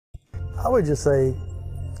I would just say,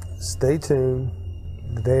 stay tuned.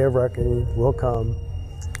 The day of reckoning will come.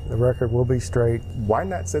 The record will be straight. Why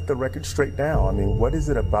not set the record straight now? I mean, what is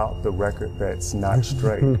it about the record that's not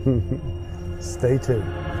straight? Stay tuned.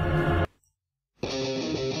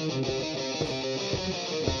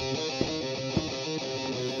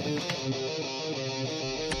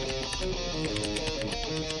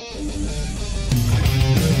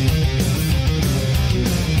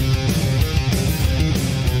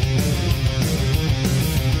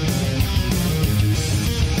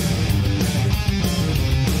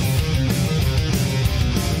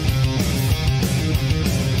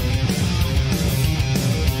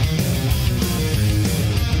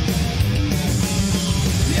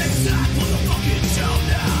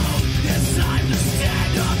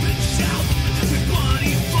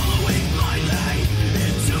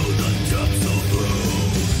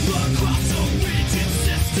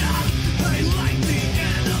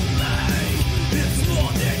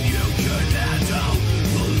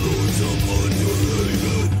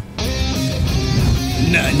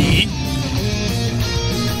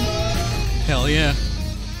 Hell yeah.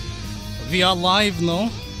 We are live, no?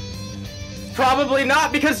 Probably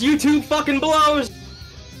not, because YouTube fucking blows!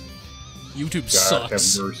 YouTube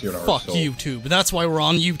sucks. Fuck YouTube. That's why we're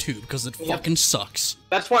on YouTube, because it fucking sucks.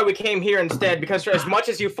 That's why we came here instead, because as much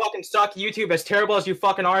as you fucking suck, YouTube, as terrible as you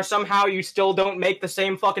fucking are, somehow you still don't make the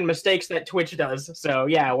same fucking mistakes that Twitch does. So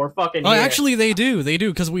yeah, we're fucking here. Actually they do,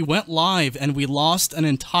 because we went live and we lost an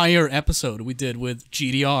entire episode we did with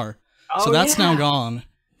GDR. Oh, so that's now gone.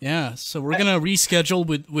 Yeah, so we're gonna reschedule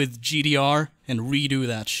with GDR and redo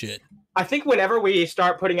that shit. I think whenever we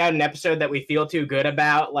start putting out an episode that we feel too good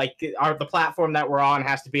about, like, the platform that we're on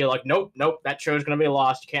has to be like, nope, that show's gonna be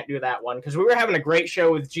lost, you can't do that one. Because we were having a great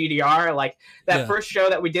show with GDR, like, that first show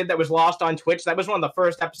that we did that was lost on Twitch, that was one of the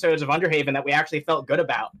first episodes of Underhaven that we actually felt good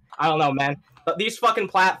about. I don't know, man. But these fucking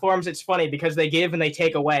platforms, it's funny, because they give and they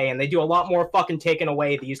take away, and they do a lot more fucking taking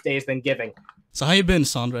away these days than giving. So how you been,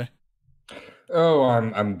 Sandre? Oh,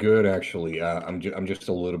 I'm good actually. I'm just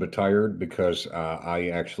a little bit tired because I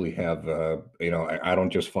actually have I don't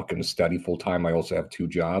just fucking study full time. I also have 2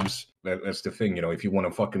 jobs. That's the thing, if you want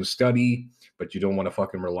to fucking study, but you don't want to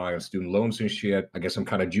fucking rely on student loans and shit. I guess I'm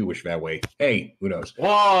kind of Jewish that way. Hey, who knows? Whoa,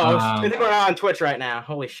 I think we're on Twitch right now.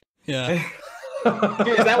 Holy shit. Yeah.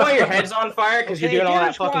 Dude, is that why your head's on fire? Because you're doing all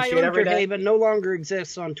that fucking shit every day? Underhaven no longer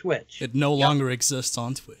exists on Twitch. It no longer exists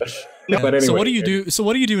on Twitch. No, but anyway, so what do you do? So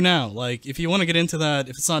what do you do now? Like, if you want to get into that,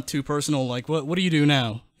 if it's not too personal, like, what do you do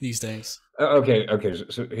now these days? Okay.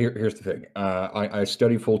 So here's the thing. I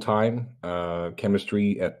study full time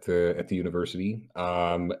chemistry at the university,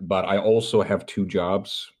 but I also have 2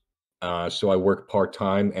 jobs. So I work part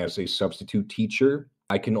time as a substitute teacher.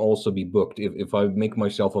 I can also be booked if I make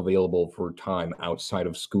myself available for time outside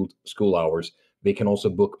of school hours. They can also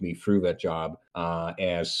book me through that job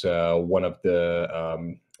as one of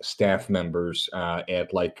the staff members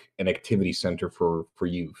at like an activity center for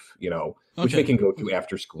youth, which they can go to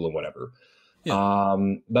after school or whatever. Yeah.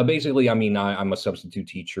 But basically, I mean, I'm a substitute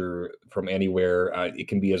teacher from anywhere. It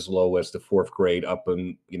can be as low as the 4th grade up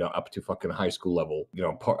to fucking high school level.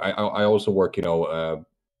 I also work,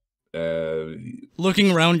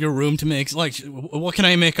 looking around your room to make, like, what can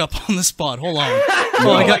I make up on the spot? Hold on.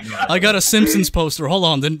 I got a Simpsons poster. Hold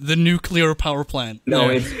on, the nuclear power plant. No,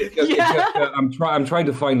 it's I'm trying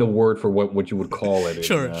to find the word for what you would call it.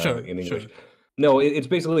 In English. Sure. No, it's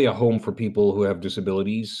basically a home for people who have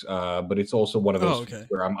disabilities, but it's also one of those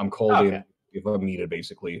where I'm called in if I'm needed,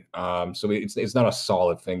 basically. So it's not a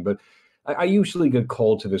solid thing, but I usually get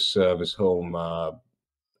called to this home.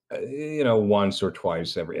 Once or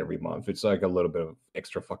twice every month. It's like a little bit of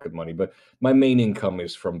extra fucking money, but my main income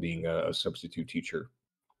is from being a substitute teacher.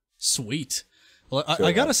 Sweet. Well,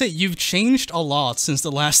 I gotta say, you've changed a lot since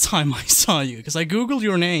the last time I saw you, because I googled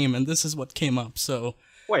your name and this is what came up, so...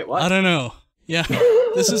 Wait, what? I don't know. Yeah,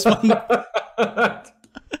 this is what...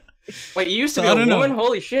 Wait, you used to be a woman? Know.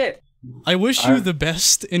 Holy shit. I wish you the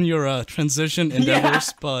best in your transition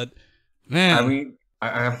endeavors, but... Man... I mean,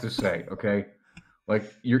 I have to say, okay?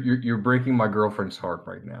 Like, you're breaking my girlfriend's heart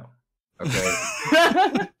right now,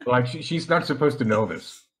 okay? Like, she's not supposed to know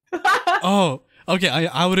this. Oh, okay, I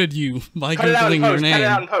outed you by Googling your name. Cut it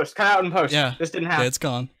out in post, cut it out in post. Yeah. This didn't happen. Yeah, it's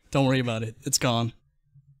gone. Don't worry about it. It's gone.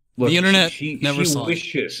 Look, the internet never saw it.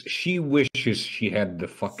 She wishes she had the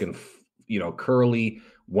fucking, curly,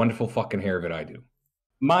 wonderful fucking hair that I do.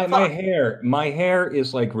 My hair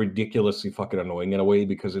is, like, ridiculously fucking annoying in a way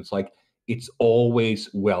because it's, like, it's always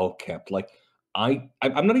well kept. Like, I'm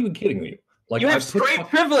not even kidding you. Like, you have straight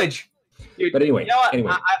privilege. Dude, But anyway, you know what?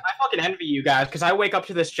 anyway. I fucking envy you guys because I wake up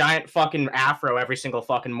to this giant fucking afro every single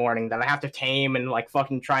fucking morning that I have to tame and like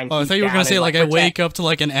fucking try and. Oh, I thought you were gonna say like I protect. wake up to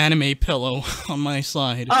like an anime pillow on my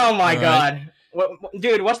side. Oh my All god,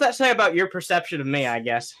 dude, what's that say about your perception of me? I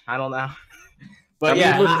guess I don't know. But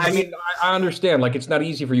I mean, I understand. Like, it's not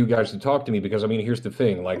easy for you guys to talk to me because, I mean, here's the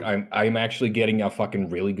thing. Like, I'm actually getting a fucking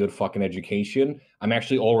really good fucking education. I'm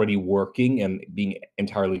actually already working and being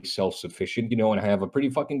entirely self-sufficient, you know, and I have a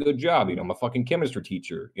pretty fucking good job. You know, I'm a fucking chemistry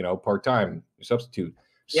teacher, you know, part-time substitute.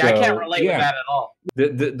 Yeah, I can't relate with that at all.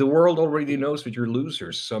 The world already knows that you're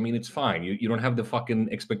losers. So, I mean, it's fine. You don't have the fucking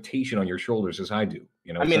expectation on your shoulders as I do.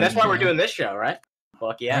 You know, I mean, that's why we're doing this show, right?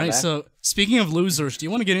 Fuck yeah. All right, man. so speaking of losers, do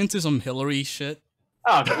you want to get into some Hillary shit?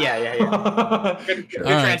 Oh, yeah. Good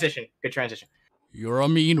transition. Good transition. You're a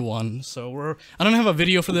mean one. So I don't have a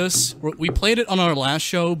video for this. We played it on our last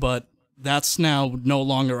show, but that's now no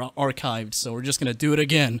longer archived. So we're just going to do it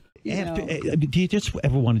again. Do you just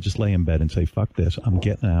ever want to just lay in bed and say, fuck this, I'm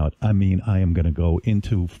getting out? I mean, I am going to go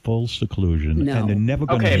into full seclusion and they're never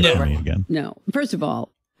going to hear from me again. No. First of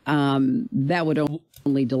all, that would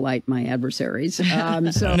only delight my adversaries.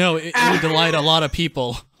 No, it would delight a lot of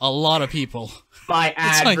people. A lot of people. My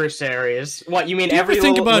adversaries. What, you mean do you every ever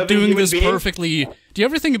think little about doing this being? perfectly? Do you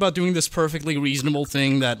ever think about doing this perfectly reasonable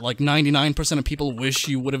thing that like 99% of people wish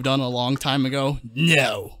you would have done a long time ago?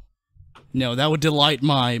 No. No, that would delight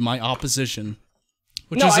my opposition.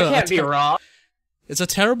 Which is I can't be wrong. It's a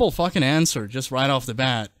terrible fucking answer just right off the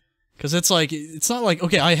bat. Because it's like, it's not like,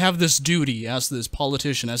 okay, I have this duty as this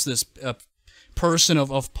politician, as this person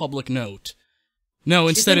of public note. No,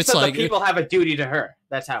 instead it's like... the people have a duty to her.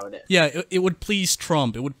 That's how it is. Yeah, it would please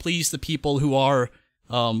Trump. It would please the people who are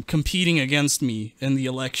competing against me in the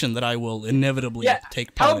election that I will inevitably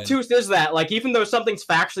take part in. How obtuse is that? Like, even though something's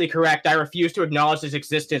factually correct, I refuse to acknowledge its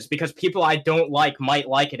existence because people I don't like might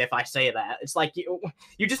like it if I say that. It's like,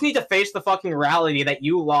 you just need to face the fucking reality that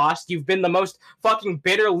you lost. You've been the most fucking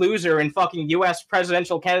bitter loser in fucking U.S.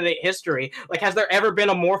 presidential candidate history. Like, has there ever been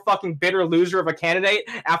a more fucking bitter loser of a candidate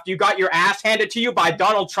after you got your ass handed to you by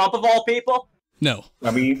Donald Trump of all people? No. I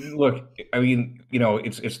mean, look, I mean, you know,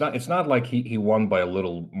 it's not like he won by a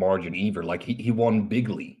little margin either. Like he won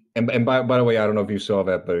bigly. And by the way, I don't know if you saw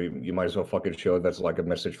that, but you might as well fucking show that's like a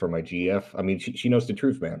message from my GF. I mean, she knows the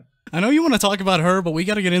truth, man. I know you want to talk about her, but we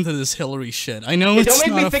got to get into this Hillary shit. I know it's don't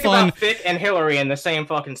make not me think fun. about Fick and Hillary in the same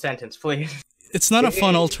fucking sentence, please. It's not a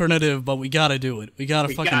fun alternative, but we got to do it. We got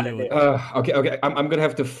to fucking do it. Okay. I'm gonna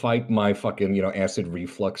have to fight my fucking acid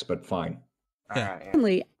reflux, but fine. Yeah.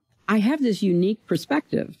 Certainly, I have this unique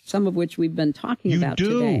perspective, some of which we've been talking about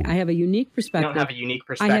today. I have a unique perspective. You don't have a unique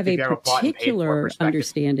perspective. I have a You have a bought and paid for particular perspective.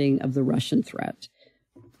 understanding of the Russian threat.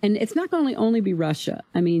 And it's not going to only be Russia.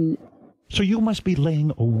 I mean... So you must be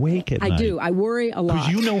laying awake at night. I do. I worry a lot.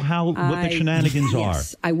 Because you know what the shenanigans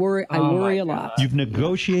yes, I worry a lot. You've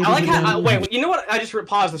negotiated. I like how, wait, you know what? I just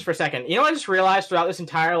pause this for a second. You know what I just realized throughout this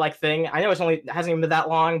entire thing? I know it hasn't even been that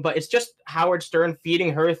long, but it's just Howard Stern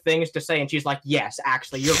feeding her things to say, and she's like, "Yes,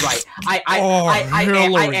 actually, you're right. I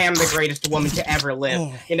am the greatest woman to ever live.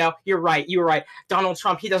 You know, you're right. You're right. Donald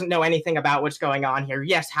Trump, he doesn't know anything about what's going on here.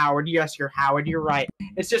 Yes, Howard. Yes, you're Howard. You're right.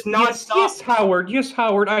 It's just nonstop. Yes, Howard. Yes,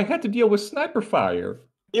 Howard. I had to deal with sniper fire.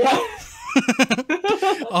 Yeah.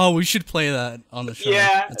 Oh, we should play that on the show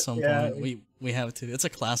at some point. We have to. It's a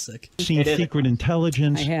classic. Seen secret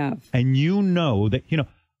intelligence. I have. And you know that,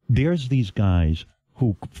 there's these guys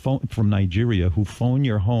who phone from Nigeria who phone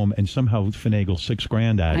your home and somehow finagle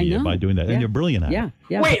 $6,000 out of you by doing that. And they're brilliant at it.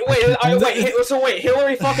 Yeah. Wait,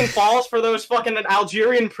 Hillary fucking falls for those fucking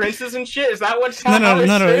Algerian princes and shit? Is that what's No.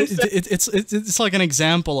 It's like an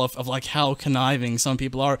example of like how conniving some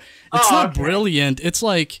people are. It's not brilliant. It's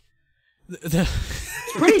like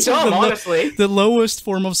it's pretty dumb, honestly. The lowest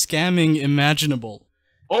form of scamming imaginable.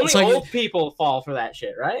 Only old people fall for that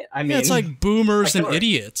shit, right? I mean, it's like boomers and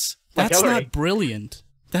idiots. That's Hillary. not brilliant.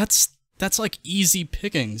 That's like easy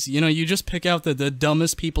pickings. You just pick out the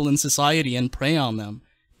dumbest people in society and prey on them.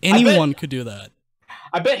 Anyone could do that.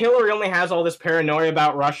 I bet Hillary only has all this paranoia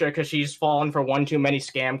about Russia because she's fallen for one too many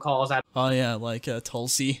scam calls. Oh yeah, like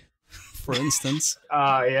Tulsi, for instance.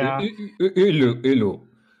 Yeah. Hello.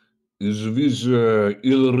 Is this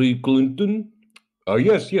Hillary Clinton?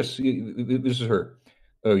 Yes, this is her.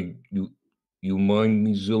 You mind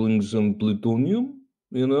me selling some plutonium?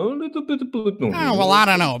 A little bit of plutonium. Oh, well, I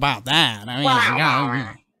don't know about that. I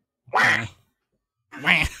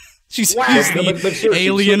mean, she's the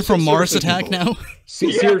alien from Mars Attack now.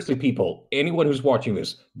 Seriously, people, anyone who's watching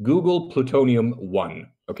this, Google Plutonium-1,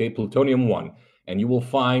 okay? Plutonium-1, and you will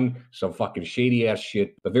find some fucking shady-ass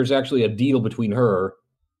shit. But there's actually a deal between her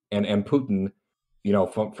and Putin You know,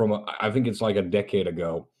 from I think it's like a decade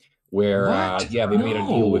ago, where they made a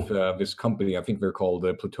deal with this company. I think they're called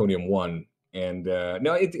Plutonium One. And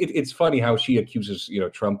no, it's funny how she accuses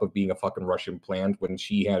Trump of being a fucking Russian plant when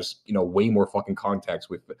she has way more fucking contacts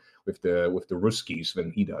with the Ruskies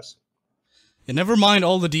than he does. Yeah, never mind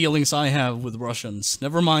all the dealings I have with Russians.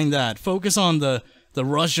 Never mind that. Focus on the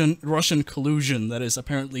Russian collusion that is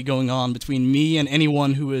apparently going on between me and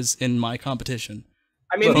anyone who is in my competition.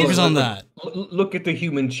 I mean, focus on that. Look at the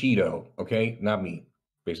human Cheeto, okay? Not me.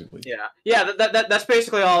 Basically. Yeah, that's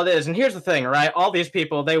basically all it is. And here's the thing, right? All these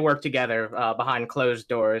people, they work together behind closed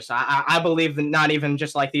doors. I believe that not even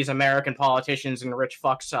just like these American politicians and rich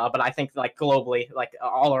fucks, but I think like globally, like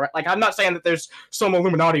all around. Like I'm not saying that there's some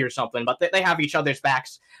Illuminati or something, but they have each other's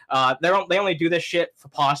backs. They only do this shit for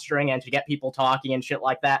posturing and to get people talking and shit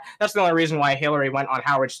like that. That's the only reason why Hillary went on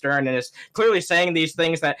Howard Stern and is clearly saying these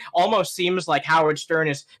things that almost seems like Howard Stern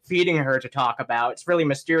is feeding her to talk about. It's really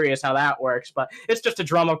mysterious how that works, but it's just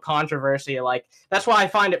a drum of controversy. Like that's why I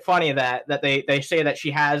find it funny that they say that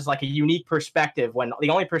she has like a unique perspective when the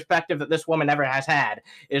only perspective that this woman ever has had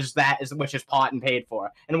is which is pot and paid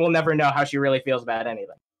for, and we'll never know how she really feels about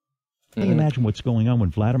anything. Can you imagine what's going on when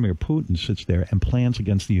Vladimir Putin sits there and plans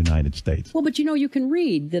against the United States? Well, but you can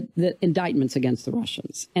read the indictments against the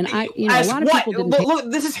Russians, and a lot of people didn't.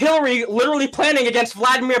 Look, this is Hillary literally planning against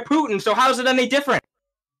Vladimir Putin. So how is it any different?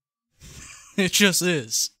 It just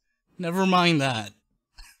is. Never mind that.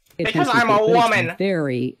 Because I'm a woman.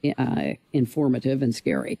 Very informative and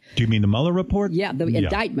scary. Do you mean the Mueller report? Yeah, the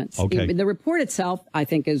indictments. Okay. The report itself, I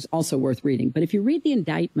think, is also worth reading. But if you read the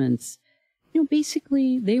indictments,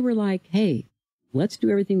 basically they were like, "Hey, let's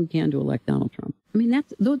do everything we can to elect Donald Trump." I mean,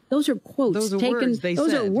 those are quotes. Those are taken. Words they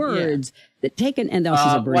those said. are words that taken. And well,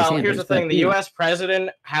 Sanders, here's the thing: the U.S. president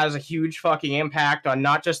has a huge fucking impact on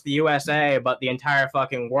not just the USA, but the entire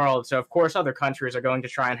fucking world. So of course, other countries are going to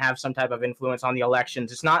try and have some type of influence on the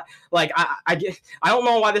elections. It's not like I don't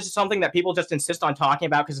know why this is something that people just insist on talking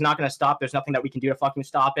about because it's not going to stop. There's nothing that we can do to fucking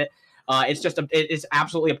stop it. It's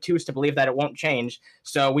absolutely obtuse to believe that it won't change.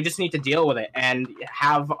 So we just need to deal with it and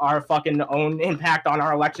have our fucking own impact on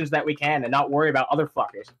our elections that we can and not worry about other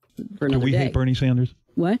fuckers. Do we hate Bernie Sanders?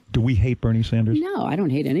 What? Do we hate Bernie Sanders? No, I don't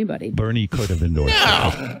hate anybody. Bernie could have endorsed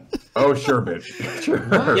him. Oh, sure, bitch. Sure.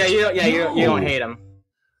 Yeah, you don't hate him.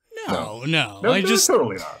 No. I just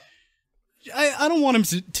totally not. I don't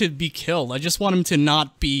want him to be killed. I just want him to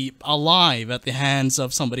not be alive at the hands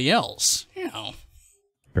of somebody else.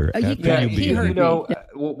 What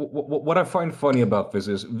I find funny about this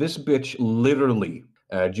is this bitch literally,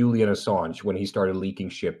 Julian Assange, when he started leaking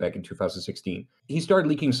shit back in 2016, he started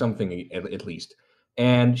leaking something at least,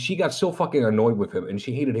 and she got so fucking annoyed with him and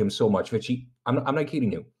she hated him so much that I'm not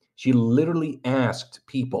kidding you, she literally asked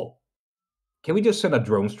people, "Can we just send a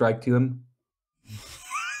drone strike to him?"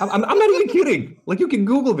 I'm not even kidding. Like, you can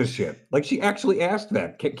Google this shit. Like, she actually asked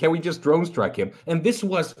that. Can we just drone strike him? And this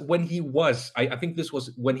was when he was, I think this was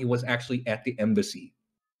when he was actually at the embassy.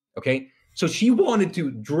 Okay? So she wanted to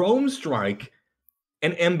drone strike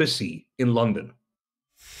an embassy in London.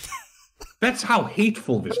 That's how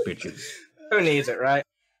hateful this bitch is. Who needs it, right?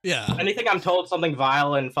 Yeah. Anything I'm told something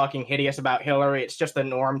vile and fucking hideous about Hillary, it's just the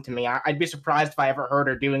norm to me. I'd be surprised if I ever heard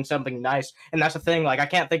her doing something nice. And that's the thing. Like, I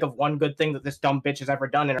can't think of one good thing that this dumb bitch has ever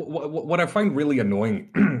done. What I find really annoying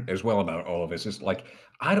as well about all of this is, like,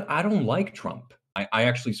 I don't like Trump. I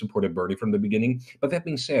actually supported Bernie from the beginning. But that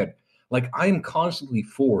being said, like, I am constantly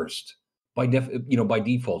forced by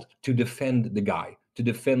default to defend the guy, to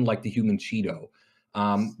defend like the human Cheeto,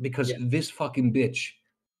 because this fucking bitch.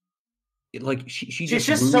 She's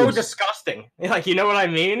just so disgusting. Like, you know what I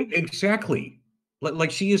mean? Exactly. Like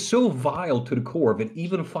she is so vile to the core that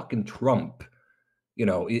even fucking Trump,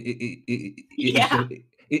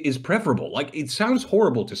 is preferable. Like, it sounds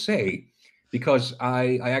horrible to say because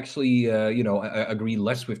I actually, I agree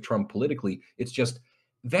less with Trump politically. It's just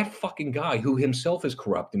that fucking guy who himself is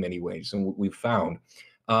corrupt in many ways, and we've found.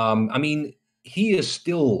 I mean, he is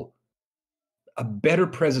still a better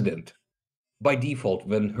president by default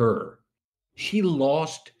than her. She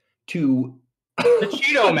lost to the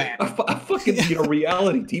Cheeto Man, a fucking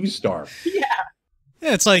reality TV star. Yeah,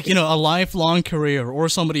 it's like, a lifelong career, or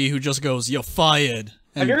somebody who just goes, "You're fired."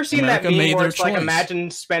 Have you ever seen that meme where it's like,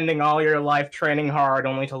 imagine spending all your life training hard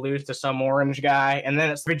only to lose to some orange guy, and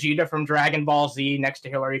then it's Vegeta from Dragon Ball Z next to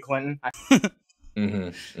Hillary Clinton?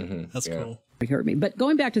 That's cool. It hurt me. But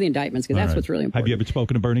going back to the indictments, because that's what's really important. Have you ever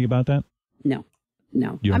spoken to Bernie about that? No.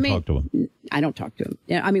 You don't talk to him? I don't talk to him.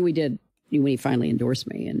 Yeah, I mean, we did when he finally endorsed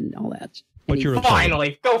me and all that. But you're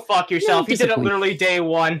finally, go fuck yourself. He did it literally day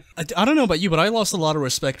one. I don't know about you, but I lost a lot of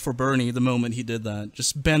respect for Bernie the moment he did that.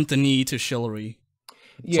 Just bent the knee to Hillary.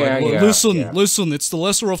 It's like, well, listen, it's the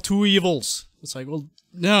lesser of two evils. It's like, well,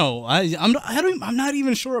 no, I'm not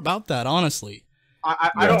even sure about that, honestly.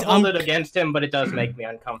 I don't hold it against him, but it does make me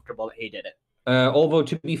uncomfortable that he did it. Although,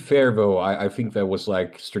 to be fair, though, I think that was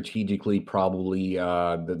like strategically probably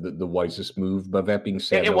the wisest move. But that being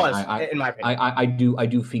said, it was, in my opinion. I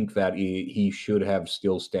do think that he should have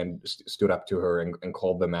still stood up to her and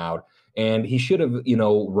called them out, and he should have, you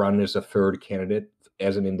know, run as a third candidate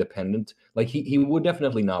as an independent. Like he would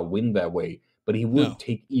definitely not win that way, but he would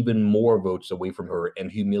take even more votes away from her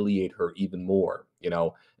and humiliate her even more, you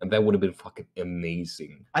know, and that would have been fucking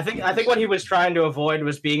amazing. I think what he was trying to avoid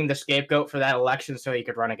was being the scapegoat for that election so he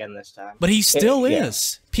could run again this time. But he still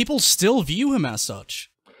is. People still view him as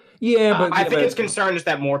such. Yeah, but I think his concern is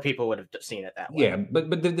that more people would have seen it that way. Yeah,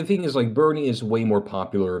 but the thing is, like, Bernie is way more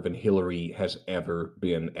popular than Hillary has ever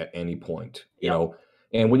been at any point, you know.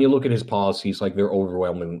 And when you look at his policies, like, they're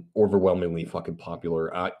overwhelmingly fucking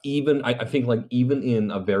popular. I think, like, even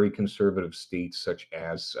in a very conservative state such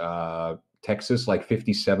as Texas, like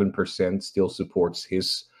 57% still supports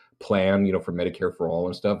his plan, you know, for Medicare for all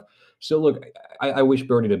and stuff. So look, I wish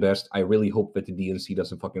Bernie the best. I really hope that the DNC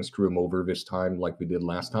doesn't fucking screw him over this time like we did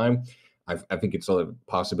last time. I think it's a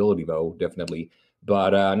possibility, though, definitely.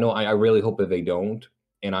 But no, I really hope that they don't.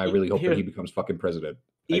 And I really hope that he becomes fucking president.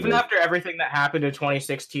 Even after everything that happened in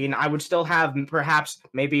 2016, I would still have perhaps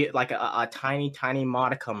maybe like a tiny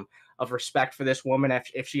modicum of respect for this woman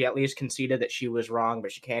if she at least conceded that she was wrong,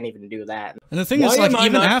 but she can't even do that. And the thing is, like,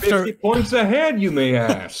 even after 50 points ahead, you may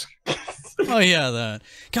ask. Oh yeah, that.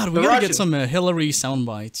 God, we gotta get some Hillary sound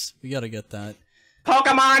bites. We gotta get that.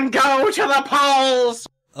 Pokemon, go to the polls!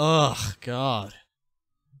 Ugh, God.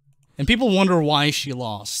 And people wonder why she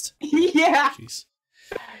lost. Yeah. Jeez.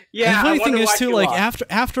 Yeah. And the funny thing is too, like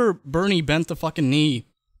after Bernie bent the fucking knee,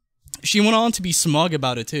 she went on to be smug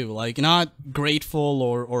about it too, like not grateful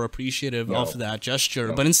or appreciative of that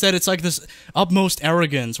gesture, but instead it's like this utmost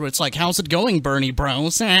arrogance where it's like, "How's it going, Bernie, bro?"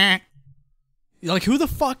 Like who the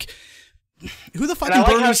fuck in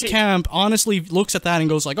Bernie's camp honestly looks at that and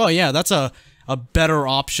goes like, "Oh yeah, that's a better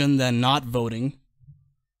option than not voting."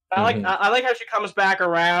 I like how she comes back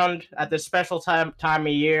around at this special time of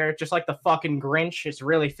year, just like the fucking Grinch. It's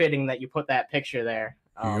really fitting that you put that picture there.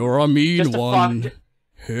 You're a mean one,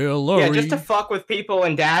 Hillary. Yeah, just to fuck with people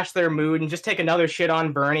and dash their mood and just take another shit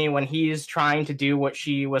on Bernie when he's trying to do what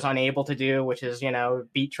she was unable to do, which is, you know,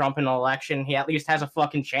 beat Trump in an election. He at least has a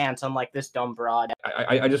fucking chance, unlike this dumb broad.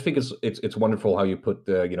 I just think it's wonderful how you put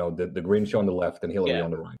the Grinch on the left and Hillary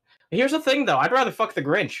on the right. Here's the thing, though. I'd rather fuck the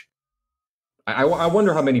Grinch. I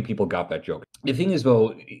wonder how many people got that joke. The thing is,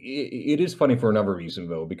 though, it is funny for another reason,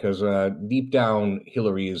 though, because deep down,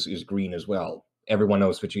 Hillary is green as well. Everyone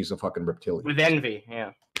knows that she's a fucking reptilian. With envy,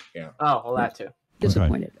 yeah. Yeah. Oh, well, that too.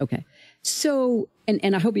 Disappointed. Okay. So,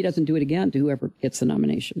 and I hope he doesn't do it again to whoever gets the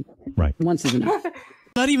nomination. Right. Once is enough.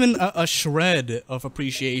 Not even a shred of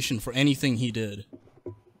appreciation for anything he did.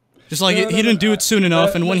 Just like, he didn't do it soon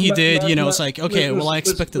enough, and when he did, you know, it's like, okay, well, I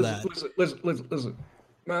expected that. Listen.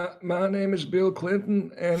 My name is Bill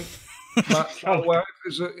Clinton, and my wife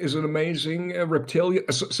is an amazing reptilian.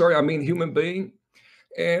 Sorry, I mean human being,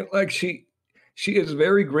 and like she is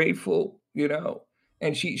very grateful, you know,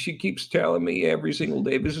 and she keeps telling me every single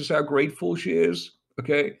day, this is how grateful she is.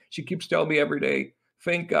 Okay, she keeps telling me every day,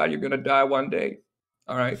 thank God you're gonna die one day.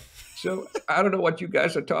 All right, so I don't know what you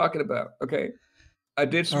guys are talking about. Okay, I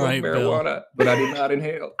did smoke marijuana, Bill. But I did not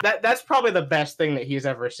inhale. That's probably the best thing that he's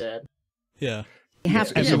ever said. Yeah. We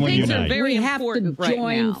have to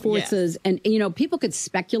join forces, and you know, people could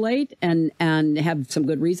speculate and have some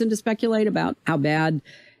good reason to speculate about how bad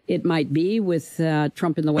it might be with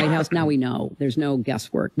Trump in the White House. Now we know there's no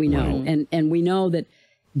guesswork. We know, and we know that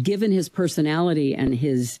given his personality and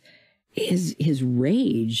his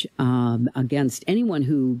rage against anyone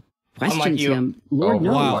who questions him, Lord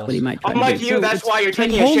knows what he might try to do. Unlike you, that's why you're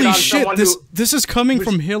taking a shit on someone who... This is coming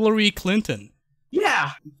from Hillary Clinton.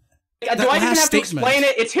 Yeah. Do I even have to explain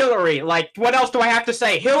it? It's Hillary. Like, what else do I have to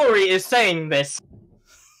say? Hillary is saying this.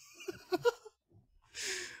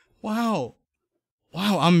 Wow,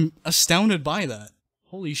 I'm astounded by that.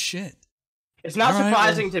 Holy shit. It's not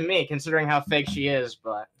surprising to me, considering how fake she is,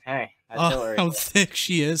 but hey, that's Hillary. How thick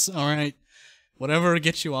she is. All right. Whatever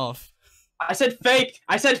gets you off. I said fake.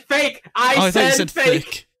 I said fake. I said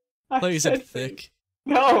fake. I thought you said thick.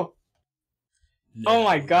 No. Oh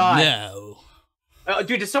my god. No.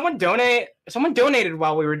 Dude, did someone donate? Someone donated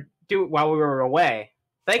while we were away.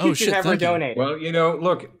 Thank you to whoever donated. Well, you know,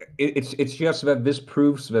 look, it's just that this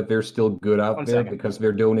proves that they're still good out there because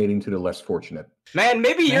they're donating to the less fortunate. Man,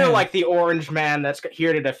 maybe you're like the orange man that's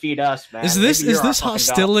here to defeat us, man. Is this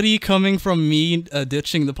hostility coming from me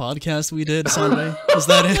ditching the podcast we did Sunday? Is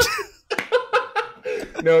that it?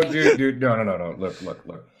 No, dude, no. Look.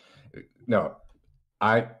 No,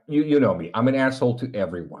 you know me. I'm an asshole to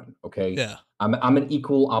everyone. Okay. Yeah. I'm an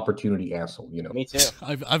equal opportunity asshole. You know. Me too.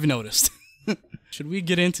 I've noticed. Should we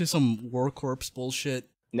get into some Warcorpse bullshit?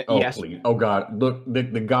 Oh, yes. Please. Oh God, look, the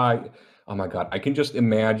guy. Oh my God, I can just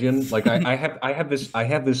imagine. Like I have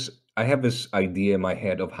this idea in my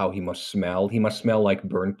head of how he must smell. He must smell like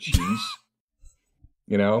burnt cheese.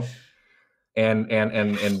 You know, and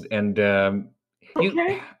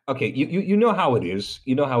okay. You know how it is.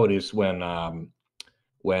 You know how it is when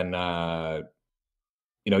you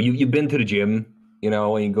know you've been to the gym. You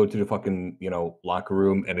know, and you go to the fucking, you know, locker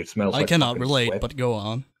room and it smells like cannot relate, sweat. but go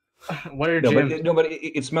on. What are but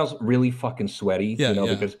it smells really fucking sweaty, you know,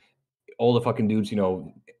 because all the fucking dudes, you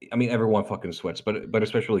know, I mean, everyone fucking sweats, but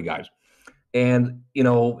especially guys. And, you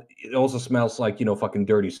know, it also smells like, you know, fucking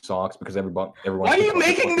dirty socks because everyone. Why are you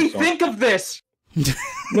making me think of this?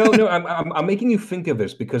 No, I'm making you think of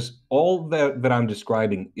this because all that I'm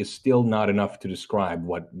describing is still not enough to describe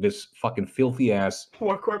what this fucking filthy ass,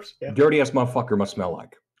 Warcorpse, dirty ass motherfucker must smell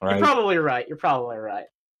like. All right? You're probably right.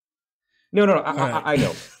 No, I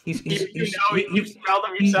know. You smell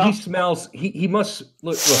them yourself. He smells. He must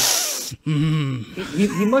look.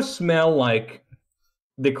 He must smell like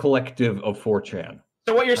the collective of 4chan.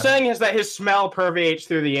 So what you're saying is that his smell permeates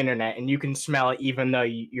through the internet, and you can smell it even though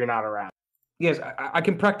you're not around. Yes, I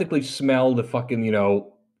can practically smell the fucking, you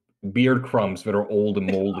know, beard crumbs that are old and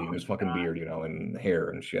moldy in his fucking beard, you know, and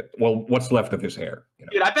hair and shit. Well, what's left of his hair? You know?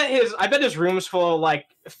 Dude, I bet his room's full of like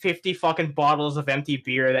 50 fucking bottles of empty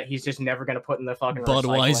beer that he's just never gonna put in the fucking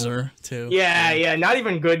Budweiser recycling. Too. Yeah, not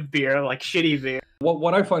even good beer, like shitty beer.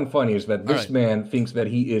 What I find funny is that this man thinks that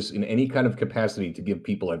he is in any kind of capacity to give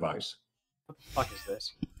people advice. What the fuck is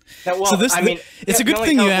this? Now, well, so this, I mean, it's a good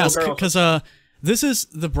thing you ask because this is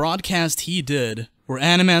the broadcast he did where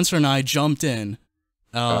Animancer and I jumped in,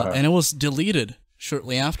 and it was deleted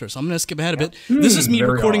shortly after. So I'm going to skip ahead a bit. This is me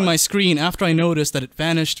recording my screen after I noticed that it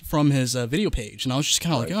vanished from his video page. And I was just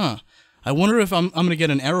kind of like, I wonder if I'm going to get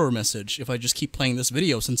an error message if I just keep playing this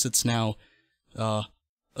video since it's now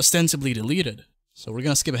ostensibly deleted. So we're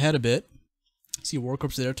going to skip ahead a bit. See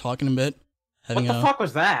Warcorpse there talking a bit. What the fuck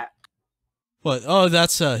was that? What? Oh,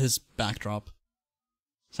 that's his backdrop.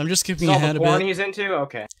 So I'm just skipping ahead a bit. All the porn he's into?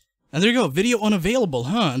 Okay. And there you go, video unavailable,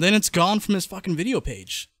 huh? And then it's gone from his fucking video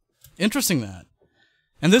page. Interesting that.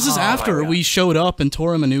 And this is after we showed up and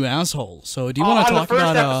tore him a new asshole. So do you want to talk about...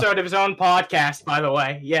 on the first episode of his own podcast, by the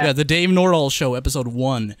way. Yeah, the Dave Nordahl Show, episode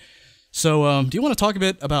 1. So, do you want to talk a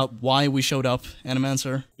bit about why we showed up,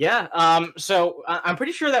 Animancer? Yeah, so I'm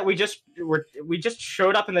pretty sure that we just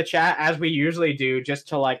showed up in the chat as we usually do, just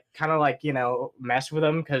to kind of you know, mess with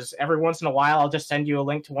him, because every once in a while I'll just send you a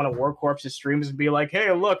link to one of Warcorpse's streams and be like,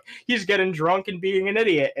 hey, look, he's getting drunk and being an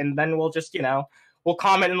idiot, and then we'll just, you know, we'll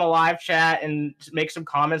comment in the live chat and make some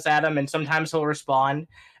comments at him, and sometimes he'll respond,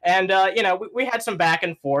 and you know, we had some back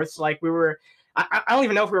and forths, like we were. I don't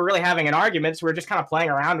even know if we were really having an argument, so we were just kind of playing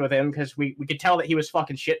around with him because we could tell that he was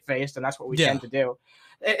fucking shit-faced, and that's what we tend to do.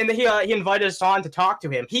 And he invited us on to talk to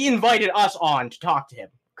him. He invited us on to talk to him,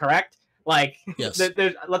 correct? Like, yes.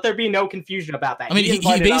 Let there be no confusion about that. I mean, he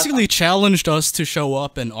basically challenged us to show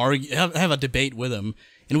up and argue, have a debate with him,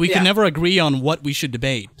 and we could never agree on what we should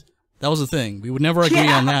debate. That was the thing. We would never agree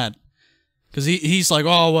on that. Because he's like,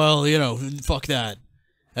 oh, well, you know, fuck that.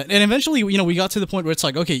 And eventually, you know, we got to the point where it's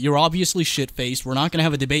like, okay, you're obviously shit-faced. We're not going to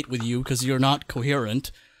have a debate with you because you're not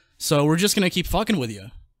coherent. So we're just going to keep fucking with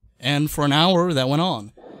you. And for an hour, that went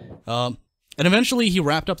on. And eventually, he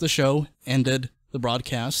wrapped up the show, ended the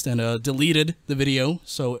broadcast, and deleted the video.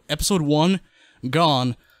 So episode 1,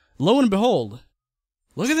 gone. Lo and behold,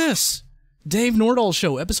 look at this. Dave Nordahl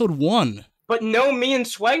Show, episode 1. But no me and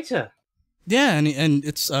SWEGTA. Yeah, and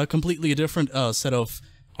it's a completely different set of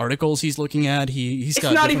articles he's looking at. He's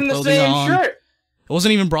got not even the same shirt. It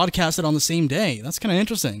wasn't even broadcasted on the same day. That's kind of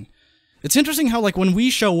interesting. It's interesting how, like, when we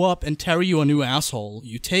show up and tear you a new asshole,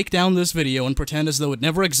 you take down this video and pretend as though it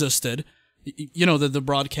never existed. You know, the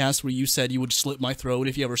broadcast where you said you would slit my throat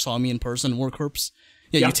if you ever saw me in person, Warcorpse.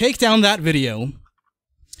 Yeah, you take down that video,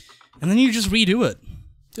 and then you just redo it.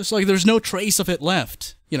 Just like there's no trace of it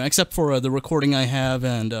left. You know, except for the recording I have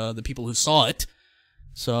and the people who saw it.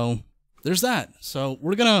 So there's that. So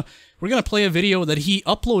we're gonna play a video that he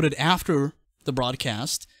uploaded after the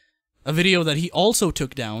broadcast, a video that he also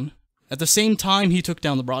took down at the same time he took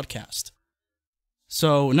down the broadcast.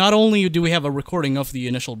 So not only do we have a recording of the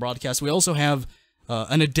initial broadcast, we also have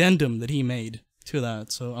an addendum that he made to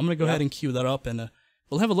that. So I'm gonna go ahead and cue that up, and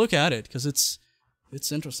we'll have a look at it because it's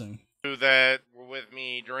interesting. That were with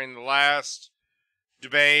me during the last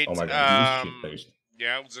debate. Oh my God, shit-faced.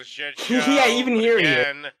 Yeah, it was a shit show. Yeah, even hear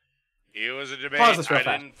you. It was a debate I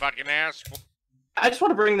didn't fucking ask for. I just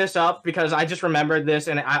want to bring this up because I just remembered this,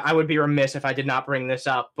 and I would be remiss if I did not bring this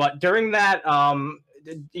up. But during that,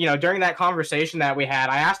 during that conversation that we had,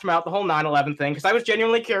 I asked him about the whole 9/11 thing because I was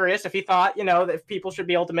genuinely curious if he thought, that if people should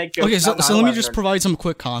be able to make jokes. Okay, about so let me just provide some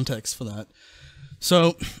quick context for that.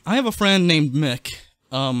 So I have a friend named Mick,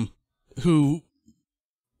 who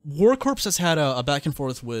Warcorpse has had a back and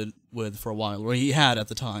forth with for a while, or he had at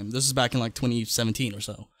the time. This is back in like 2017 or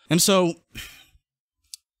so. And so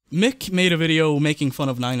Mick made a video making fun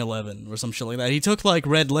of 9/11 or some shit like that. He took like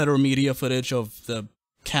red letter media footage of the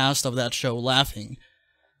cast of that show laughing,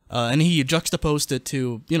 and he juxtaposed it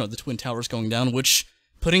to, the Twin Towers going down, which,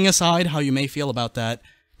 putting aside how you may feel about that,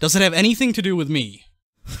 doesn't have anything to do with me.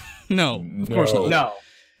 No, of course not. No.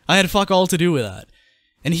 I had fuck all to do with that.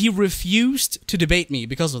 And he refused to debate me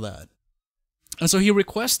because of that. And so he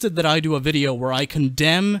requested that I do a video where I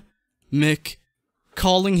condemn Mick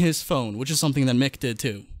calling his phone, which is something that Mick did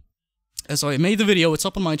too. And so I made the video. It's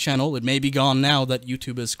up on my channel. It may be gone now that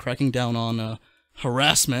YouTube is cracking down on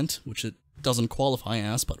harassment, which it doesn't qualify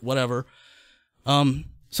as, but whatever. So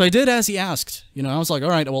I did as he asked. I was like, all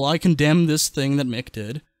right, well, I condemn this thing that Mick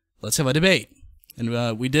did. Let's have a debate.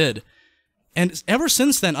 And we did. And ever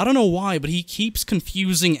since then, I don't know why, but he keeps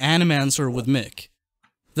confusing Animancer with Mick.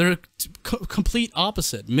 They're complete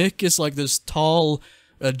opposite. Mick is like this tall,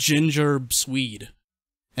 ginger Swede.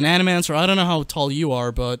 And Animancer, I don't know how tall you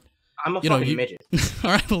are, but... I'm a fucking midget.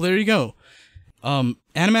 Alright, well, there you go.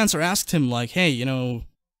 Animancer asked him, like, hey,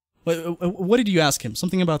 what did you ask him?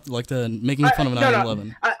 Something about, like, the making fun of 9/11.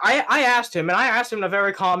 No. I asked him, and I asked him in a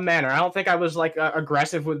very calm manner. I don't think I was, like,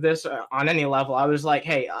 aggressive with this on any level. I was like,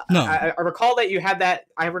 hey, no. I recall that you had that...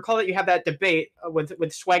 I recall that you had that debate with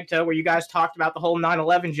SWEGTA where you guys talked about the whole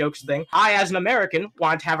 9/11 jokes thing. I, as an American,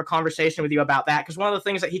 wanted to have a conversation with you about that, because one of the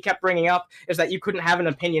things that he kept bringing up is that you couldn't have an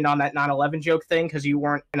opinion on that 9/11 joke thing because you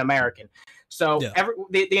weren't an American. So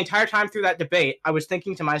the entire time through that debate, I was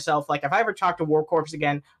thinking to myself, like, if I ever talk to Warcorpse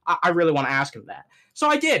again, I really want to ask him that. So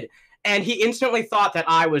I did. And he instantly thought that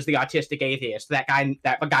I was the autistic atheist, that guy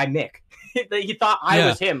Mick. He thought I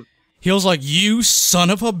was him. He was like, you son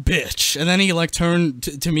of a bitch. And then he, like, turned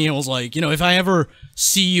to me and was like, if I ever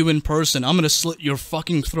see you in person, I'm going to slit your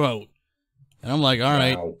fucking throat. And I'm like, all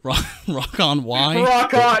right, rock on, why?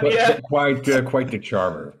 Rock on, yeah. Quite the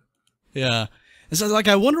charmer. Yeah. And so, like,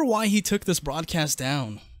 I wonder why he took this broadcast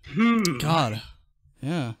down. God.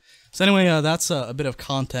 Yeah. So anyway, that's a bit of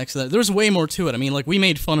context. There's way more to it. I mean, like, we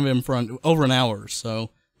made fun of him for over an hour, so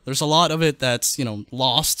there's a lot of it that's,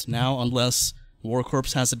 lost now, unless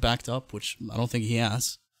Warcorpse has it backed up, which I don't think he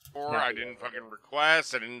has. I didn't fucking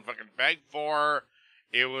request. I didn't fucking beg for.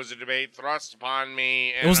 It was a debate thrust upon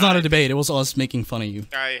me. And it was not a debate. It was us making fun of you.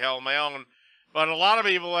 I held my own. But a lot of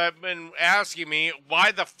people have been asking me,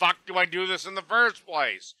 why the fuck do I do this in the first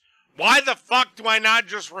place? Why the fuck do I not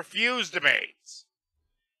just refuse debates?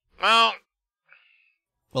 Well,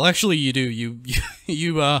 actually, you do.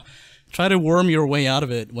 You try to worm your way out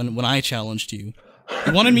of it when I challenged you.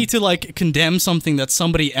 You wanted me to, like, condemn something that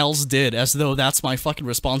somebody else did as though that's my fucking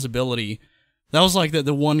responsibility. That was, like,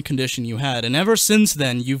 the one condition you had. And ever since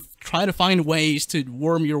then, you've tried to find ways to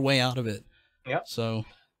worm your way out of it. Yep. So...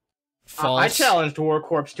 I challenged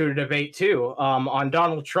Warcorpse to a debate too, on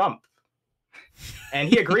Donald Trump, and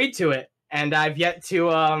he agreed to it. And I've yet to,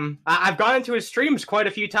 I've gone into his streams quite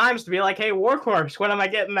a few times to be like, "Hey, Warcorpse, when am I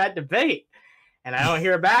getting that debate?" And I don't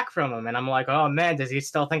hear back from him. And I'm like, "Oh man, does he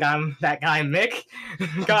still think I'm that guy, Mick?"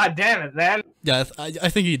 God damn it, man. Yeah, I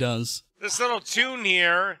think he does. This little tune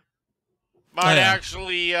here might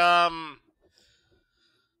actually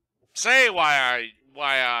say why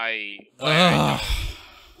I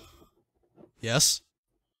Yes.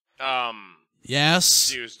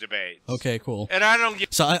 Yes. Use debates. Okay, cool. And I don't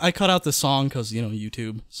get. So I cut out the song because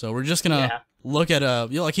YouTube. So we're just gonna look at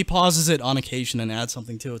like he pauses it on occasion and adds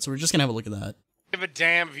something to it. So we're just gonna have a look at that. Give a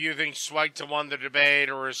damn if you think SWEGTA won the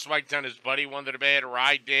debate, or SWEGTA and his buddy won the debate, or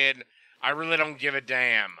I did. I really don't give a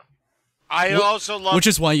damn. I also love, which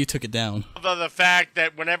is why you took it down. The fact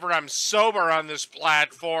that whenever I'm sober on this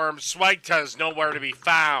platform, SWEGTA is nowhere to be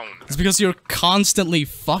found. It's because you're constantly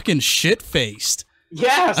fucking shit-faced.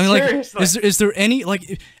 Yeah, I mean, like, seriously. is there any,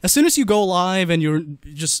 like, as soon as you go live and you're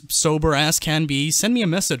just sober as can be, send me a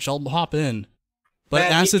message. I'll hop in. But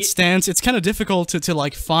as it stands, it's kind of difficult to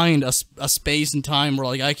like find a space and time where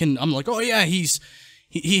like I'm like, oh yeah,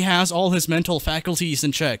 he has all his mental faculties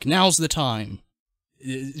in check. Now's the time.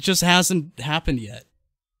 It just hasn't happened yet.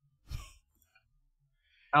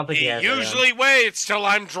 I don't think he usually waits till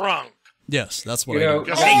I'm drunk. Yes, that's what I do.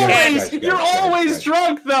 Always, you're always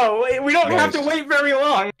drunk though. We don't have to wait very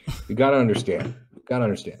long. You gotta understand.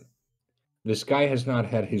 This guy has not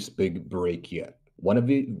had his big break yet. One of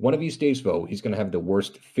these days, though, he's gonna have the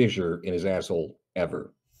worst fissure in his asshole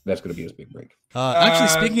ever. That's gonna be his big break. Actually,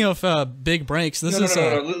 speaking of big breaks, this is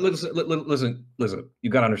listen. You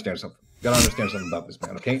gotta understand something. You gotta understand something about this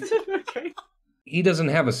man, okay? Okay. He doesn't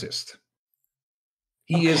have a cyst.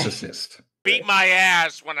 He is a cyst. Beat my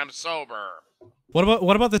ass when I'm sober.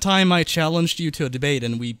 What about the time I challenged you to a debate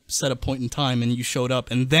and we set a point in time and you showed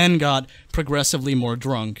up and then got progressively more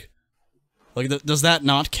drunk? Like, does that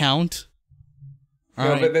not count?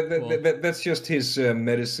 No, that's just his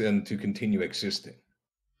medicine to continue existing.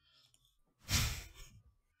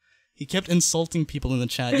 He kept insulting people in the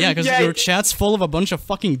chat. Yeah, because your chat's full of a bunch of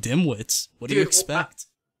fucking dimwits. What do you expect?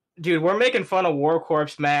 Dude, we're making fun of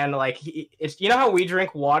Warcorpse, man. Like, it's you know how we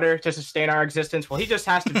drink water to sustain our existence? Well, he just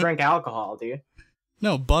has to drink alcohol, dude.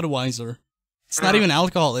 No, Budweiser. It's not even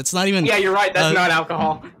alcohol. It's not even... Yeah, you're right. That's not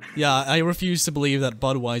alcohol. Yeah, I refuse to believe that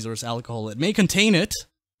Budweiser is alcohol. It may contain it,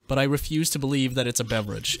 but I refuse to believe that it's a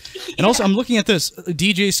beverage. Yeah. And also, I'm looking at this.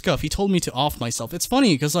 DJ Scuff, he told me to off myself. It's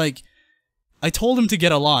funny, because, like, I told him to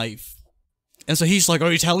get alive. And so he's like,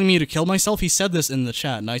 are you telling me to kill myself? He said this in the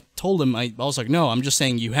chat, and I told him, I was like, no, I'm just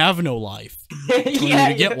saying you have no life. I'm telling you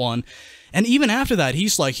to get one. And even after that,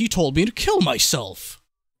 he's like, he told me to kill myself.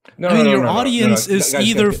 Your audience is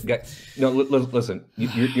either... Listen,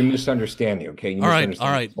 you're misunderstanding, okay? You're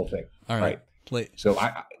misunderstanding the whole thing. All right. So,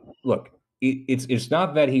 look, it's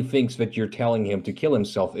not that he thinks that you're telling him to kill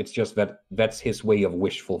himself, it's just that that's his way of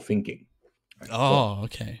wishful thinking. Oh,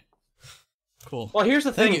 okay. Cool. Well, here's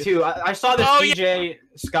the thing, too. I saw this DJ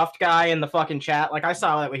Scuffed guy in the fucking chat. Like, I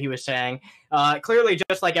saw what he was saying. Clearly,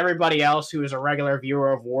 just like everybody else who is a regular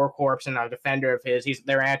viewer of Warcorpse and a defender of his,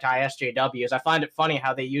 they're anti-SJWs. I find it funny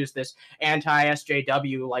how they use this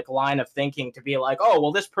anti-SJW like line of thinking to be like, oh,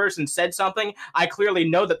 well, this person said something. I clearly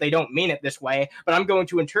know that they don't mean it this way, but I'm going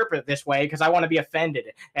to interpret it this way because I want to be offended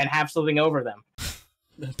and have something over them.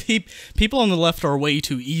 People on the left are way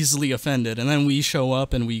too easily offended, and then we show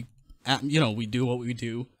up and we do what we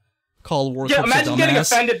do. Call Warcorpse a imagine dumbass. Getting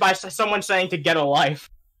offended by someone saying to get a life.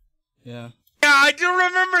 Yeah. Yeah, I do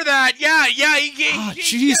remember that. Yeah.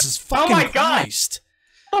 Jesus fucking Christ.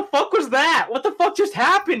 What the fuck was that? What the fuck just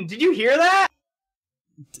happened? Did you hear that?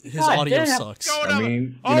 His audio sucks. I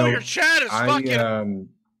mean, your chat is fucking...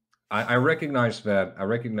 I recognize that. I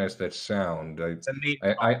recognize that sound. I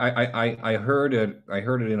heard it. I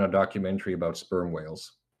heard it in a documentary about sperm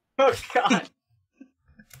whales. Oh God.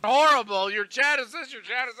 Horrible. Your chat is this. Your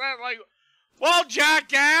chat is that. Like, well,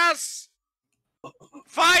 jackass,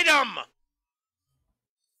 fight him.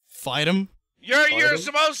 Fight him. You're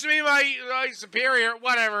supposed to be my superior.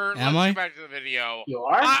 Whatever. Am Let's I? Get back to the video. You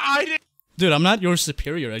are. I didn't. Dude, I'm not your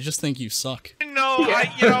superior. I just think you suck. No,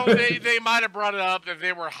 they might have brought it up that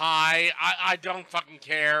they were high. I don't fucking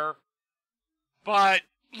care. But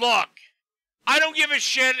look, I don't give a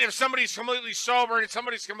shit if somebody's completely sober and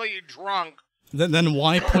somebody's completely drunk. Then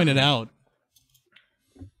why point it out?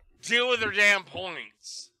 Deal with their damn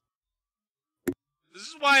points. This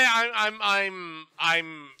is why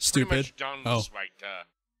I'm stupid. Pretty much done with SWEGTA.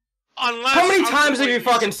 Unless how many times have you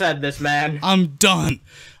fucking said this, man? I'm done.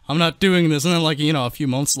 I'm not doing this. And then, like, a few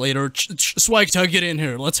months later, SWEGTA, get in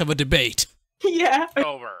here. Let's have a debate. Yeah.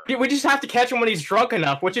 Over. We just have to catch him when he's drunk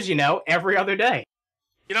enough, which is, every other day.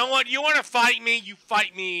 You know what? You want to fight me? You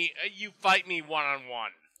fight me. You fight me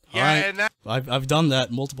one-on-one. Yeah, right. and that, I've done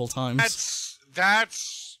that multiple times.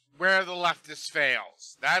 That's where the leftist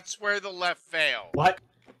fails. That's where the left fails. What?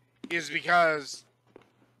 Is because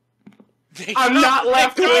I'm not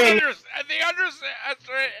left wing.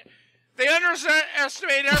 They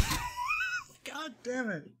underestimate everything. God damn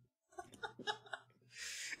it!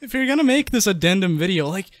 If you're gonna make this addendum video,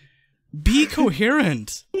 like, be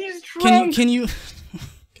coherent. He's drunk. Can you?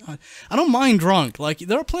 God, I don't mind drunk. Like,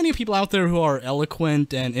 there are plenty of people out there who are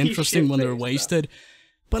eloquent and interesting when they're wasted.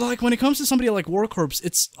 But, like, when it comes to somebody like Warcorpse,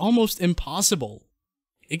 it's almost impossible.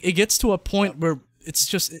 It gets to a point where it's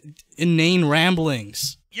just inane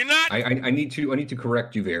ramblings. You're not. I need to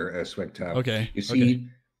correct you there, SWEGTA. Okay. You see,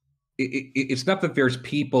 it's not that there's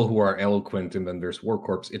people who are eloquent and then there's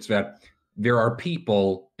Warcorpse. It's that there are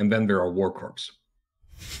people and then there are Warcorpse.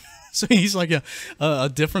 So he's like a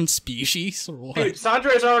different species or what? Dude,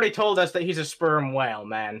 Sandre has already told us that he's a sperm whale,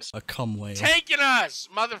 man. A cum whale. Taking us,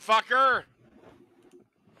 motherfucker!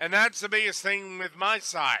 And that's the biggest thing with my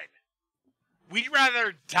side. We'd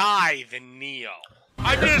rather die than kneel.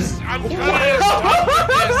 I'm kind of stuck with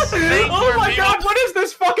this thing. Oh my god, what is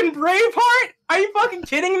this fucking Braveheart? Are you fucking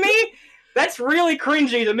kidding me? That's really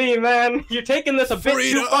cringy to me, man. You're taking this a bit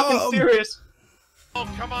too fucking serious. Oh,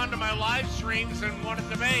 come on to my live streams and want to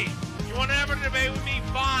debate. You want to have a debate with me?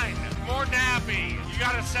 Fine. More than happy. You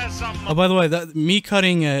gotta say something. Oh, by the way, that me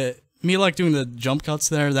cutting, me like doing the jump cuts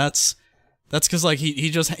there. That's because like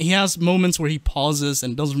he has moments where he pauses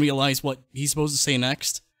and doesn't realize what he's supposed to say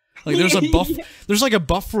next. Like there's like a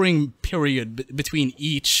buffering period between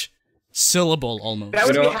each syllable almost. That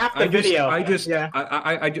would be half the video. I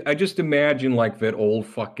just imagine like that old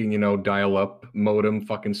fucking, dial-up modem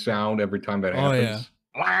fucking sound every time that happens.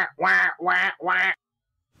 Wah, wah, wah, wah.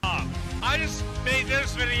 I just made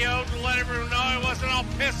this video to let everyone know I wasn't all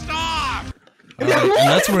pissed off. And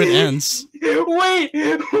that's where it ends.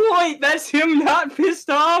 Wait, that's him not pissed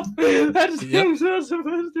off? That's him not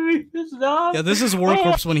supposed to be pissed off? Yeah, this is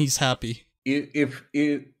Warcorpse when he's happy. If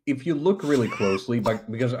you look really closely,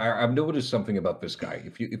 because I've noticed something about this guy.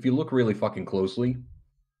 If you look really fucking closely,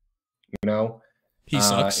 he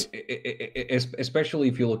sucks. Especially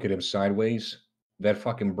if you look at him sideways, that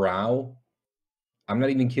fucking brow. I'm not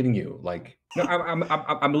even kidding you. Like, no,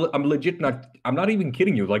 I'm legit not. I'm not even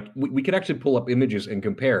kidding you. Like, we could actually pull up images and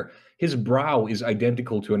compare. His brow is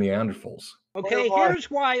identical to a Neanderthal's. Okay, here's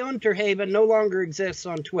why Underhaven no longer exists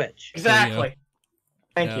on Twitch. Exactly.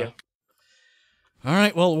 Thank you. All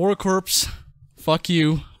right, well, Warcorpse, fuck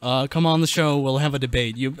you. Come on the show. We'll have a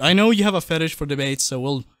debate. I know you have a fetish for debates, so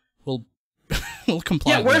we'll we'll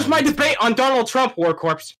comply. Yeah, where's my debate on Donald Trump,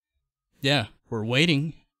 Warcorpse? Yeah, we're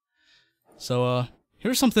waiting. So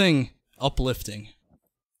here's something uplifting.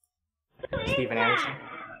 Steven Anderson.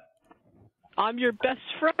 I'm your best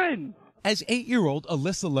friend. As 8-year-old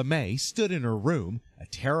Alyssa LeMay stood in her room, a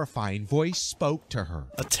terrifying voice spoke to her.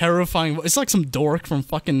 A terrifying voice? It's like some dork from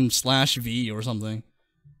fucking /V or something.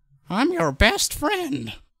 I'm your best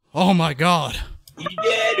friend. Oh my god. You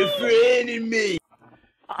got a friend in me.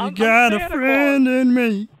 You got a friend in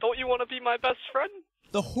me. Don't you want to be my best friend?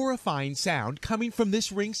 The horrifying sound coming from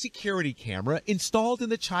this Ring security camera installed in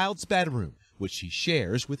the child's bedroom, which she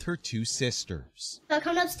shares with her 2 sisters. I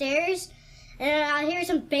come upstairs and I hear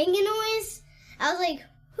some banging noise. I was like,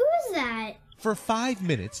 who is that? For 5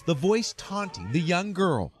 minutes, the voice taunting the young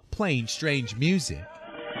girl, playing strange music.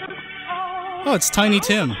 Oh, it's Tiny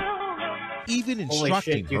Tim. Even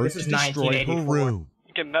instructing her to destroy her room.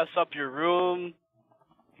 You can mess up your room,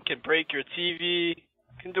 you can break your TV, you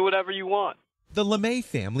can do whatever you want. The LeMay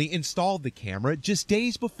family installed the camera just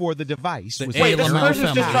days before the device was... Wait, this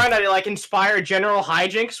person's just trying to, like, inspire general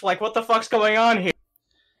hijinks? Like, what the fuck's going on here?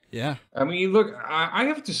 Yeah. I mean, look, I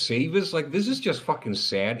have to say this. Like, this is just fucking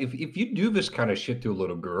sad. If you do this kind of shit to a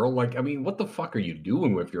little girl, like, I mean, what the fuck are you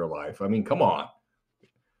doing with your life? I mean, come on.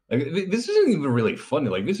 Like, this isn't even really funny.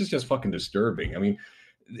 Like, this is just fucking disturbing. I mean,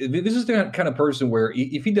 this is the kind of person where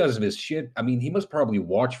if he does this shit, I mean, he must probably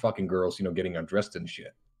watch fucking girls, getting undressed and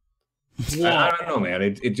shit. I don't know, man.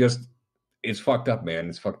 It's fucked up, man.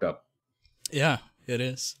 It's fucked up. Yeah, it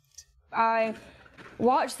is. I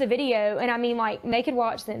watched the video, and I mean, like, they could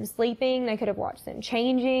watch them sleeping, they could have watched them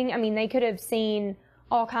changing. I mean, they could have seen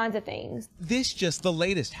all kinds of things. This just the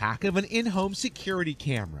latest hack of an in-home security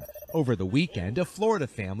camera. Over the weekend, a Florida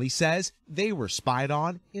family says they were spied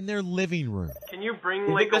on in their living room. Can you bring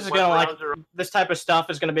like this type of stuff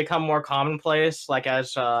is going to become more commonplace, like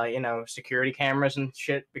as security cameras and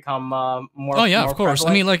shit become more? Oh yeah, more of course. prevalent?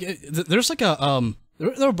 I mean, like, there's like a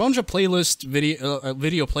there are a bunch of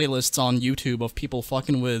video playlists on YouTube of people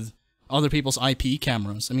fucking with other people's IP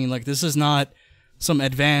cameras. I mean, like, this is not some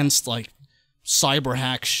advanced like cyber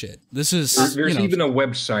hack shit. This is there's even a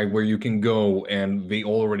website where you can go and they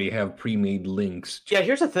already have pre-made links. Yeah,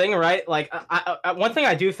 here's the thing, right? Like, one thing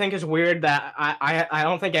I do think is weird that I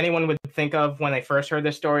don't think anyone would think of when they first heard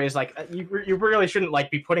this story is like you really shouldn't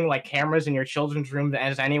like be putting like cameras in your children's room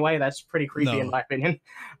as anyway. That's pretty creepy in my opinion.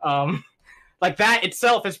 Like, that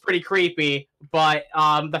itself is pretty creepy, but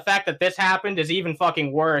the fact that this happened is even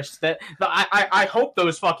fucking worse. I hope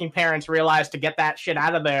those fucking parents realize to get that shit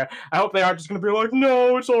out of there. I hope they aren't just going to be like,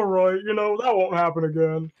 no, it's all right, that won't happen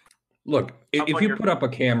again. Look, if you put up a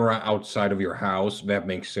camera outside of your house, that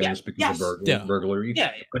makes sense because of burglary.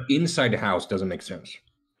 Yeah. But inside the house doesn't make sense.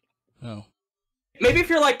 Oh. Maybe if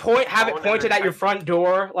you're like have it pointed at your front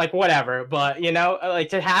door, like whatever. But like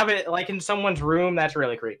to have it like in someone's room, that's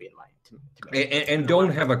really creepy in my opinion. And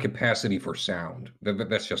don't have a capacity for sound.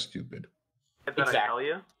 That's just stupid.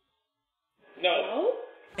 Exactly. No.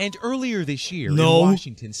 And earlier this year No. in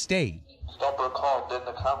Washington State,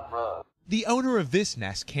 the owner of this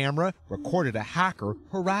Nest camera recorded a hacker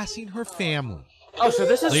harassing her family. Oh, so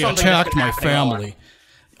this is They something attacked that's my happening a lot. family.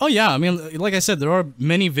 Oh yeah, I mean, like I said, there are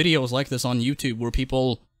many videos like this on YouTube where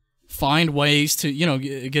people find ways to, you know,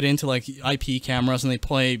 get into like IP cameras and they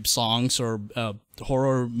play songs or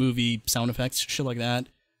horror movie sound effects, shit like that.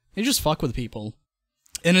 They just fuck with people,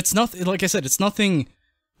 and it's nothing. Like I said, it's nothing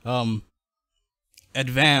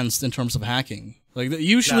advanced in terms of hacking. Like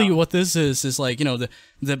usually, what this is like, you know, the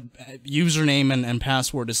username and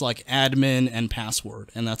password is like admin and password,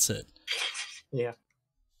 and that's it. Yeah.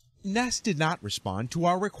 Nest did not respond to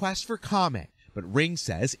our request for comment, but Ring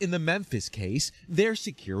says in the Memphis case, their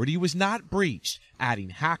security was not breached,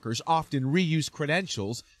 adding hackers often reuse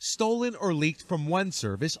credentials stolen or leaked from one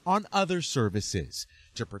service on other services.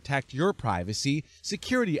 To protect your privacy,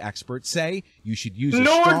 security experts say you should use a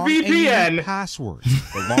strong and unique password.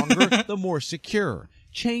 The longer, the more secure.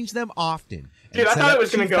 Change them often. Dude, I thought it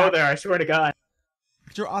was going to go there, I swear to God.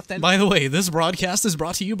 By the way, this broadcast is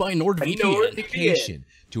brought to you by NordVPN.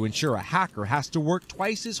 To ensure a hacker has to work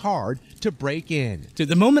twice as hard to break in. Dude,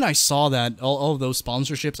 the moment I saw that, all of those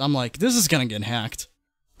sponsorships, I'm like, this is gonna get hacked.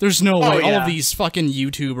 There's no way. All of these fucking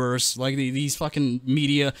YouTubers, like these fucking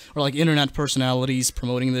media or like internet personalities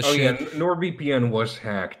promoting this shit. Oh yeah, NordVPN was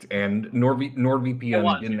hacked, and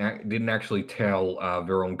NordVPN didn't actually tell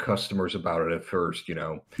their own customers about it at first. You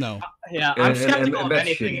know. No. Yeah, I'm skeptical of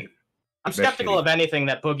anything. I'm skeptical of anything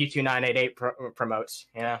that Boogie2988 promotes.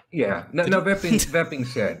 Yeah. Yeah. No. That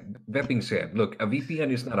being said, look, a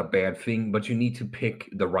VPN is not a bad thing, but you need to pick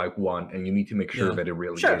the right one, and you need to make sure that it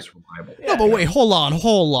really is reliable. No, but wait, hold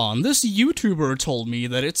on. This YouTuber told me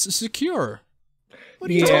that it's secure.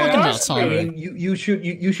 What are you talking about, Sandre? I mean, you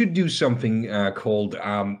should do something called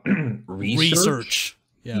research.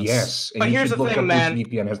 Yes. But here's the thing, man.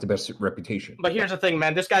 VPN has the best reputation. But here's the thing,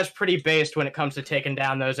 man. This guy's pretty based when it comes to taking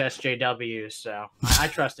down those SJWs, so I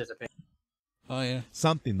trust his opinion. Oh, yeah.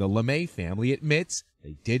 Something the LeMay family admits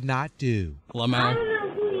they did not do. LeMay. I don't know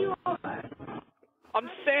who you are. I'm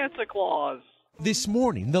Santa Claus. This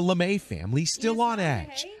morning, the LeMay family still on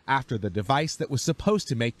edge after the device that was supposed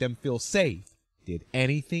to make them feel safe did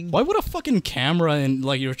anything. Why would a fucking camera in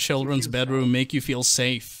like your children's bedroom make you feel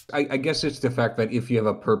safe? I guess it's the fact that if you have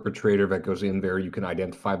a perpetrator that goes in there, you can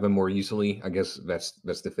identify them more easily. I guess that's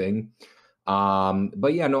the thing.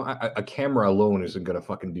 But yeah, no, a camera alone isn't gonna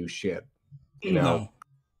fucking do shit. You know. No.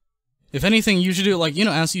 If anything, you should do, like, you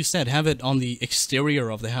know, as you said, have it on the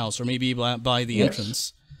exterior of the house or maybe by the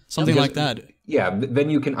entrance. Something like that. Yeah, then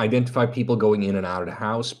you can identify people going in and out of the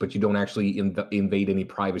house, but you don't actually invade any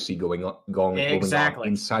privacy going on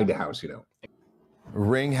inside the house, you know.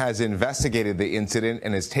 Ring has investigated the incident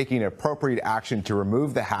and is taking appropriate action to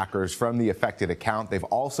remove the hackers from the affected account. They've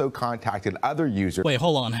also contacted other users. Wait,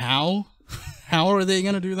 hold on. How? How are they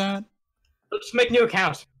going to do that? Let's make new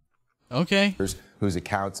accounts. Okay. Whose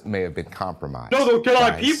accounts may have been compromised. No, they'll get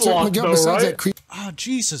our people off, though, right? Oh,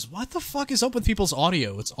 Jesus. What the fuck is up with people's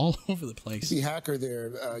audio? It's all over the place. The hacker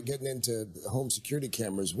there getting into home security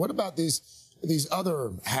cameras. What about these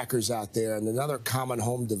other hackers out there and another common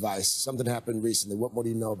home device? Something happened recently. What do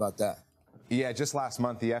you know about that? Yeah, just last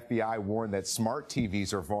month, the FBI warned that smart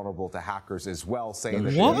TVs are vulnerable to hackers as well, saying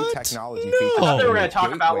that what? the new technology I thought they were going to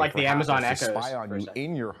talk about, gateway like, the Amazon hackers to Echoes. spy on you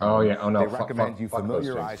in your home. Oh, yeah. Oh, no. They recommend you fuck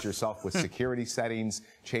familiarize yourself with security settings,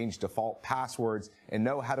 change default passwords, and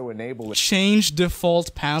know how to enable it. Change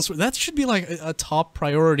default password. That should be like a top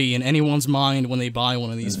priority in anyone's mind when they buy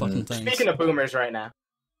one of these fucking things. Speaking of boomers right now.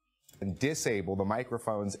 And disable the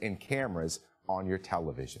microphones and cameras on your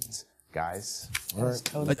televisions. Guys, all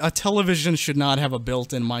right. A television should not have a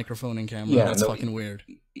built-in microphone and camera. Yeah, that's no, fucking weird.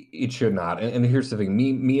 It should not. And here's the thing.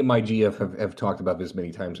 Me and my GF have talked about this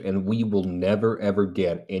many times, and we will never, ever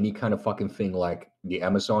get any kind of fucking thing like the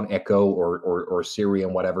Amazon Echo or Siri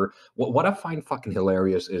and whatever. What I find fucking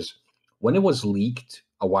hilarious is when it was leaked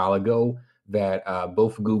a while ago that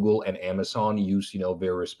both Google and Amazon use,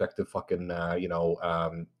 their respective fucking,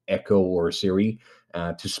 Echo or Siri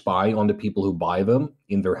to spy on the people who buy them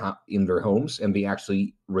in their homes, and they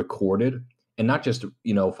actually recorded, and not just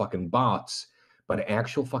fucking bots, but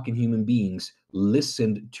actual fucking human beings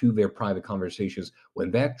listened to their private conversations.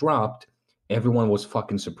 When that dropped, everyone was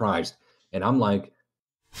fucking surprised, and I'm like,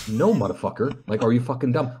 no, motherfucker, like, are you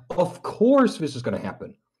fucking dumb? Of course this is gonna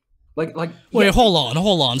happen. Like, wait, yeah. hold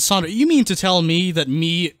on, Sandre. You mean to tell me that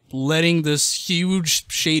me letting this huge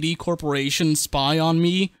shady corporation spy on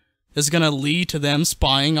me is gonna lead to them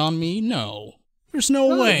spying on me? No. There's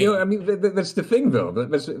no way. You know, I mean, that's the thing, though.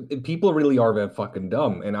 People really are that fucking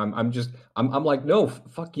dumb, and I'm like, no,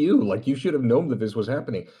 fuck you. Like, you should have known that this was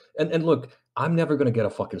happening. And look, I'm never gonna get a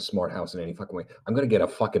fucking smart house in any fucking way. I'm gonna get a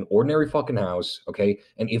fucking ordinary fucking house, okay?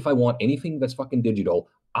 And if I want anything that's fucking digital,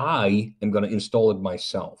 I am gonna install it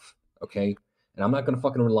myself, okay? And I'm not gonna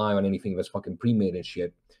fucking rely on anything that's fucking pre-made and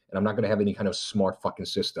shit. And I'm not gonna have any kind of smart fucking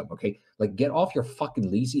system, okay? Like, get off your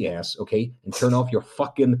fucking lazy ass, okay? And turn off your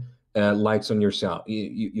fucking lights on yourself,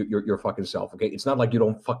 your fucking self, okay? It's not like you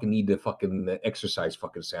don't fucking need to fucking exercise,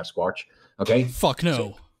 fucking Sasquatch, okay? Fuck no.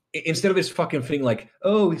 So, instead of this fucking thing like,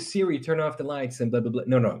 oh, Siri, turn off the lights and blah, blah, blah.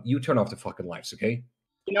 No, you turn off the fucking lights, okay?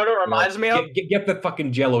 You know what it reminds me of? Get the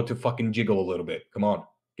fucking Jello to fucking jiggle a little bit. Come on.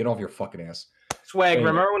 Get off your fucking ass. Swag,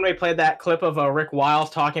 remember when we played that clip of Rick Wiles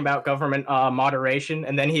talking about government moderation,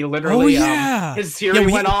 and then he literally, his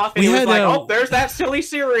Siri went off, and he was like, oh, there's that silly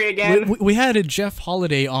Siri again. We had a Jeff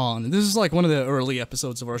Holiday on. This is like one of the early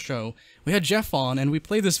episodes of our show. We had Jeff on, and we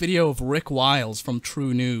played this video of Rick Wiles from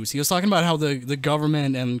True News. He was talking about how the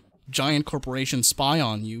government and giant corporations spy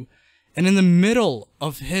on you, and in the middle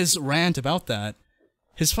of his rant about that,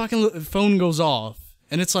 his fucking phone goes off.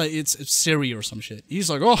 And it's like, it's Siri or some shit. He's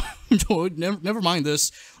like, oh, never mind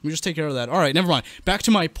this. Let me just take care of that. All right, never mind. Back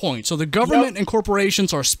to my point. So the government and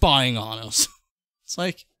corporations are spying on us. It's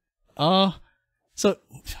like, so,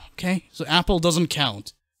 okay. So Apple doesn't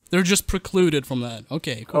count. They're just precluded from that.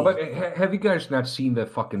 Okay, cool. Oh, but have you guys not seen the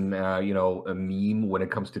fucking, you know, a meme when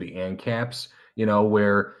it comes to the ANCAPs? You know,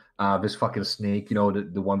 where this fucking snake, you know,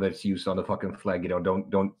 the one that's used on the fucking flag, you know,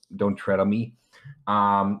 don't tread on me.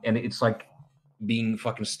 And it's like, being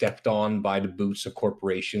fucking stepped on by the boots of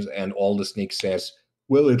corporations, and all the snake says,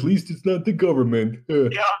 well, at least it's not the government. Yeah.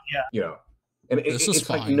 You know, and it's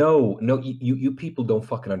like, no, you people don't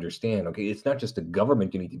fucking understand, okay? It's not just the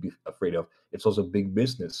government you need to be afraid of. It's also big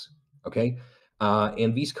business, okay?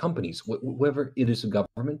 And these companies, whether it is a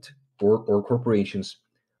government or corporations,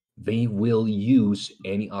 they will use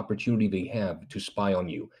any opportunity they have to spy on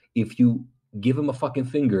you. If you give them a fucking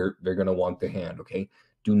finger, they're going to want the hand, okay?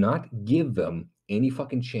 Do not give them any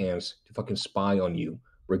fucking chance to fucking spy on you,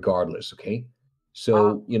 regardless, okay?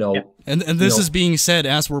 So, you know... And this is being said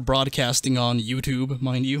as we're broadcasting on YouTube,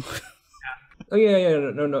 mind you. Oh,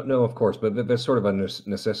 yeah, no, of course, but that's sort of a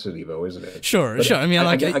necessity, though, isn't it? Sure. I mean,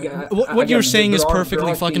 what you're saying is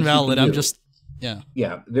perfectly fucking valid. I'm just... Yeah.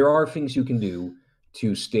 Yeah, there are things you can do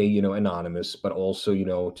to stay, you know, anonymous, but also, you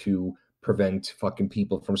know, to prevent fucking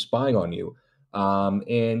people from spying on you.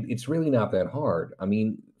 And it's really not that hard. I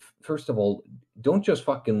mean, first of all, don't just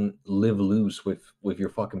fucking live loose with your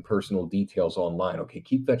fucking personal details online, okay?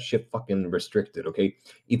 Keep that shit fucking restricted, okay?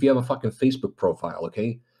 If you have a fucking Facebook profile,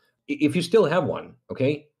 okay? If you still have one,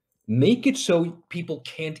 okay? Make it so people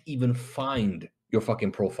can't even find your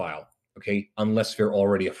fucking profile, okay? Unless they're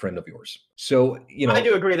already a friend of yours. So, you know... I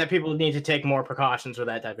do agree that people need to take more precautions with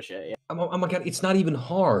that type of shit, yeah. Oh my god, it's not even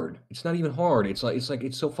hard. It's not even hard. It's like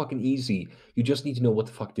it's so fucking easy. You just need to know what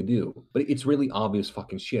the fuck to do. But it's really obvious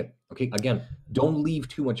fucking shit. Okay? Again, don't leave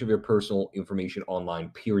too much of your personal information online,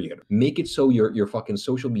 period. Make it so your fucking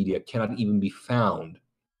social media cannot even be found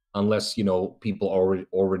unless, you know, people are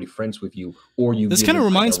already friends with you, or you... This kind of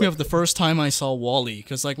reminds me of the first time I saw WALL-E,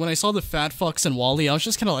 because like when I saw the fat fucks in WALL-E, I was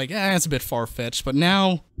just kind of like, it's a bit far-fetched, but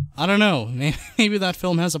now, I don't know, maybe that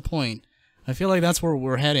film has a point. I feel like that's where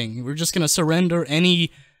we're heading. We're just going to surrender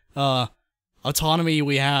any autonomy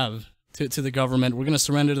we have to the government. We're going to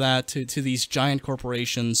surrender that to these giant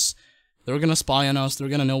corporations. They're going to spy on us. They're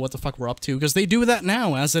going to know what the fuck we're up to, because they do that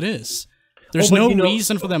now as it is. There's no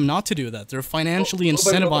reason for them not to do that. They're financially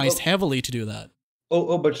incentivized heavily to do that.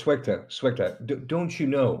 But SWEGTA, don't you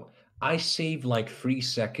know, I save like 3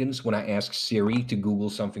 seconds when I ask Siri to Google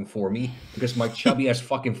something for me, because my chubby ass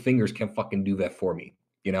fucking fingers can fucking do that for me,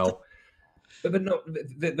 you know? But no,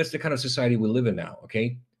 that's the kind of society we live in now,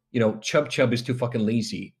 okay? You know, Chub is too fucking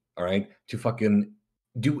lazy, all right, to fucking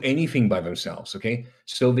do anything by themselves, okay?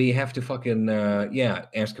 So they have to fucking,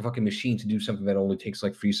 ask a fucking machine to do something that only takes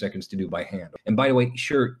like 3 seconds to do by hand. And by the way,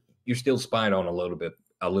 sure, you're still spied on a little bit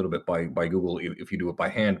by Google if you do it by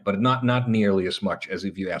hand, but not nearly as much as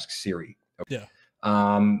if you ask Siri. Okay?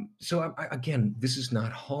 Yeah. So again, this is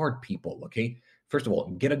not hard, people, okay? First of all,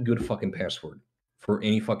 get a good fucking password for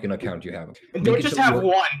any fucking account you have. And don't just have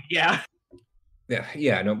one, yeah.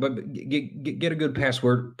 Yeah, no, but get a good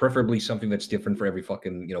password, preferably something that's different for every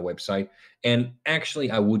fucking, you know, website. And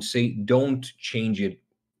actually, I would say don't change it,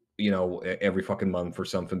 you know, every fucking month or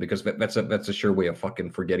something, because that's a sure way of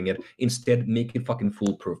fucking forgetting it. Instead, make it fucking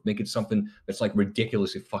foolproof. Make it something that's like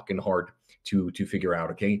ridiculously fucking hard to figure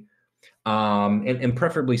out, okay? And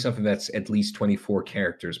preferably something that's at least 24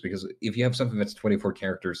 characters, because if you have something that's 24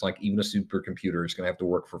 characters, like even a supercomputer is going to have to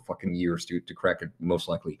work for fucking years to crack it, most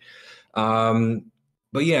likely.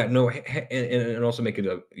 But yeah, no, and also make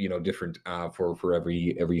it different for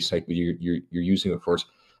every site that you're using, of course.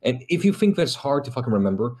 And if you think that's hard to fucking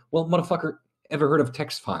remember, well, motherfucker, ever heard of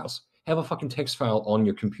text files? Have a fucking text file on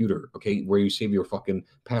your computer, okay, where you save your fucking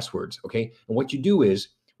passwords, okay? And what you do is,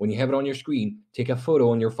 when you have it on your screen, take a photo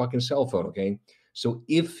on your fucking cell phone, okay? So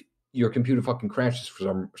if your computer fucking crashes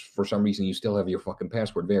for some reason, you still have your fucking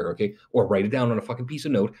password there, okay? Or write it down on a fucking piece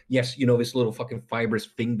of note. Yes, this little fucking fibrous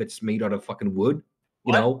thing that's made out of fucking wood,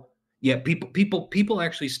 you know? Yeah, people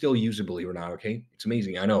actually still use it, believe it or not, okay? It's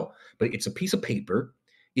amazing, I know. But it's a piece of paper.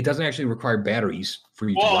 It doesn't actually require batteries for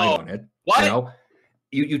you to write on it. What?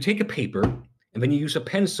 You take a paper, and then you use a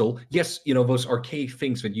pencil. Yes, those archaic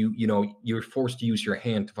things that you're forced to use your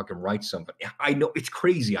hand to fucking write something. I know, it's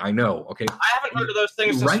crazy. I know. Okay. I haven't heard of those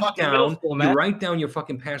things since fucking middle school, man. You write down your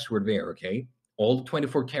fucking password there, okay? All the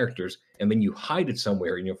 24 characters, and then you hide it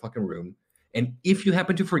somewhere in your fucking room. And if you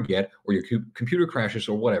happen to forget, or your computer crashes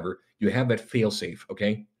or whatever, you have that fail-safe,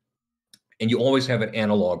 okay? And you always have an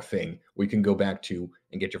analog thing where you can go back to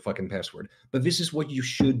and get your fucking password. But this is what you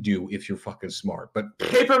should do if you're fucking smart. But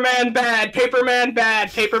Paperman bad, Paperman bad,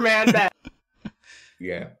 Paperman bad.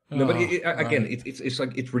 Yeah. No, but again, it's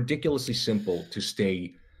like, it's ridiculously simple to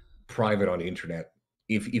stay private on the internet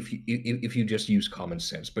if you just use common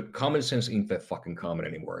sense. But common sense ain't that fucking common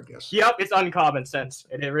anymore, I guess. Yep, it's uncommon sense.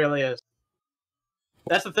 It really is.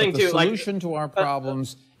 That's the thing, but the solution to our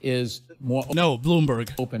problems is more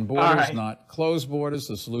Bloomberg. Open borders, not closed borders.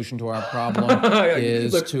 The solution to our problem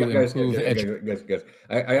is to improve education. Guys,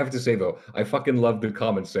 I have to say, though, I fucking love the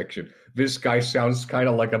comment section. This guy sounds kind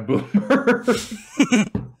of like a boomer.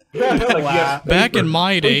 Back in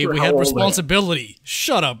my day, we had responsibility.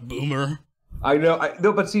 Shut up, boomer. I know,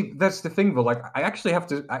 but see, that's the thing, though. Like, I actually have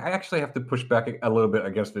to push back a little bit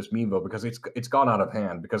against this meme, though, because it's gone out of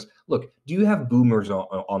hand. Because look, do you have boomers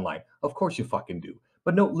online? Of course you fucking do.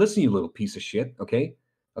 But no, listen, you little piece of shit. Okay,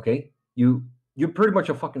 you're pretty much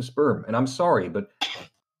a fucking sperm, and I'm sorry, but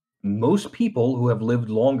most people who have lived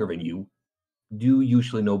longer than you do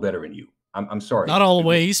usually know better than you. I'm sorry. Not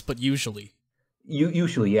always, but usually.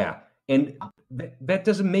 Usually, yeah. And that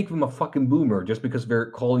doesn't make them a fucking boomer just because they're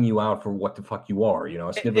calling you out for what the fuck you are.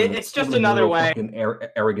 It's just another way. Fucking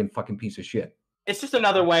arrogant fucking piece of shit. It's just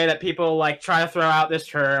another way that people like try to throw out this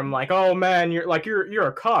term, like, oh man, you're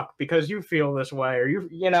a cuck because you feel this way,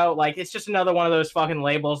 or like, it's just another one of those fucking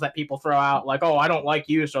labels that people throw out, like, oh, I don't like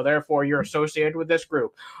you, so therefore you're associated with this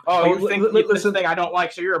group. Oh, you think this thing I don't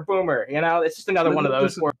like, so you're a boomer. It's just another one of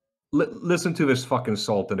those. Listen to this fucking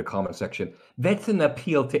salt in the comment section. That's an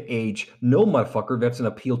appeal to age. No, motherfucker, that's an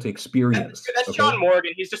appeal to experience. That's okay? John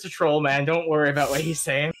Morgan. He's just a troll, man. Don't worry about what he's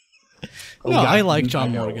saying. I like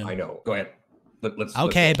John Morgan. I know. Go ahead. Let's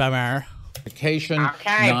boomer. Education, not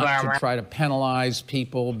to try to penalize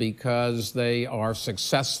people because they are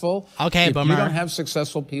successful. If boomer. you don't have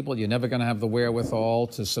successful people, you're never going to have the wherewithal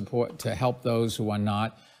to help those who are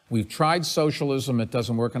not. We've tried socialism. It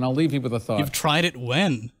doesn't work. And I'll leave you with a thought. You've tried it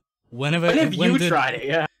when? When have you tried it?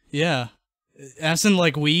 Yeah. Yeah. As in,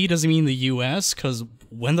 like, we doesn't mean the U.S., because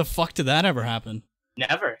when the fuck did that ever happen?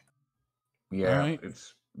 Never. Yeah, right.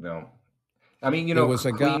 It's no. I mean, it was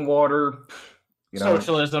clean water.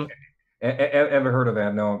 Socialism. Ever heard of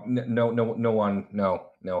that? No one.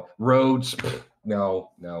 No roads.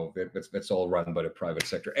 No. That's all run by the private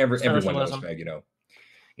sector. Everyone knows that.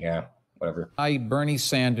 Yeah. Whatever. Bernie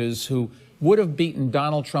Sanders, who would have beaten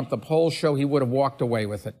Donald Trump, the polls show he would have walked away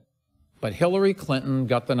with it. But Hillary Clinton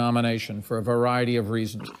got the nomination for a variety of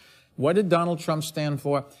reasons. What did Donald Trump stand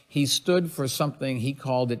for? He stood for something, he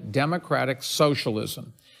called it democratic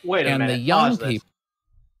socialism. Wait a minute. And the young people.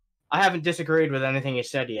 I haven't disagreed with anything you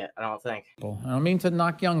said yet, I don't think. I don't mean to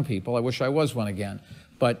knock young people. I wish I was one again.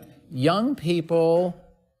 But young people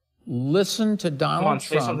listened to Donald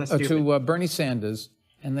Trump, to Bernie Sanders,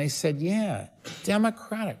 and they said, yeah,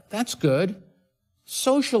 democratic, that's good.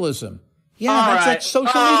 Socialism. Yeah, that's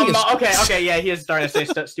social media. Okay, yeah, he is starting to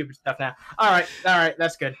say stupid stuff now. All right,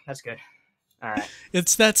 that's good. All right.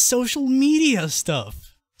 It's that social media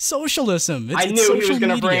stuff. Socialism. I knew he was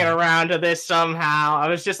going to bring it around to this somehow. I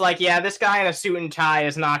was just like, yeah, this guy in a suit and tie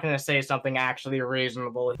is not going to say something actually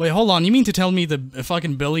reasonable. Wait, hold on. You mean to tell me the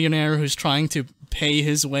fucking billionaire who's trying to pay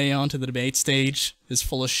his way onto the debate stage is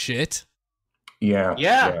full of shit?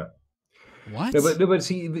 Yeah. What? No, but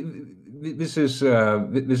see, this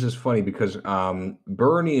is funny because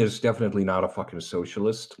Bernie is definitely not a fucking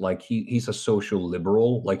socialist. Like he's a social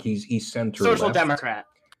liberal. Like he's center social left. democrat.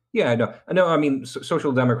 Yeah, no. I mean,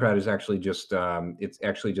 social democrat is actually just it's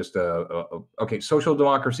actually just okay. Social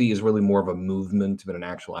democracy is really more of a movement than an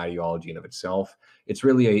actual ideology in of itself. It's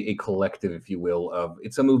really a collective, if you will, of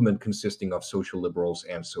it's a movement consisting of social liberals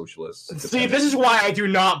and socialists. See, this is why I do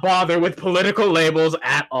not bother with political labels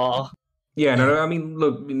at all. Yeah, no. I mean,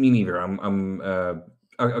 look, me neither.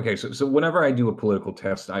 Okay, so whenever I do a political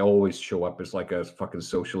test, I always show up as like a fucking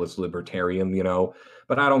socialist libertarian, you know.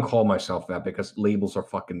 But I don't call myself that because labels are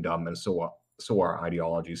fucking dumb, and so are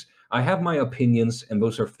ideologies. I have my opinions, and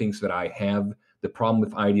those are things that I have. The problem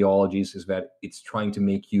with ideologies is that it's trying to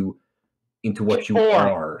make you into what you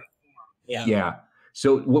are. Yeah.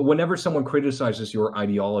 So whenever someone criticizes your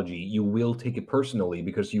ideology, you will take it personally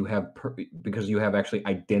because you have actually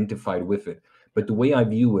identified with it. But the way I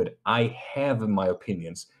view it, I have my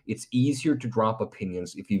opinions. It's easier to drop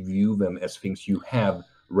opinions if you view them as things you have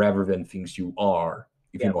rather than things you are.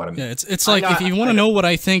 If you know what I mean. Yeah, it's like if you want to know what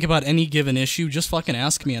I think about any given issue, just fucking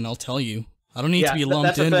ask me and I'll tell you. I don't need to be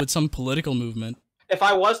lumped in with some political movement. If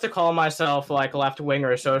I was to call myself like left wing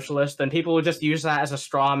or a socialist, then people would just use that as a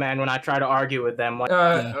straw man when I try to argue with them. Like,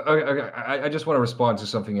 I just want to respond to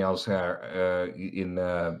something else here in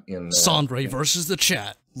Sandre versus the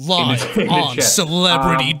chat live on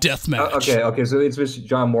Celebrity Deathmatch. Okay, so it's Mr.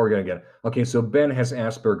 John Morgan again. Okay, so Ben has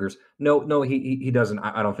Asperger's. No, he doesn't.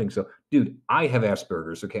 I don't think so, dude. I have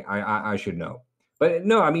Asperger's. Okay, I should know, but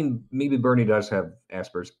no, I mean maybe Bernie does have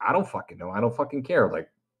Asperger's. I don't fucking know. I don't fucking care. Like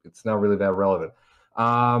it's not really that relevant.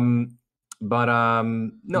 No,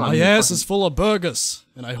 my ass is full of burgers,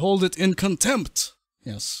 and I hold it in contempt.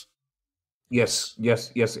 Yes,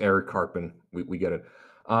 Eric Carpin, we get it.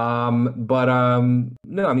 No, I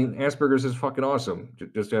mean Asperger's is fucking awesome.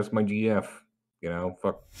 Just ask my GF. You know,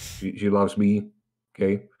 fuck, she loves me.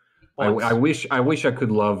 Okay, I wish I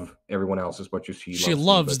could love everyone else as much as she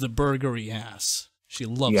loves the burgery ass. She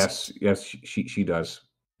loves. Yes, she does.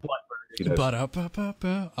 What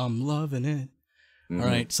burger? I'm loving it. All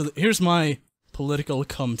right, so here's my political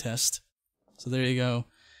cum test. So there you go.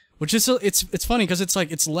 Which is it's funny because it's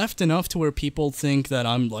like it's left enough to where people think that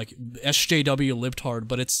I'm like SJW libtard,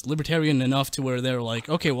 but it's libertarian enough to where they're like,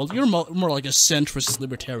 okay, well you're more like a centrist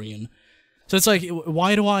libertarian. So it's like,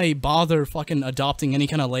 why do I bother fucking adopting any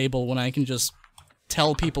kind of label when I can just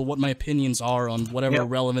tell people what my opinions are on whatever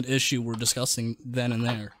relevant issue we're discussing then and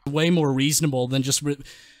there? Way more reasonable than just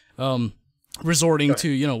resorting to,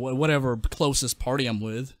 you know, whatever closest party I'm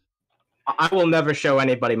with. I will never show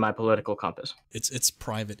anybody my political compass. It's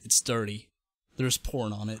private. It's dirty. There's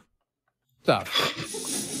porn on it.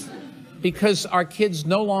 Stuff. Because our kids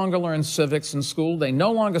no longer learn civics in school. They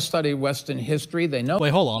no longer study Western history. They no.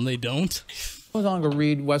 Wait, hold on. They don't? No longer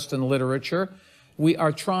read Western literature. We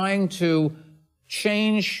are trying to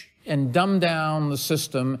change and dumb down the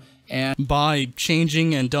system. And by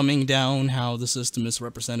changing and dumbing down how the system is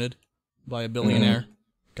represented by a billionaire.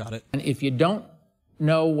 Got it. And if you don't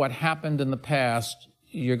know what happened in the past,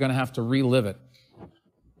 you're going to have to relive it.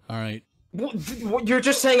 All right. You're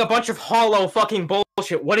just saying a bunch of hollow fucking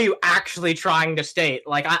bullshit. What are you actually trying to state?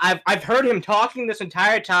 Like, I've heard him talking this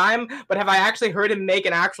entire time, but have I actually heard him make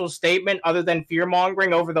an actual statement other than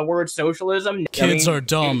fear-mongering over the word socialism? Kids are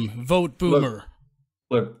dumb. Vote boomer.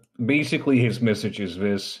 Look, basically his message is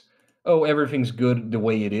this. Oh, everything's good the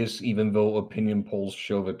way it is, even though opinion polls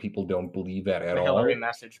show that people don't believe that at all. Hillary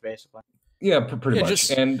message, basically. Yeah, pretty much.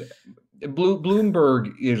 And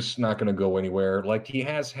Bloomberg is not going to go anywhere. Like, he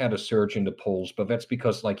has had a surge in the polls, but that's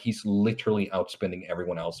because, like, he's literally outspending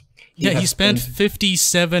everyone else. He spent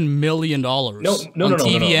 $57 million on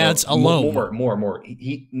TV ads alone. More.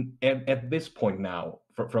 He at this point now,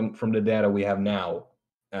 from the data we have now,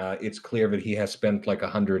 it's clear that he has spent like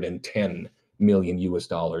 $110 million US,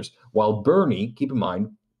 while Bernie, keep in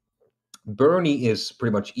mind, Bernie is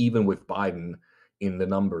pretty much even with Biden in the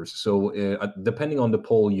numbers. So depending on the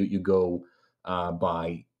poll you go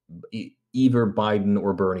by, either Biden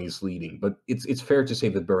or Bernie is leading. But it's fair to say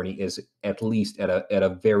that Bernie is at least at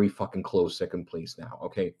a very fucking close second place now.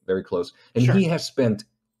 Okay, very close. And he has spent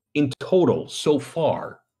in total so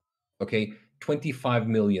far, okay, $25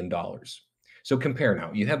 million. So compare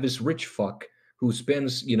now. You have this rich fuck who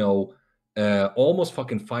spends, you know, almost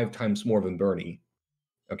fucking 5 times more than Bernie.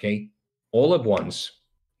 Okay, all at once.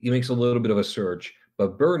 He makes a little bit of a surge,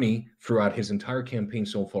 but Bernie, throughout his entire campaign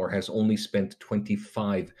so far, has only spent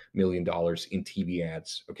 $25 million in TV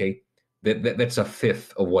ads, okay? That's a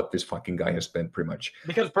fifth of what this fucking guy has spent, pretty much.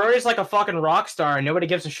 Because Bernie's like a fucking rock star, and nobody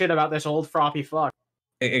gives a shit about this old froppy fuck.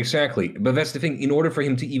 Exactly, but that's the thing. In order for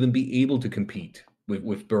him to even be able to compete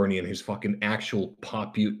with Bernie and his fucking actual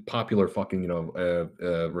popular fucking, you know,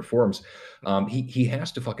 reforms, he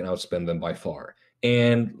has to fucking outspend them by far.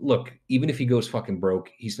 And look, even if he goes fucking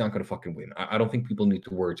broke, he's not going to fucking win. I don't think people need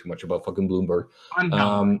to worry too much about fucking Bloomberg.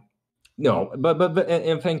 No, but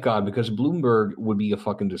and thank God, because Bloomberg would be a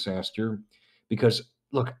fucking disaster. Because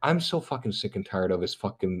look, I'm so fucking sick and tired of his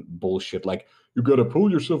fucking bullshit. Like, you got to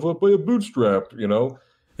pull yourself up by a bootstrap, you know?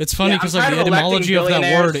 It's funny because like the etymology of that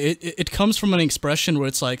word, it comes from an expression where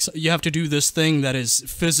it's like you have to do this thing that is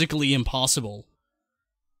physically impossible.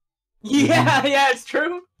 Yeah, yeah, it's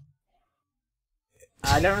true.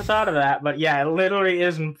 I never thought of that, but yeah, it literally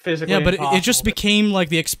isn't physically impossible. It just became like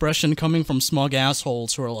the expression coming from smug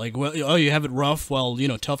assholes who are like, well, oh, you have it rough? Well, you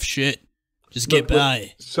know, tough shit. Just get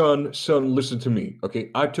by. Son, listen to me, okay?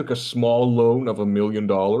 I took a small loan of $1 million,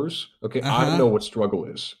 okay? I know what struggle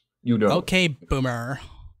is. You know. Okay, boomer.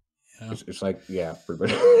 Yeah. It's like, yeah, pretty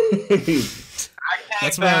much.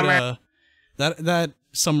 That's about, that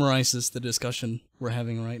summarizes the discussion we're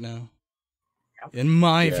having right now. In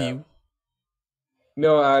my view.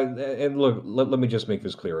 No, and look, let me just make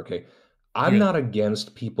this clear, okay? I'm not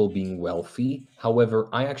against people being wealthy. However,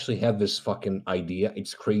 I actually have this fucking idea.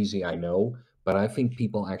 It's crazy, I know, but I think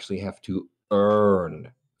people actually have to earn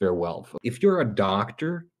their wealth. If you're a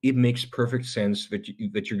doctor, it makes perfect sense that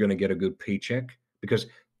you're going to get a good paycheck because,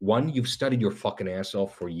 one, you've studied your fucking ass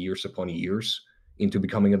off for years upon years into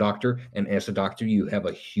becoming a doctor, and as a doctor, you have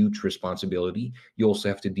a huge responsibility. You also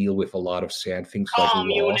have to deal with a lot of sad things like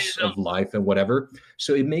loss of life and whatever.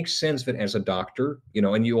 So it makes sense that as a doctor, you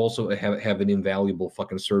know, and you also have an invaluable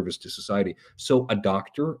fucking service to society. So a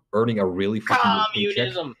doctor earning a really fucking good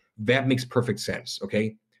paycheck, that makes perfect sense,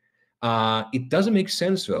 okay? It doesn't make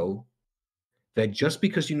sense, though, that just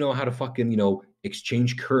because you know how to fucking, you know,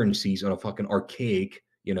 exchange currencies on a fucking archaic,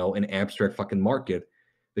 you know, an abstract fucking market,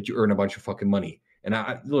 that you earn a bunch of fucking money. And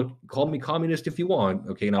look, call me communist if you want,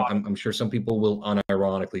 okay? Now, I'm sure some people will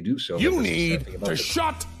unironically do so. You need to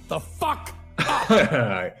shut the fuck up.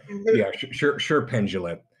 Yeah, sure,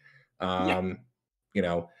 Pendulum. You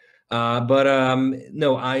know, no,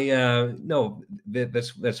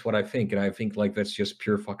 that's what I think, and I think like that's just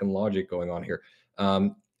pure fucking logic going on here.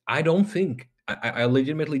 I don't think, I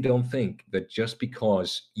legitimately don't think that just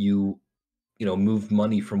because you know, move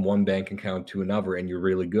money from one bank account to another and you're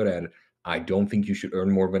really good at it, I don't think you should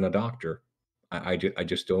earn more than a doctor. I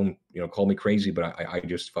just don't, you know, call me crazy, but I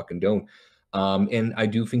just fucking don't. And I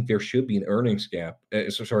do think there should be an earnings gap.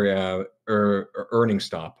 Earning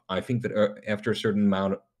stop. I think that after a certain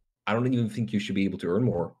amount, I don't even think you should be able to earn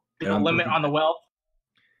more. There's a limit on the wealth.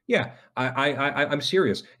 Yeah, I'm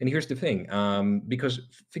serious. And here's the thing, because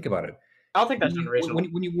think about it. I don't think that's unreasonable.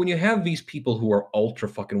 When you have these people who are ultra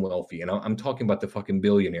fucking wealthy, and I'm talking about the fucking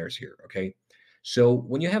billionaires here, okay? So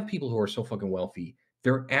when you have people who are so fucking wealthy,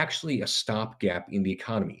 they're actually a stopgap in the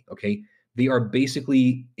economy, okay? They are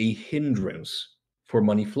basically a hindrance for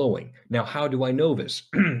money flowing. Now, how do I know this?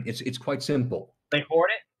 It's quite simple. They hoard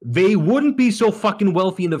it? They wouldn't be so fucking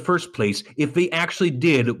wealthy in the first place if they actually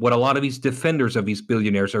did what a lot of these defenders of these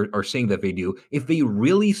billionaires are saying that they do. If they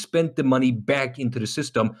really spent the money back into the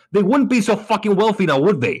system, they wouldn't be so fucking wealthy now,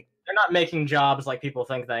 would they? They're not making jobs like people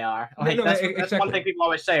think they are. Like, No, that's exactly. one thing people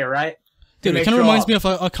always say, right? Dude, it kind of reminds me of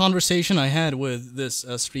a conversation I had with this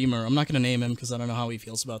streamer. I'm not going to name him because I don't know how he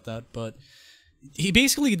feels about that, but he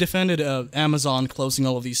basically defended Amazon closing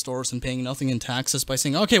all of these stores and paying nothing in taxes by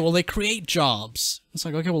saying, okay, well, they create jobs. It's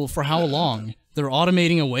like, okay, well, for how long? They're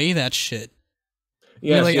automating away that shit.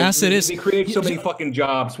 Yeah, I mean, like, as it is, they create so many fucking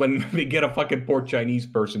jobs when they get a fucking poor Chinese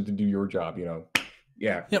person to do your job, you know.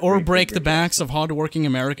 Yeah, or break the backs of hardworking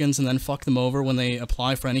Americans and then fuck them over when they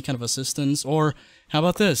apply for any kind of assistance. Or how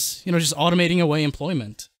about this? You know, just automating away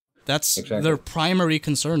employment. That's their primary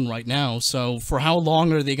concern right now. So for how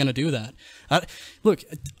long are they going to do that? Look,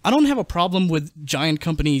 I don't have a problem with giant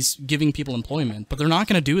companies giving people employment, but they're not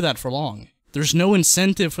going to do that for long. There's no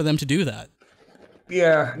incentive for them to do that.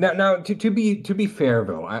 Yeah. Now, to be fair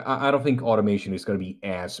though, I don't think automation is going to be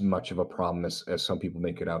as much of a problem as some people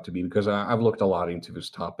make it out to be, because I've looked a lot into this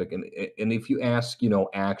topic, and if you ask, you know,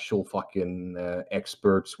 actual fucking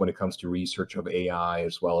experts when it comes to research of AI,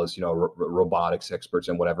 as well as, you know, robotics experts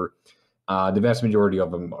and whatever, the vast majority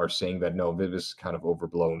of them are saying that no, this is kind of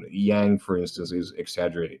overblown. Yang, for instance, is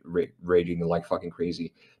exaggerating like fucking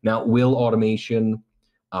crazy. Now, will automation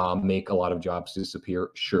make a lot of jobs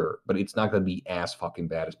disappear? Sure, but it's not going to be as fucking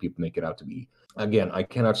bad as people make it out to be. Again, I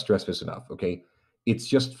cannot stress this enough, okay? It's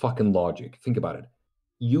just fucking logic. Think about it.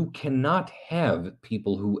 You cannot have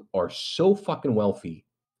people who are so fucking wealthy,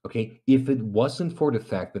 okay, if it wasn't for the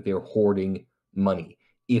fact that they're hoarding money.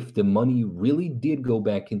 If the money really did go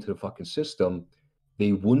back into the fucking system,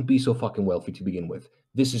 they wouldn't be so fucking wealthy to begin with.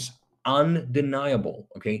 This is undeniable,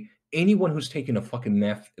 okay? Anyone who's taken a fucking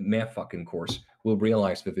math fucking course will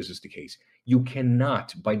realize that this is the case. You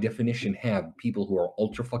cannot, by definition, have people who are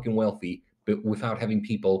ultra fucking wealthy, but without having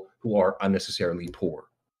people who are unnecessarily poor.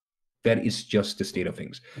 That is just the state of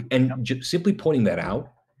things. And simply pointing that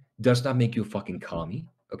out does not make you a fucking commie,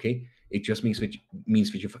 okay? It just means that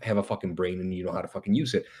you have a fucking brain and you know how to fucking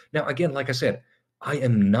use it. Now, again, like I said, I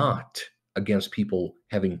am not against people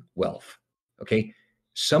having wealth, okay?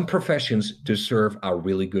 Some professions deserve a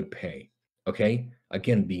really good pay, okay?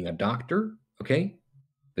 Again, being a doctor, okay?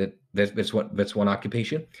 That's one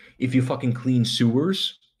occupation. If you fucking clean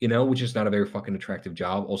sewers, you know, which is not a very fucking attractive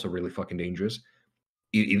job, also really fucking dangerous.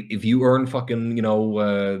 If you earn fucking, you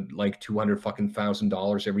know, like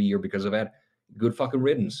 $200,000 every year because of that, good fucking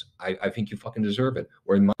riddance. I think you fucking deserve it.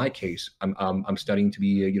 Or in my case, I'm studying to be,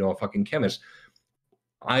 you know, a fucking chemist.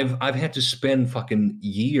 I've had to spend fucking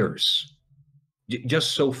years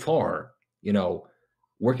just so far, you know,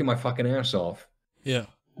 working my fucking ass off. Yeah.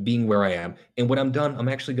 Being where I am. And when I'm done, I'm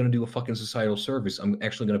actually going to do a fucking societal service. I'm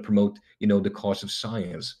actually going to promote, you know, the cause of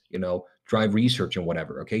science, you know, drive research and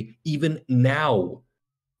whatever, okay? Even now,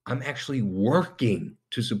 I'm actually working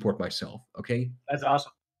to support myself, okay? That's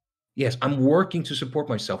awesome. Yes, I'm working to support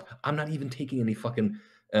myself. I'm not even taking any fucking,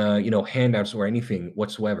 you know, handouts or anything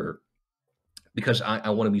whatsoever because I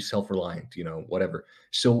want to be self-reliant, you know, whatever.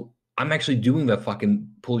 So I'm actually doing the fucking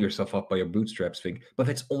pull yourself up by your bootstraps thing, but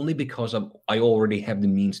that's only because I already have the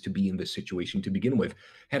means to be in this situation to begin with.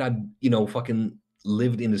 Had I, you know, fucking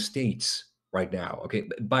lived in the States right now, okay?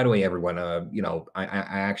 By the way, everyone, you know, I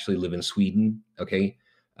actually live in Sweden, okay?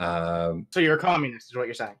 So you're a communist is what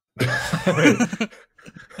you're saying.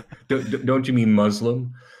 Don't you mean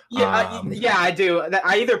Muslim? Yeah, yeah, I do.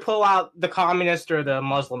 I either pull out the communist or the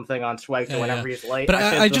Muslim thing on SWEGTA whenever he's late. But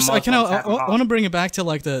I want to bring it back to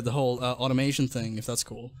like the whole automation thing, if that's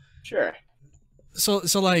cool. Sure. So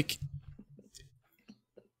like,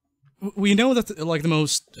 we know that a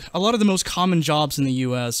lot of the most common jobs in the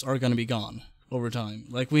U.S. are going to be gone over time.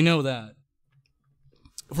 Like we know that.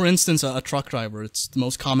 For instance, a truck driver, it's the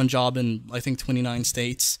most common job in I think 29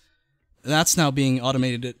 states. That's now being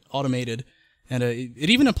automated. And it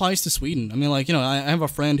even applies to Sweden. I mean, like, you know, I have a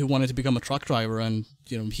friend who wanted to become a truck driver, and,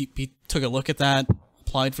 you know, he took a look at that,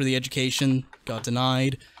 applied for the education, got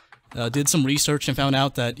denied, did some research and found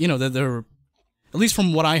out that, you know, that they're, at least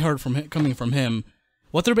from what I heard from coming from him,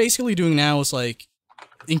 what they're basically doing now is, like,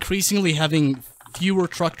 increasingly having fewer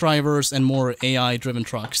truck drivers and more AI-driven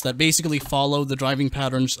trucks that basically follow the driving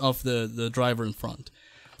patterns of the driver in front.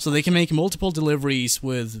 So they can make multiple deliveries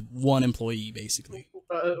with one employee, basically.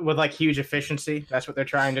 With like huge efficiency, that's what they're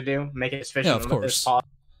trying to do. Make it as efficient of course. as possible.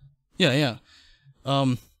 Yeah.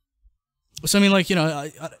 So I mean, like, you know,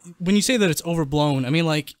 when you say that it's overblown, I mean,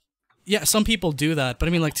 like, yeah, some people do that, but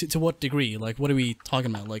I mean, like, to what degree? Like, what are we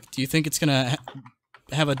talking about? Like, do you think it's gonna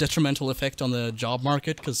have a detrimental effect on the job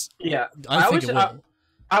market? Because yeah, I think it will.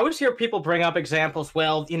 I always hear people bring up examples.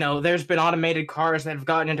 Well, you know, there's been automated cars that have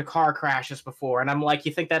gotten into car crashes before. And I'm like,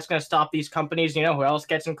 you think that's going to stop these companies? You know, who else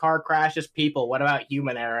gets in car crashes? People. What about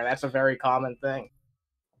human error? That's a very common thing.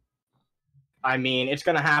 I mean, it's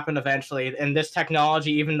going to happen eventually. And this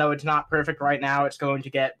technology, even though it's not perfect right now, it's going to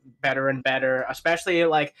get better and better. Especially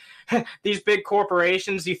like these big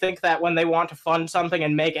corporations, you think that when they want to fund something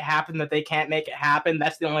and make it happen, that they can't make it happen.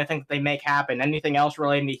 That's the only thing that they make happen. Anything else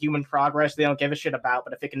relating to human progress, they don't give a shit about.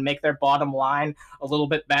 But if it can make their bottom line a little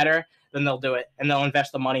bit better, then they'll do it. And they'll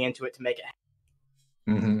invest the money into it to make it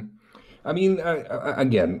happen. Mm-hmm. I mean,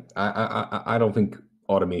 again, I don't think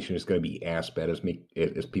automation is going to be as bad as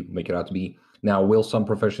people make it out to be. Now, will some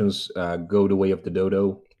professions go the way of the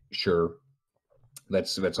dodo? Sure,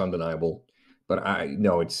 that's undeniable. But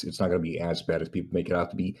it's not going to be as bad as people make it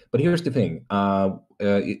out to be. But here's the thing: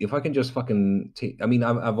 if I can just fucking take, I mean,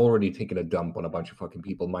 I've already taken a dump on a bunch of fucking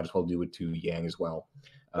people. Might as well do it to Yang as well.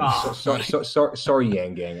 Sorry,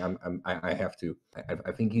 Yang Gang. I have to.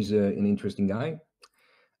 I think he's an interesting guy.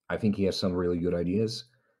 I think he has some really good ideas,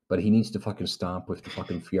 but he needs to fucking stop with the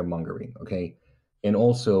fucking fear mongering, okay? And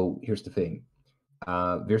also, here's the thing.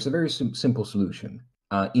 There's a very simple solution.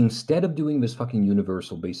 Instead of doing this fucking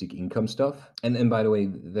universal basic income stuff, and by the way,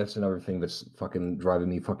 that's another thing that's fucking driving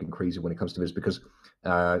me fucking crazy when it comes to this, because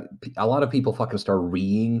a lot of people fucking start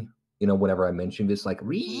reeing, you know, whenever I mention this, like,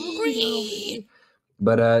 ree.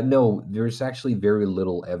 But no, there's actually very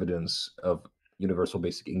little evidence of universal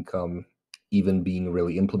basic income even being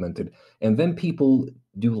really implemented. And then people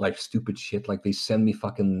do like stupid shit, like they send me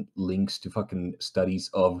fucking links to fucking studies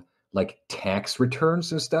of like tax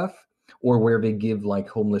returns and stuff, or where they give like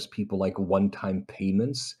homeless people like one-time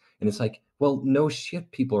payments. And it's like, well, no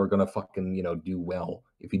shit, people are gonna fucking, you know, do well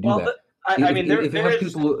if you do that.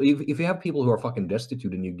 if you have people who are fucking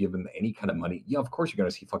destitute and you give them any kind of money, yeah, of course you're going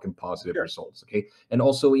to see fucking positive results, okay? And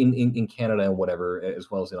also in Canada and whatever,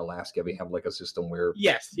 as well as in Alaska, we have like a system where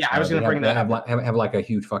I was going to bring that up. Have like a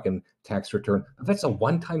huge fucking tax return. That's a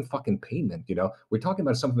one-time fucking payment, you know? We're talking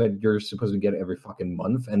about something that you're supposed to get every fucking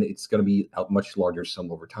month, and it's going to be a much larger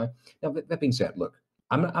sum over time. Now, that being said, look,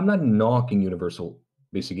 I'm not knocking universal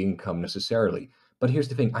basic income necessarily, but here's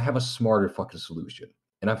the thing: I have a smarter fucking solution.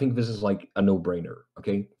 And I think this is like a no-brainer,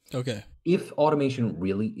 okay? Okay. If automation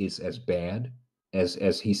really is as bad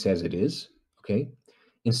as he says it is, okay,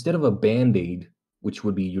 instead of a Band-Aid, which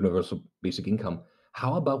would be universal basic income,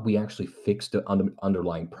 how about we actually fix the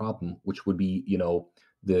underlying problem, which would be, you know,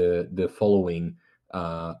 the following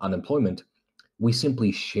unemployment? We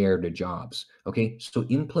simply share the jobs, okay? So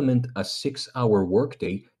implement a 6-hour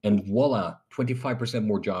workday, and voila, 25%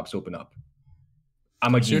 more jobs open up.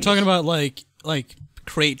 So you're talking about like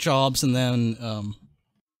create jobs and then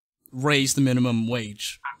raise the minimum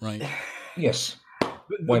wage, right? Yes.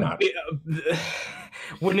 Why not?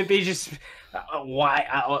 Wouldn't it be just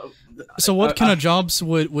why? So what kind of jobs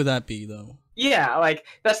would that be, though? Yeah, like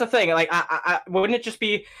that's the thing. Like, I wouldn't it just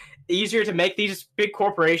be easier to make these big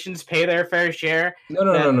corporations pay their fair share?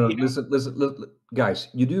 No. Listen, guys.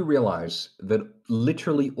 You do realize that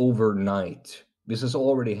literally overnight, this has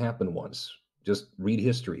already happened once. Just read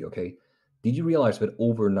history, okay? Did you realize that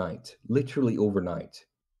overnight, literally overnight,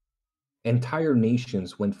 entire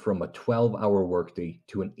nations went from a 12-hour workday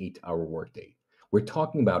to an 8-hour workday? We're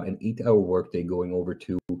talking about an 8-hour workday going over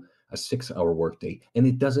to a 6-hour workday, and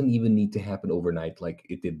it doesn't even need to happen overnight like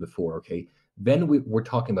it did before, okay? Then we're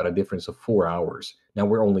talking about a difference of 4 hours. Now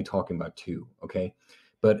we're only talking about 2, okay?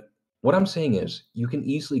 But what I'm saying is you can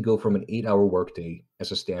easily go from an 8-hour workday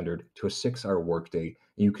as a standard to a 6-hour workday,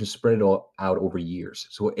 and you can spread it all out over years.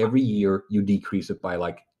 So every year you decrease it by,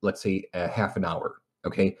 like, let's say a half an hour,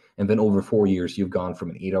 okay? And then over 4 years, you've gone from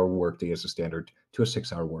an 8-hour workday as a standard to a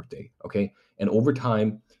 6-hour workday, okay? And over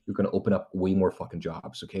time, you're going to open up way more fucking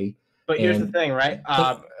jobs, okay? But here's the thing, right?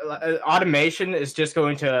 Automation is just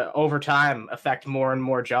going to, over time, affect more and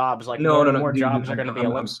more jobs. Like, more jobs are going to be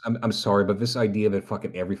eliminated. I'm sorry, but this idea that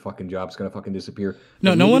fucking every fucking job's going to fucking disappear.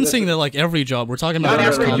 No one's saying that like every job. We're talking about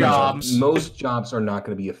every job. Most jobs are not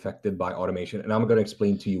going to be affected by automation, and I'm going to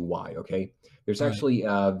explain to you why, okay? There's actually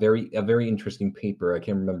a very interesting paper. I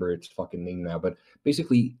can't remember its fucking name now, but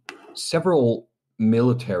basically several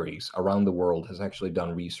militaries around the world has actually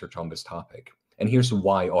done research on this topic. And here's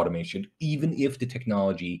why automation, even if the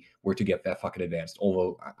technology were to get that fucking advanced,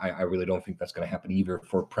 although I really don't think that's going to happen either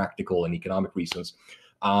for practical and economic reasons.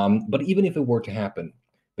 But even if it were to happen,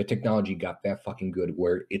 the technology got that fucking good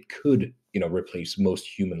where it could, you know, replace most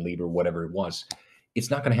human labor, whatever it was. It's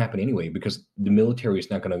not going to happen anyway because the military is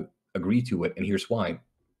not going to agree to it. And here's why.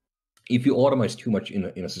 If you automate too much in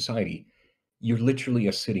a society, you're literally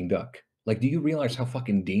a sitting duck. Like, do you realize how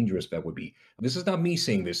fucking dangerous that would be? This is not me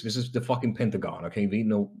saying this. This is the fucking Pentagon, okay? They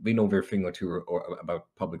know their thing or two or about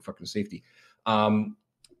public fucking safety.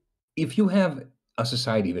 If you have a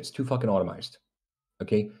society that's too fucking automized,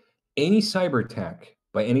 okay, any cyber attack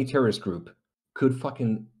by any terrorist group could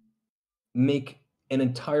fucking make an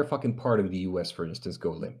entire fucking part of the U.S., for instance,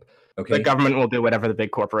 go limp. Okay, the government will do whatever the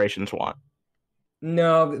big corporations want.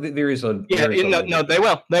 No, there is a no. They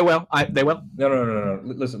will. They will. They will. No.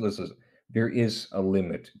 Listen. There is a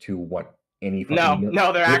limit to what any.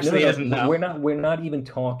 No, there actually isn't. No. We're not even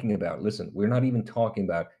talking about. Listen, we're not even talking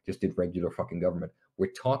about just the regular fucking government.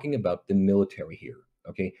 We're talking about the military here,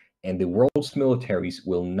 okay? And the world's militaries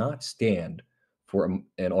will not stand for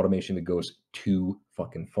an automation that goes too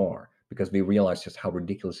fucking far because they realize just how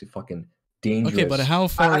ridiculously fucking dangerous. Okay, but how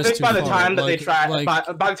far is too far? I think by the time that they try,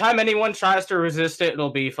 by the time anyone tries to resist it, it'll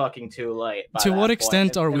be fucking too late. To what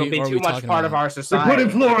extent are we? It'll be too much part of our society. They're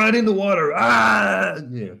putting fluoride in the water.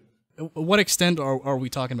 Yeah. What extent are we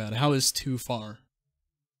talking about? How is too far?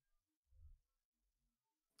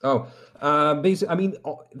 Oh, basically, I mean,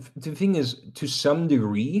 the thing is, to some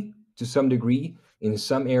degree, in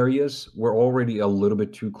some areas, we're already a little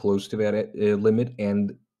bit too close to that limit,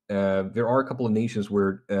 and there are a couple of nations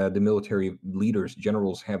where the military leaders,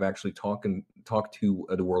 generals, have actually talked to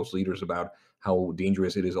the world's leaders about how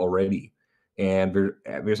dangerous it is already. And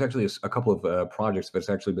there's actually a couple of projects that's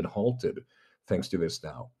actually been halted thanks to this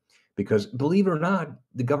now. Because believe it or not,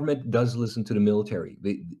 the government does listen to the military.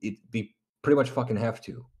 They pretty much fucking have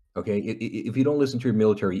to. Okay, if you don't listen to your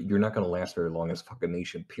military, you're not going to last very long as a fucking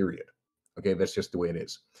nation, period. Okay, that's just the way it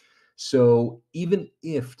is. So even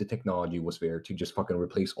if the technology was there to just fucking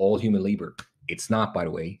replace all human labor, it's not, by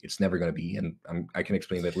the way. It's never going to be, and I can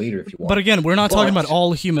explain that later if you want. But again, we're not talking about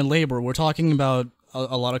all human labor. We're talking about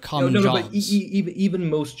a lot of common no, jobs. But even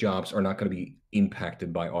most jobs are not going to be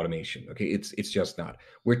impacted by automation. Okay, it's just not.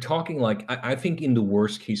 We're talking like I think in the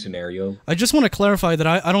worst case scenario. I just want to clarify that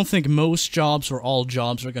I don't think most jobs or all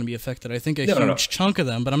jobs are going to be affected. I think a huge chunk of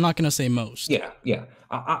them, but I'm not going to say most. Yeah.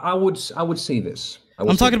 I would say this.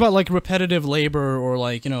 I'm talking about like repetitive labor or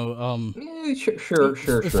like, you know, sure.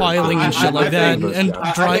 filing and shit like that, and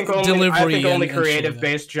delivery. I think only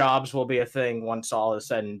creative-based jobs will be a thing once all is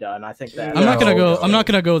said and done. I think that. I'm not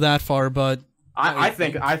gonna go that far, but I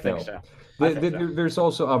think so. There's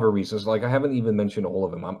also other reasons. Like I haven't even mentioned all of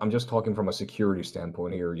them. I'm just talking from a security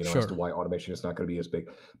standpoint here, you know, as to why automation is not going to be as big.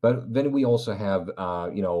 But then we also have,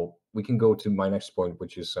 you know, we can go to my next point,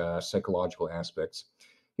 which is psychological aspects.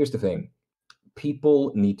 Here's the thing.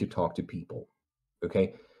 People need to talk to people,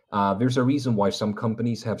 okay? There's a reason why some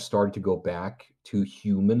companies have started to go back to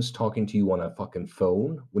humans talking to you on a fucking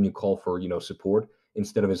phone when you call for, you know, support,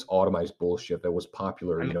 instead of this automized bullshit that was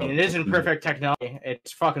popular. You know, it isn't perfect technology.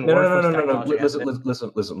 It's fucking worthless technology.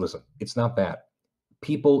 Listen. It's not that.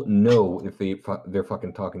 People know if they're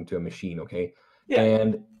fucking talking to a machine, okay? Yeah.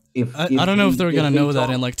 And I don't know if they're gonna know that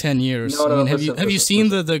in like 10 years. I mean, have you seen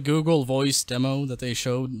the Google Voice demo that they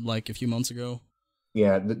showed like a few months ago?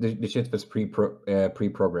 Yeah, the shit was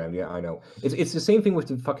pre-programmed. Yeah, I know. It's the same thing with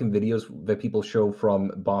the fucking videos that people show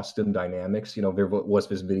from Boston Dynamics. You know, there was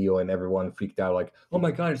this video and everyone freaked out like, oh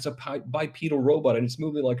my god, it's a bipedal robot and it's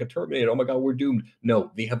moving like a Terminator. Oh my god, we're doomed.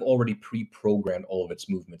 No, they have already pre-programmed all of its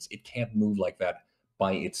movements. It can't move like that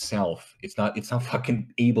by itself. It's not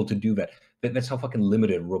fucking able to do that. That's how fucking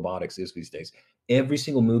limited robotics is these days. Every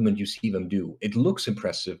single movement you see them do, it looks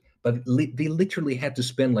impressive, but they literally had to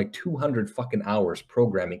spend like 200 fucking hours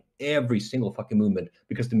programming every single fucking movement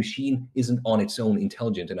because the machine isn't on its own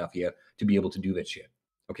intelligent enough yet to be able to do that shit.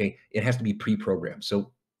 Okay, it has to be pre-programmed.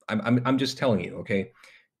 So I'm just telling you, okay,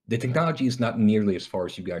 the technology is not nearly as far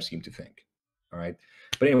as you guys seem to think. All right,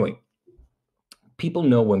 but anyway, people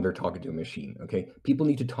know when they're talking to a machine. Okay, people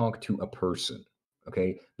need to talk to a person.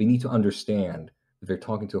 Okay, they need to understand that they're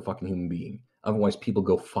talking to a fucking human being. Otherwise, people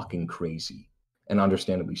go fucking crazy, and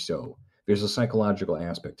understandably so. There's a psychological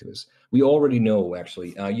aspect to this. We already know,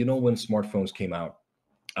 actually, you know, when smartphones came out,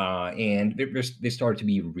 and they started to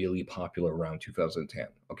be really popular around 2010.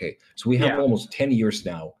 Okay, so we have almost 10 years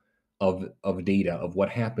now of data of what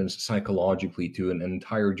happens psychologically to an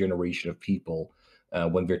entire generation of people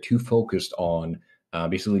when they're too focused on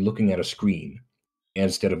basically looking at a screen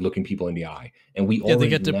instead of looking people in the eye. And we already they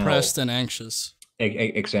get depressed and anxious.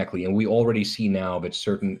 Exactly. And we already see now that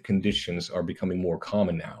certain conditions are becoming more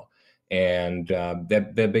common now. And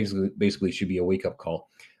that basically should be a wake-up call.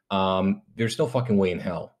 There's no fucking way in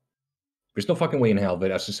hell. There's no fucking way in hell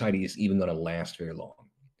that a society is even going to last very long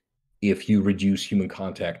if you reduce human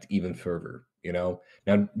contact even further, you know?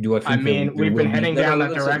 Now, do I think... I mean, we've been heading down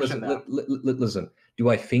that direction, though. Listen, do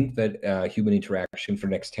I think that human interaction for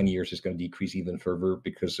the next 10 years is going to decrease even further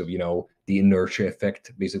because of, you know, the inertia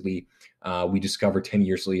effect? Basically, we discover 10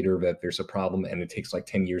 years later that there's a problem and it takes like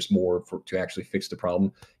 10 years more to actually fix the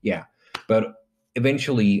problem. Yeah, but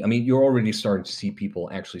eventually, I mean, you're already starting to see people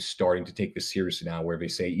actually starting to take this seriously now, where they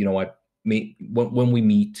say, you know what, when we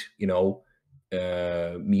meet, you know,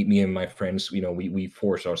 me and my friends, you know, we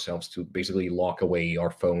force ourselves to basically lock away our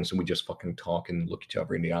phones and we just fucking talk and look each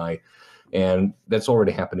other in the eye. And that's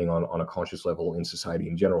already happening on a conscious level in society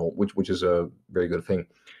in general, which is a very good thing.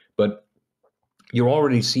 But you're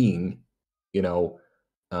already seeing, you know,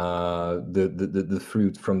 the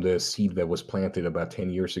fruit from the seed that was planted about 10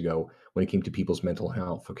 years ago when it came to people's mental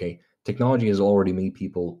health. Okay, technology has already made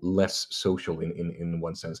people less social in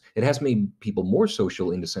one sense. It has made people more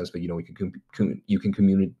social in the sense that, you know, you can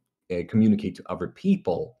communicate to other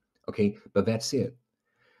people. Okay, but that's it.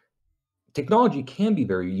 Technology can be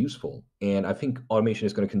very useful, and I think automation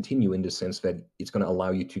is going to continue in the sense that it's going to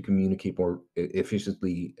allow you to communicate more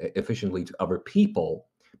efficiently to other people.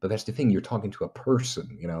 But that's the thing, you're talking to a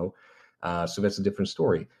person, you know, so that's a different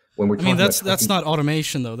story. When we're talking that's not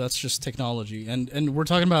automation though. That's just technology, and we're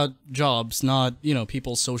talking about jobs, not, you know,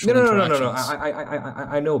 people's social interactions. No.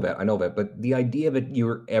 I know that, but the idea that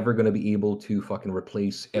you're ever going to be able to fucking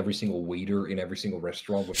replace every single waiter in every single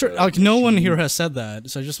restaurant with like no one here has said that,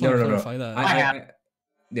 so I just want to clarify that.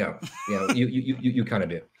 You kind of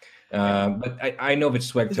did, but I know that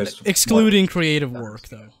SWEGTA excluding creative work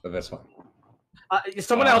though. But that's fine.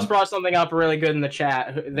 Someone else brought something up really good in the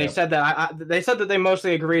chat. They said that they said that they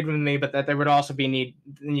mostly agreed with me, but that there would also need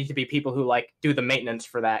to be people who like do the maintenance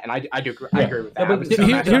for that, and I agree with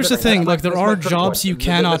that. Here's the thing: like there are jobs you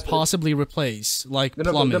cannot possibly replace, like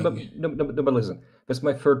plumbing. But listen, that's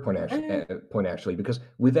my third point actually, because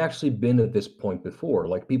we've actually been at this point before.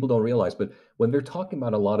 Like people don't realize, but when they're talking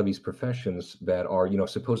about a lot of these professions that are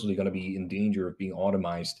supposedly going to be in danger of being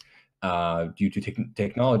automized due to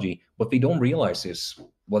technology, what they don't realize is,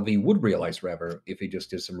 what they would realize rather, if they just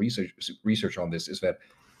did some research on this, is that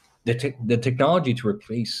the technology to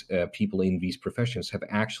replace people in these professions have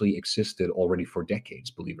actually existed already for decades,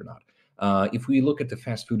 believe it or not. If we look at the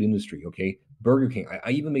fast food industry, okay, Burger King, I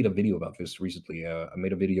even made a video about this recently. I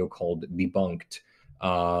made a video called Debunked.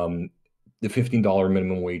 The $15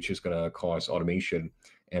 minimum wage is going to cause automation.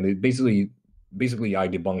 And it basically I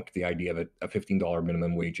debunked the idea that a $15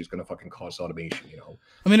 minimum wage is going to fucking cause automation,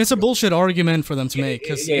 I mean, it's a bullshit argument for them to make,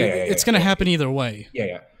 because it's going to happen either way.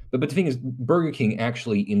 But the thing is, Burger King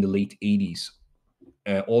actually in the late 80s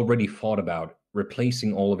already thought about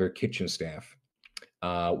replacing all of their kitchen staff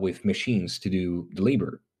with machines to do the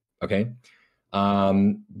labor, okay?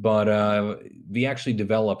 But they actually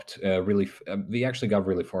developed they actually got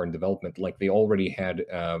really far in development. Like they already had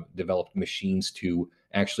developed machines to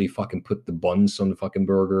actually fucking put the buns on the fucking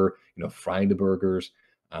burger, fry the burgers,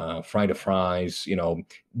 fry the fries,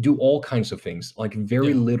 do all kinds of things. Like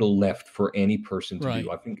very little left for any person to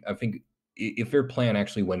do. I think if their plan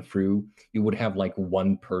actually went through, you would have like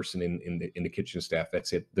one person in the kitchen staff.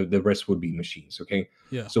 That's it. The rest would be machines. Okay.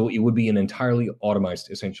 Yeah. So it would be an entirely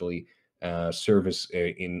automated, essentially, service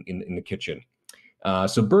in the kitchen.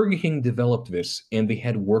 So Burger King developed this, and they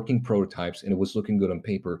had working prototypes, and it was looking good on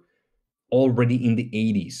paper already in the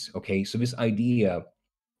 80s. Okay. So this idea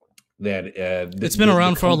that it's been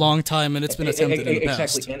around for a long time, and it's been attempted in the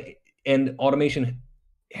past. Exactly. And automation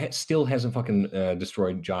still hasn't fucking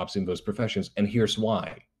destroyed jobs in those professions. And here's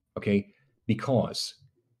why. Okay. Because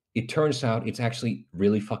it turns out it's actually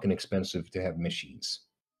really fucking expensive to have machines.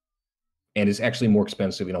 And it's actually more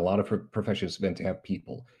expensive in a lot of professions than to have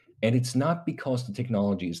people. And it's not because the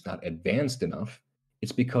technology is not advanced enough.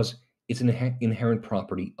 It's because it's an inherent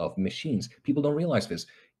property of machines. People don't realize this.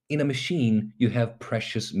 In a machine, you have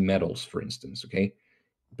precious metals, for instance, okay?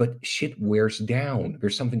 But shit wears down.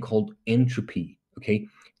 There's something called entropy, okay?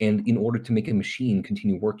 And in order to make a machine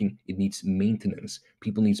continue working, it needs maintenance.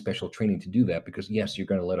 People need special training to do that because, yes, you're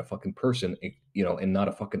going to let a fucking person, and not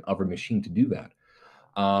a fucking other machine to do that.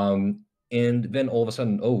 And then all of a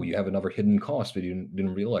sudden, oh, you have another hidden cost that you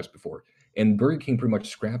didn't realize before. And Burger King pretty much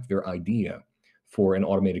scrapped their idea for an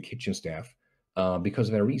automated kitchen staff because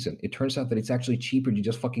of that reason. It turns out that it's actually cheaper to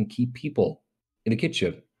just fucking keep people in the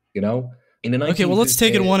kitchen, In the 1950s, okay, well, let's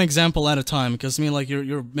take it one example at a time, because I mean, like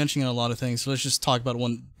you're mentioning a lot of things. So let's just talk about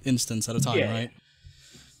one instance at a time, right?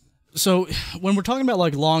 So when we're talking about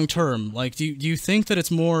like long term, like do you think that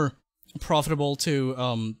it's more profitable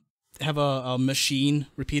to have a machine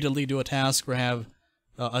repeatedly do a task, or have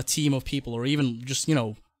a team of people, or even just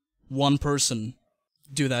one person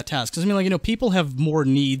do that task? Because I mean, like people have more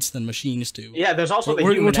needs than machines do. Yeah, there's also the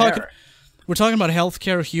human error. We're talking about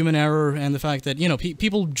healthcare, human error, and the fact that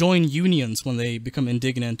people join unions when they become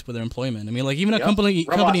indignant with their employment. I mean, like even a company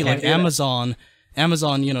like Amazon,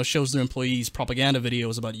 shows their employees propaganda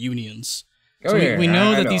videos about unions. So we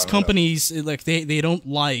know that these companies, like they don't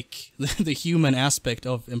like the human aspect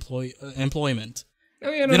of employment.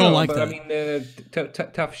 They don't like that. I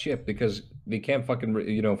mean, tough shit, because they can't fucking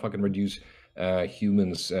reduce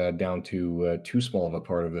humans down to too small of a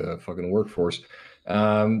part of the fucking workforce.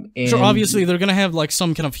 Sure, obviously they're gonna have like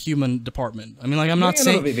some kind of human department. I mean, like I'm not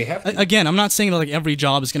saying they have to. Again, I'm not saying that like every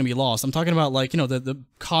job is gonna be lost. I'm talking about like the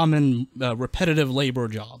common repetitive labor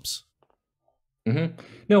jobs. Mm-hmm.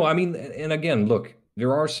 No, I mean, and again, look,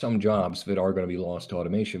 there are some jobs that are going to be lost to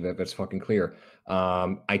automation. That's fucking clear.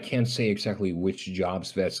 I can't say exactly which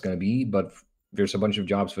jobs that's going to be, but there's a bunch of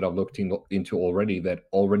jobs that I've looked into already that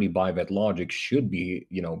already by that logic should be,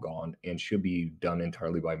 gone and should be done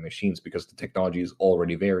entirely by machines, because the technology is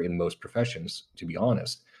already there in most professions, to be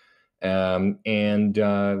honest. And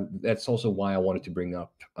that's also why I wanted to bring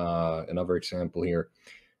up another example here.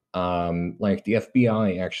 Like the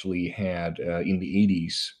FBI actually had in the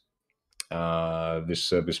 80s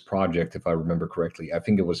this project, if I remember correctly. I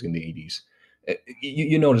think it was in the 80s.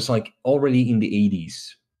 You notice, like already in the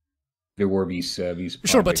 80s, there were these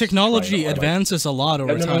sure, but technology advances a lot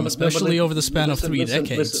over time, especially over the span of 3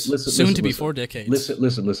 decades, soon to be 4 decades.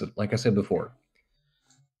 Listen. Like I said before,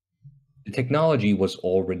 the technology was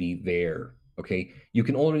already there. Okay, you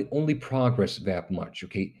can only progress that much.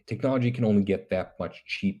 Okay, technology can only get that much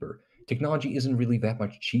cheaper. technology isn't really that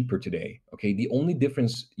much cheaper today. Okay, the only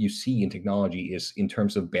difference you see in technology is in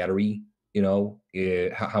terms of battery, you know,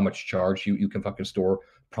 how much charge you can fucking store,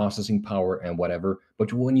 processing power and whatever.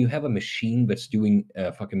 But when you have a machine that's doing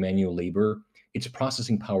fucking manual labor, its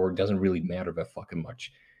processing power doesn't really matter that fucking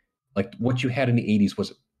much. Like what you had in the 80s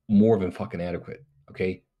was more than fucking adequate.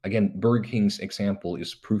 Okay, again, Burger King's example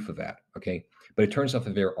is proof of that. Okay, but it turns out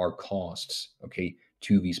that there are costs, okay,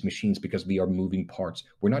 to these machines because we are moving parts.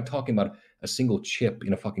 We're not talking about a single chip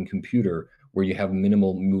in a fucking computer where you have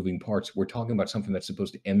minimal moving parts. We're talking about something that's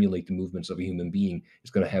supposed to emulate the movements of a human being.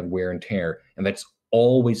 It's going to have wear and tear, and that's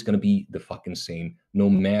always going to be the fucking same, no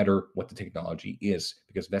matter what the technology is,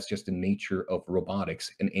 because that's just the nature of robotics.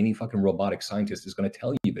 And any fucking robotic scientist is going to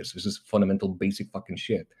tell you this. This is fundamental, basic fucking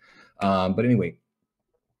shit. But anyway,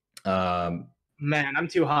 man, I'm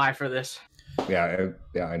too high for this. Yeah,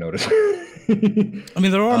 I noticed. I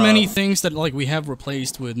mean, there are many things that like we have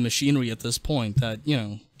replaced with machinery at this point that, you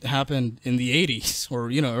know, happened in the 80s or,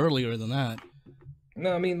 you know, earlier than that.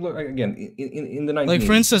 No, I mean, look, again, in the 1980s... Like,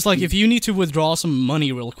 for instance, like, if you need to withdraw some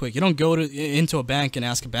money real quick, you don't go into a bank and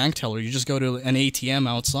ask a bank teller. You just go to an ATM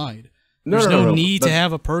outside. There's no need to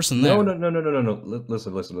have a person there. No.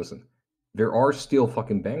 Listen. There are still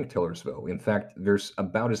fucking bank tellers, though. In fact, there's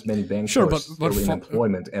about as many bank tellers still in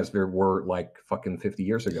employment as there were, like, fucking 50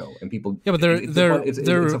 years ago. And people... Yeah, but it's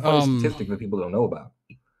a funny statistic that people don't know about.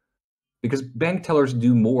 Because bank tellers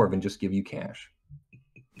do more than just give you cash.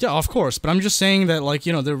 Yeah, of course, but I'm just saying that, like,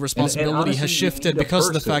 you know, the responsibility honestly, has shifted because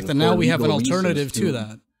of the fact that now we have an alternative to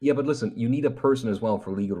that. Yeah, but listen, you need a person as well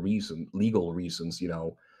for legal reasons, you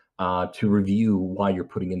know, to review why you're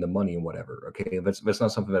putting in the money and whatever. Okay, that's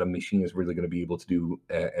not something that a machine is really going to be able to do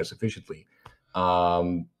as efficiently.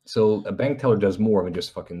 So a bank teller does more than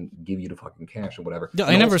just fucking give you the fucking cash or whatever. Yeah,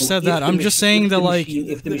 I never said that. I'm just saying that, like,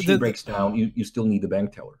 if the machine breaks down, you still need the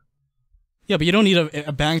bank teller. Yeah, but you don't need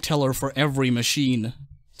a bank teller for every machine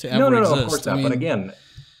to ever exist. No, of course not. I mean, but again,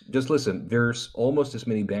 just listen. There's almost as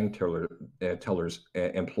many bank tellers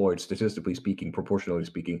employed, statistically speaking, proportionally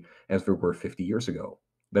speaking, as there were 50 years ago.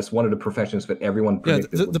 That's one of the professions that everyone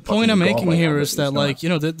predicted. Yeah, the point I'm making here is that, like, you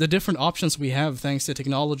know, the different options we have thanks to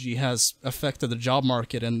technology has affected the job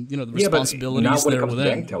market and, you know, the responsibilities there within.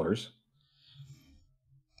 Bank tellers.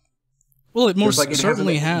 Well, it most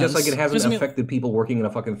certainly has. Just like it hasn't affected people working in a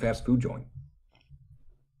fucking fast food joint.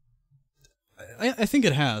 I think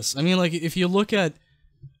it has. I mean, like, if you look at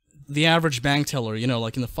the average bank teller, you know,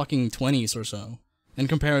 like in the fucking 20s or so, and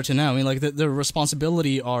compare it to now, I mean, like, the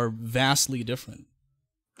responsibility are vastly different.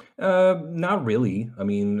 Not really. I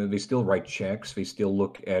mean, they still write checks. They still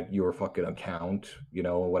look at your fucking account, you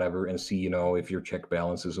know, or whatever, and see, you know, if your check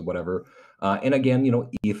balances or whatever. And again, you know,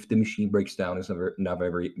 if the machine breaks down, it's not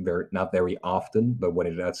very often, but when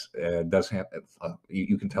it does happen,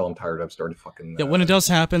 you can tell I'm tired. I've started fucking. Yeah, when it does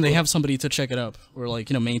happen, they have somebody to check it up or, like,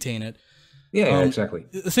 you know, maintain it. Yeah, exactly.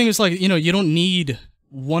 The thing is, like, you know, you don't need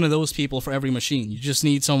one of those people for every machine. You just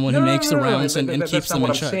need someone who makes the rounds and keeps them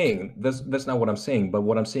in check. That's not what I'm saying. But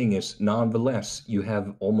what I'm saying is, nonetheless, you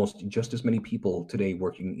have almost just as many people today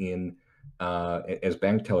working in as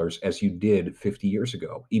bank tellers as you did 50 years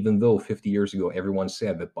ago. Even though 50 years ago, everyone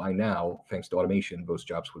said that by now, thanks to automation, those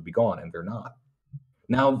jobs would be gone, and they're not.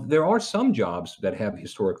 Now, there are some jobs that have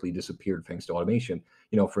historically disappeared thanks to automation.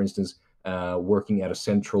 You know, for instance, working at a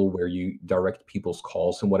central where you direct people's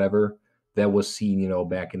calls and whatever. That was seen, you know,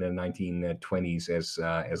 back in the 1920s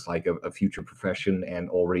as like a future profession, and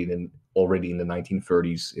already in the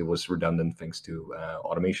 1930s it was redundant thanks to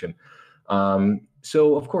automation.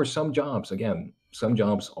 So of course, some jobs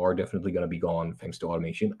are definitely going to be gone thanks to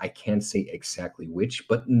automation. I can't say exactly which,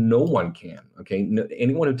 but no one can. Okay,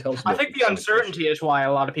 anyone who tells me. I think the uncertainty is why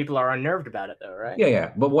a lot of people are unnerved about it, though, right?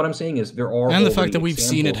 Yeah. But what I'm saying is there are and the fact that we've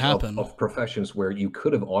seen it happen of professions where you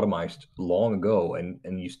could have automized long ago,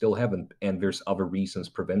 and you still haven't, and there's other reasons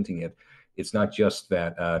preventing it. It's not just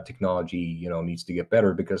that technology, you know, needs to get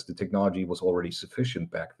better, because the technology was already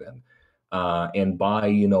sufficient back then. And by,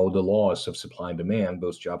 you know, the laws of supply and demand,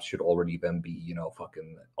 those jobs should already then be, you know,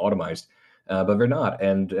 fucking automized. But they're not.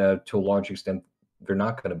 And to a large extent, they're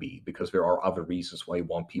not going to be, because there are other reasons why you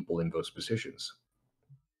want people in those positions.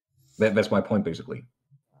 That's my point, basically.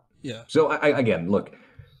 Yeah. So again, look,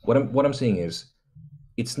 what I'm saying is,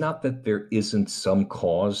 it's not that there isn't some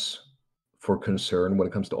cause for concern when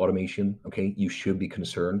it comes to automation. Okay, you should be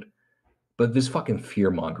concerned. But this fucking fear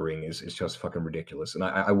mongering is just fucking ridiculous, and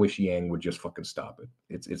I wish Yang would just fucking stop it.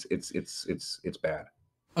 It's bad.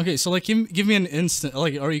 Okay, so like give me an instant.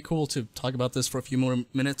 Like, are you cool to talk about this for a few more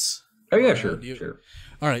minutes? Oh yeah, sure.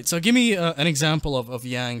 All right, so give me an example of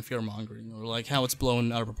Yang fear mongering, or like how it's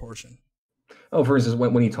blown out of proportion. Oh, for instance,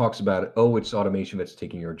 when he talks about, oh, it's automation that's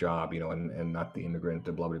taking your job, and not the immigrant,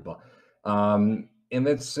 blah, blah, blah. And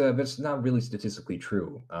that's not really statistically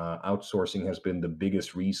true. Outsourcing has been the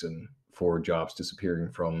biggest reason for jobs disappearing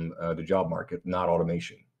from the job market, not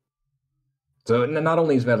automation. So not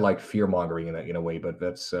only is that like fear mongering in a way, but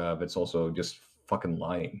that's also just fucking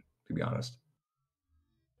lying, to be honest.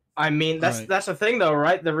 I mean, that's the thing, though,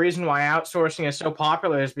 right? The reason why outsourcing is so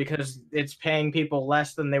popular is because it's paying people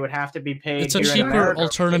less than they would have to be paid. It's a cheaper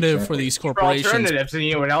alternative for these corporations. Alternatives, and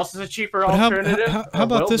you know what else is a cheaper alternative? How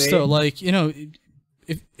about this though? Like,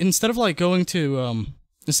 if instead of like going to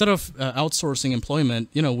instead of outsourcing employment,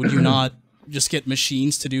 would you not just get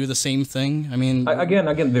machines to do the same thing? I mean,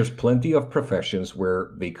 again, there's plenty of professions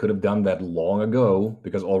where they could have done that long ago,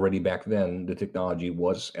 because already back then the technology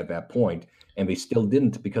was at that point, and they still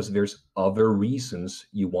didn't because there's other reasons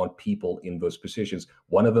you want people in those positions.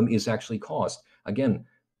 One of them is actually cost. Again,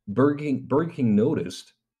 Burger King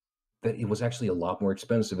noticed that it was actually a lot more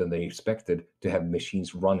expensive than they expected to have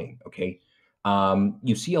machines running. Okay.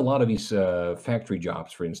 You see a lot of these factory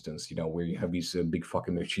jobs, for instance, where you have these big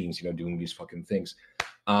fucking machines, doing these fucking things.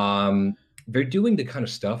 They're doing the kind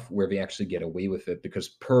of stuff where they actually get away with it because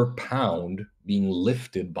per pound being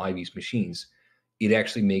lifted by these machines, it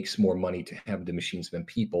actually makes more money to have the machines than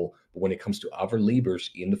people. But when it comes to other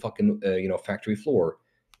laborers in the fucking factory floor,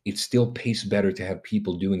 it still pays better to have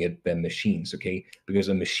people doing it than machines, okay? Because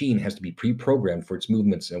a machine has to be pre-programmed for its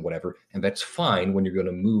movements and whatever, and that's fine when you're going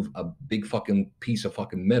to move a big fucking piece of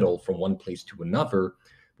fucking metal from one place to another.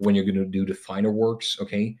 But when you're going to do the finer works,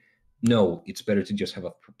 okay? No, it's better to just have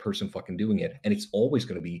a person fucking doing it, and it's always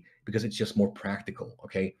going to be because it's just more practical,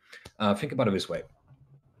 okay? Think about it this way.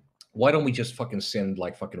 Why don't we just fucking send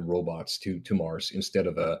like fucking robots to Mars instead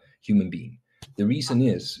of a human being? The reason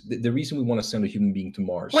is the reason we want to send a human being to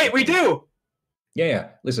Mars. Wait, we do.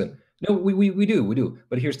 Yeah. Listen, no, we do.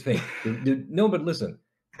 But here's the thing. No, but listen.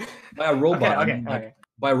 By a robot,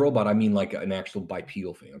 by a robot, I mean like an actual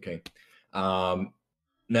bipedal thing. Okay,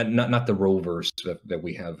 not the rovers that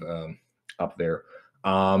we have up there.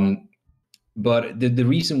 But the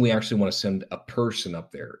reason we actually want to send a person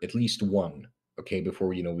up there, at least one. Okay, before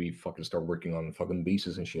we fucking start working on fucking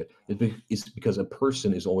bases and shit, it's because a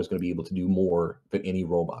person is always going to be able to do more than any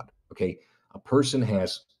robot. Okay, a person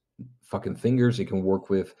has fucking fingers it can work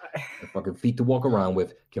with, fucking feet to walk around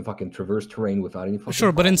with, can fucking traverse terrain without any fucking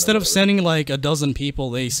Sure, but instead of sending like a dozen people,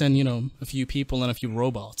 they send a few people and a few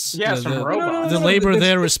robots. Yeah, some robots. The labor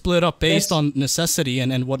there is split up based on necessity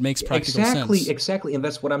and what makes practical sense. Exactly, and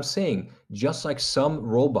that's what I'm saying. Just like some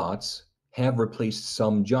robots have replaced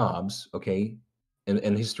some jobs, okay,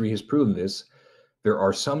 and history has proven this, there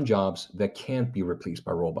are some jobs that can't be replaced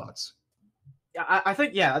by robots. I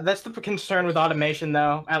think, that's the concern with automation,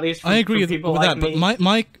 though, at least I agree with people with like that, me.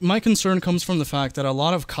 but my concern comes from the fact that a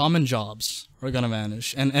lot of common jobs are going to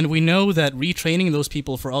vanish, and we know that retraining those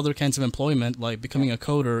people for other kinds of employment, like becoming a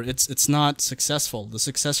coder, it's not successful. The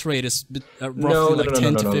success rate is roughly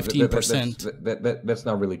 10 to 15%. That's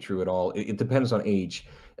not really true at all. It depends on age.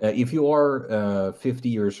 If you are 50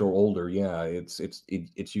 years or older, yeah,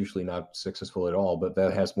 it's usually not successful at all. But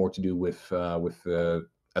that has more to do with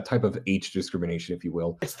a type of age discrimination, if you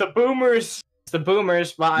will. It's the boomers. It's the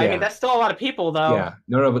boomers. But I mean, that's still a lot of people, though. Yeah.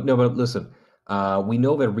 No, but listen. We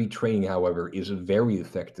know that retraining, however, is very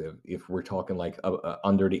effective if we're talking like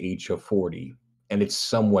under the age of 40, and it's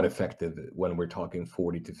somewhat effective when we're talking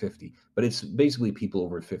 40 to 50. But it's basically people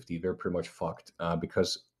over 50. They're pretty much fucked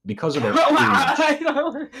because of their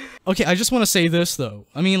age. Okay, I just want to say this, though.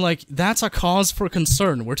 I mean, like, that's a cause for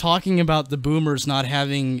concern. We're talking about the boomers not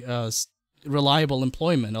having reliable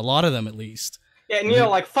employment, a lot of them at least. Yeah, and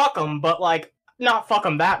like, fuck them, but like, not fuck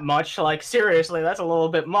them that much. Like, seriously, that's a little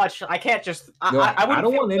bit much. I can't just... I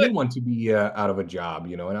don't want anyone to be out of a job,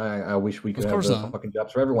 and I wish we could have fucking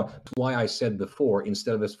jobs for everyone. That's why I said before,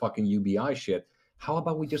 instead of this fucking UBI shit, how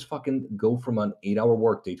about we just fucking go from an 8-hour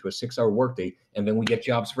workday to a 6-hour workday, and then we get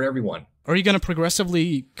jobs for everyone? Are you going to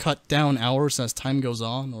progressively cut down hours as time goes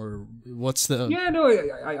on, or what's the... Yeah, no,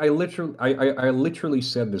 I literally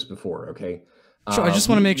said this before, okay? Sure, I just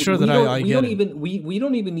want to make sure that I get it. We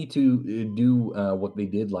don't even need to do what they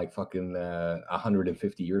did like fucking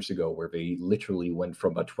 150 years ago, where they literally went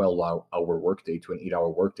from a 12-hour workday to an 8-hour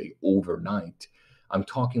workday overnight. I'm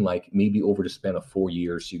talking like maybe over the span of 4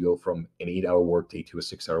 years, you go from an 8-hour workday to a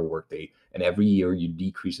 6-hour workday, and every year you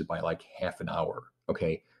decrease it by like half an hour.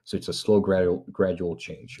 Okay, so it's a slow, gradual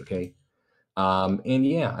change. Okay, and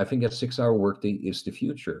yeah, I think a 6-hour workday is the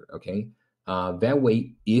future. Okay, that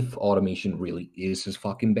way, if automation really is as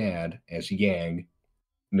fucking bad as Yang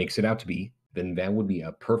makes it out to be, then that would be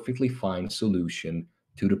a perfectly fine solution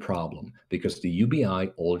to the problem, because the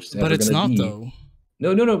UBI always but it's not though.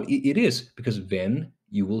 No, it is, because then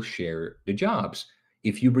you will share the jobs.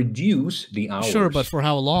 If you reduce the hours, sure, but for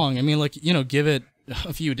how long? I mean, like, you know, give it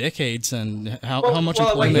a few decades, and how much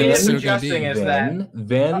employment is there going to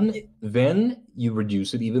be? Then you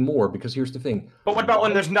reduce it even more, because here's the thing. But what about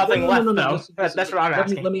when there's nothing left, though? That's what I'm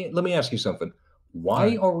asking. Let me ask you something.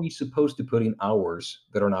 Why are we supposed to put in hours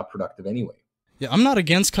that are not productive anyway? Yeah, I'm not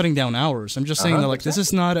against cutting down hours. I'm just saying that, like, this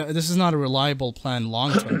is not a reliable plan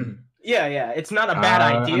long term. Yeah, it's not a bad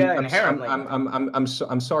idea inherently.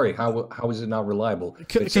 I'm sorry. How is it not reliable?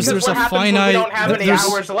 Because there's a finite. We don't have any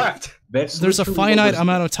hours left. There's a finite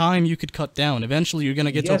amount of time you could cut down. Eventually, you're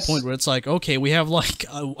gonna get to a point where it's like, okay, we have like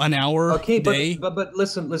an hour day. But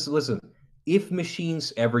listen. If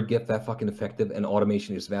machines ever get that fucking effective and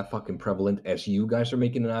automation is that fucking prevalent as you guys are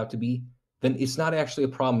making it out to be, then it's not actually a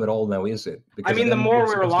problem at all now, is it? Because I mean, the more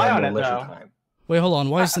we rely on it, though. Wait, hold on.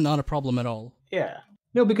 Why is it not a problem at all? Yeah.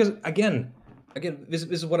 No, because again, this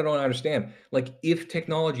is what I don't understand. Like, if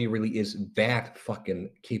technology really is that fucking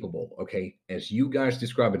capable, okay, as you guys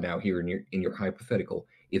describe it now here in your hypothetical,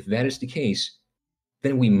 if that is the case,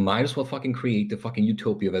 then we might as well fucking create the fucking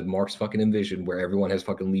utopia that Marx fucking envisioned, where everyone has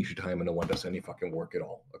fucking leisure time and no one does any fucking work at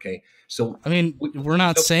all. Okay, so I mean, we're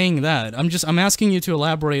not saying that. I'm asking you to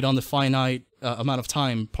elaborate on the finite amount of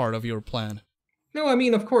time part of your plan. No, I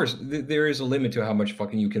mean, of course, there is a limit to how much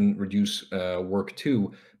fucking you can reduce work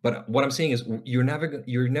to. But what I'm saying is, you're never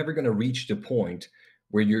going to reach the point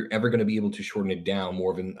where you're ever going to be able to shorten it down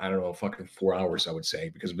more than, I don't know, fucking 4 hours, I would say,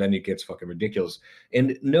 because then it gets fucking ridiculous.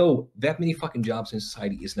 And no, that many fucking jobs in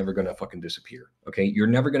society is never going to fucking disappear. Okay, you're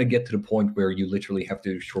never going to get to the point where you literally have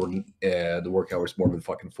to shorten the work hours more than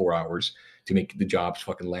fucking 4 hours to make the jobs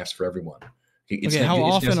fucking last for everyone. Okay, how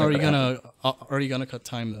often are you gonna cut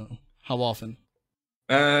time though? How often?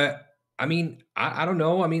 I mean, I don't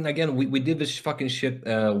know. I mean, again, we did this fucking shit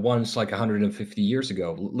once, like 150 years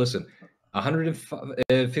ago. Listen,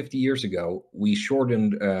 150 years ago, we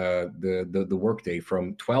shortened the workday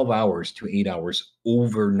from 12 hours to 8 hours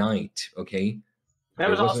overnight. Okay, that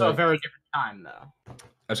was also a very different time, though.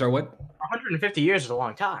 I'm sorry, what? 150 years is a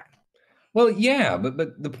long time. Well, yeah, but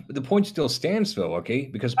the point still stands, though. Okay,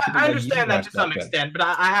 because I understand that to some extent, but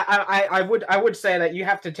I would say that you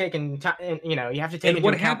have to take in you have to take. And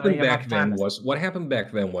what happened back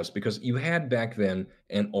then was because you had back then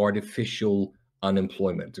an artificial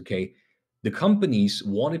unemployment. Okay, the companies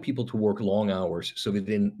wanted people to work long hours, so they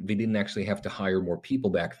didn't actually have to hire more people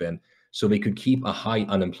back then, so they could keep a high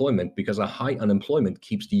unemployment, because a high unemployment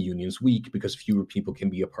keeps the unions weak, because fewer people can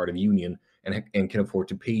be a part of a union and can afford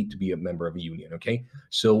to pay to be a member of a union. Okay,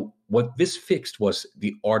 so what this fixed was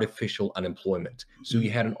the artificial unemployment. So you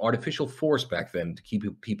had an artificial force back then to keep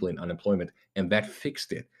people in unemployment, and that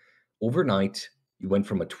fixed it. Overnight, you went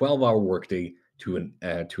from a 12-hour workday to an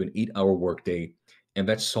 8-hour workday, and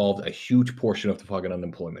that solved a huge portion of the fucking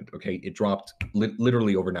unemployment. Okay, it dropped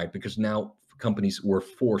literally overnight, because now companies were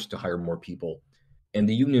forced to hire more people, and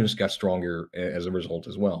the unions got stronger as a result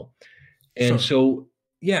as well. And so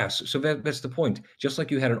yes, so that's the point. Just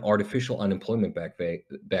like you had an artificial unemployment back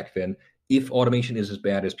then, if automation is as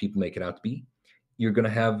bad as people make it out to be, you're going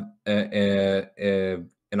to have an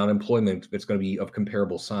unemployment that's going to be of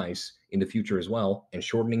comparable size in the future as well. And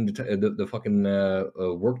shortening the fucking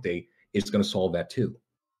workday is going to solve that too.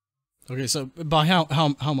 Okay, so by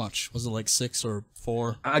how much? Was it like 6 or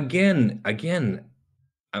 4? Again,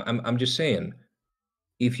 I'm just saying,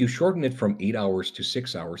 if you shorten it from 8 hours to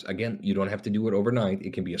 6 hours, again, you don't have to do it overnight.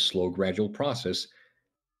 It can be a slow, gradual process.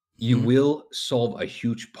 You will solve a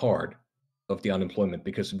huge part of the unemployment,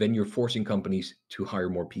 because then you're forcing companies to hire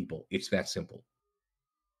more people. It's that simple.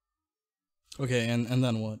 Okay, and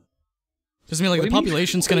then what? Because I mean, like, the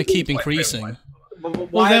population's going to keep increasing.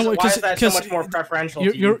 Why is that so much more preferential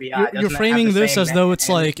to UBI? You're framing this as though it's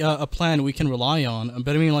like a plan we can rely on,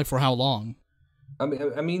 but I mean, like, for how long?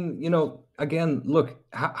 I mean, you know, again, look,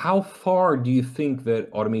 how far do you think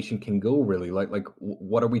that automation can go, really? Like,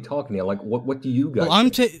 what are we talking here? Like, what do you guys?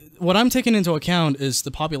 Well, what I'm taking into account is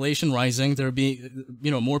the population rising. There be,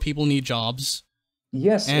 more people need jobs.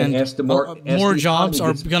 Yes, and as more jobs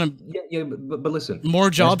are gonna. Yeah, but listen, more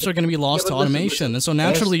jobs are going to be lost to automation, and so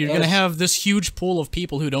naturally you're going to have this huge pool of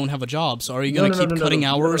people who don't have a job. So are you going to keep cutting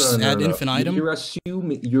hours ad infinitum?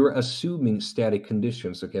 You're assuming static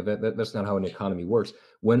conditions. Okay, that's not how an economy works.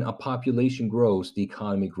 When a population grows, the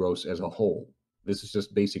economy grows as a whole. This is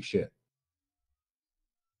just basic shit.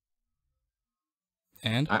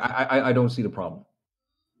 And I don't see the problem.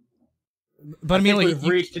 But I mean, like, we've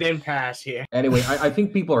reached an impasse here. Anyway, I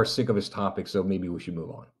think people are sick of this topic, so maybe we should move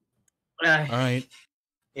on. All right.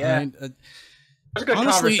 Yeah. All right. It's a good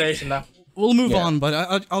Honestly, conversation, though. We'll move on,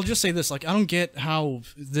 but I'll just say this: like, I don't get how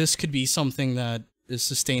this could be something that is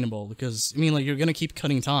sustainable. Because I mean, like, you're gonna keep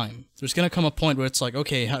cutting time. There's gonna come a point where it's like,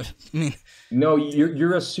 okay, I mean, no,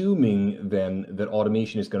 you're assuming then that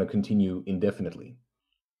automation is going to continue indefinitely.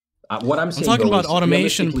 What I'm saying, talking though, about is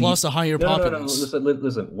automation plus a higher populace.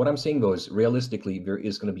 Listen. What I'm saying though is realistically there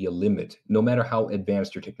is going to be a limit. No matter how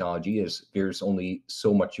advanced your technology is, there's only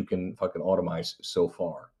so much you can fucking automate so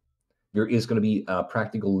far. There is going to be a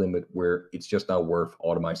practical limit where it's just not worth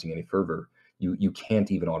automizing any further. You can't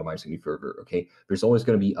even automate any further. Okay, there's always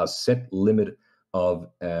going to be a set limit of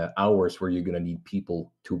hours where you're going to need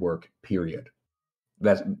people to work. Period.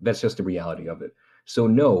 That's just the reality of it. So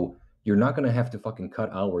no. You're not going to have to fucking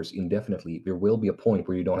cut hours indefinitely. There will be a point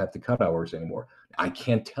where you don't have to cut hours anymore. I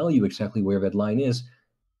can't tell you exactly where that line is,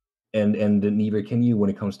 and neither can you when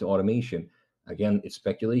it comes to automation. Again, it's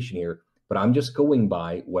speculation here, but I'm just going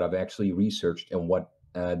by what I've actually researched and what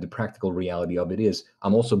the practical reality of it is.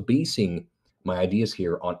 I'm also basing my ideas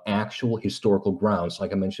here on actual historical grounds.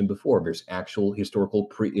 Like I mentioned before, there's actual historical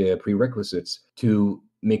prerequisites to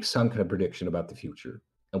make some kind of prediction about the future.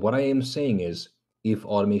 And what I am saying is, if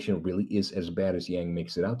automation really is as bad as Yang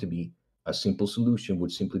makes it out to be, a simple solution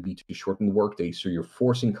would simply be to shorten the workday, so you're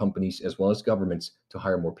forcing companies as well as governments to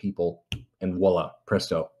hire more people, and voila,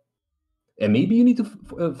 presto. And maybe you need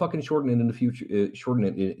to fucking shorten it in the future. Shorten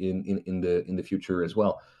it in the future as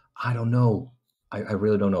well. I don't know. I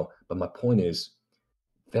really don't know. But my point is,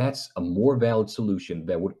 that's a more valid solution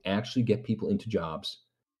that would actually get people into jobs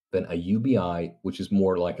than a UBI, which is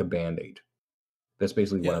more like a Band-Aid. That's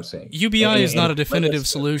basically what I'm saying. UBI is not a definitive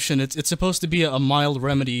solution. It's supposed to be a mild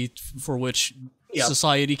remedy for which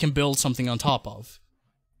society can build something on top of.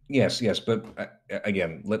 Yes, but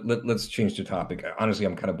again, let's change the topic. Honestly,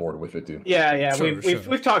 I'm kind of bored with it too. Yeah.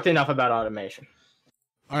 We've talked enough about automation.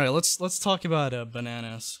 All right, let's talk about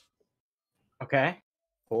bananas. Okay.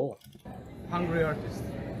 Cool. Hungry artist.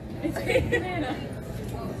 It's banana.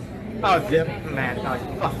 Oh, man.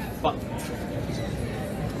 Oh, fuck.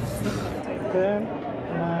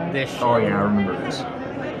 This shit. Oh yeah, I remember this.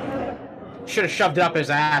 Should have shoved it up his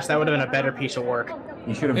ass. That would have been a better piece of work.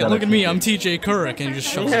 You should have. Hey, look at me. I'm TJ Kurek, and he just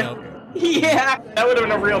shoves it up. Yeah, that would have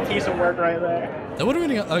been a real piece of work right there. That would have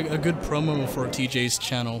been a good promo for TJ's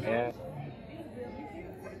channel. Yeah.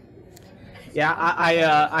 Yeah,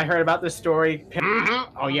 I heard about this story.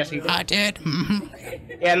 Oh yes, he did. I did.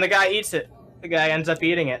 Yeah, and the guy eats it. The guy ends up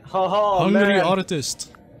eating it. Hungry artist.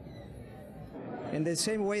 In the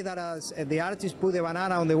same way that the artist put the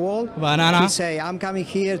banana on the wall, banana. He say, "I'm coming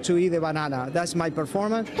here to eat the banana." That's my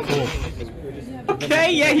performance. Cool.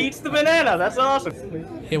 Okay, yeah, he eats the banana. That's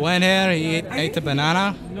awesome. He went here, he ate the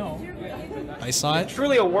banana. No. I saw it.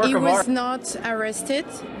 Truly a work of art. He was not arrested,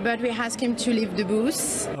 but we asked him to leave the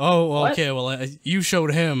booth. Oh, okay, well, you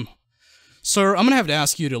showed him. Sir, I'm gonna have to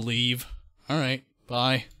ask you to leave. Alright,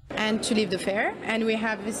 bye. And to leave the fair, and we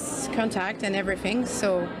have his contact and everything,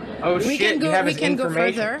 so we can go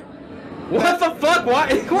further. What the fuck?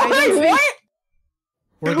 What? What?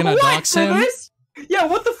 We're gonna dox him? This? Yeah,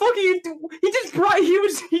 what the fuck are you doing?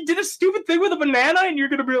 He did a stupid thing with a banana, and you're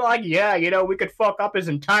gonna be like, yeah, you know, we could fuck up his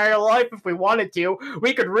entire life if we wanted to.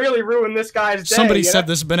 We could really ruin this guy's day. Somebody said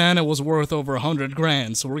this banana was worth over 100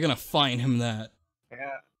 grand, so we're gonna fine him that.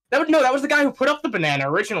 Yeah. That was the guy who put up the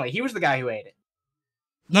banana originally. He was the guy who ate it.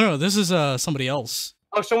 No, this is somebody else.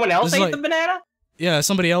 Oh, someone else ate the banana? Yeah,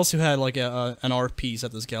 somebody else who had like an art piece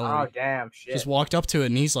at this gallery. Oh, damn, shit. Just walked up to it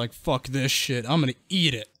and he's like, fuck this shit, I'm gonna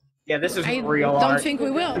eat it. Yeah, this is real art. I don't think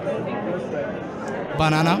we will.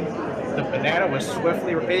 Banana? The banana was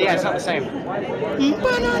swiftly... Yeah, it's not the same.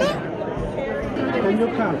 Banana?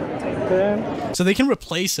 So they can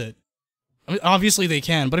replace it. I mean, obviously they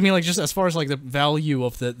can, but I mean, like, just as far as like the value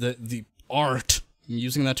of the art, I'm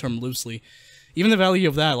using that term loosely, even the value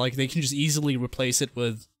of that, like, they can just easily replace it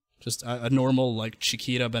with just a normal, like,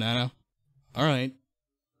 Chiquita banana. Alright.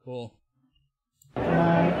 Cool.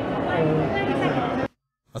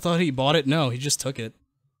 I thought he bought it. No, he just took it.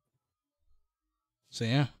 So,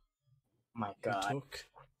 yeah. My God. He took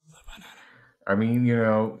the banana. I mean, you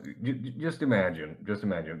know, just imagine,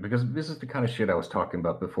 because this is the kind of shit I was talking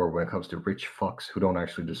about before when it comes to rich fucks who don't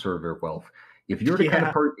actually deserve their wealth. If you're the kind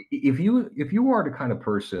of if you are the kind of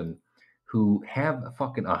person who have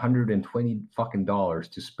fucking $120 fucking dollars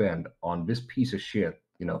to spend on this piece of shit,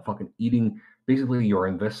 you know, fucking eating basically your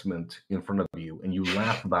investment in front of you, and you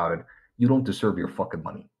laugh about it, you don't deserve your fucking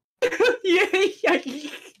money. Yeah.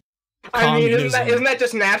 I mean, isn't that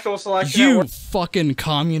just natural selection? You fucking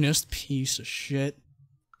communist piece of shit.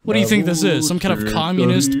 What do you think this is? Some kind of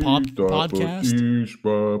communist podcast?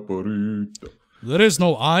 There is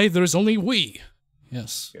no I, there is only we.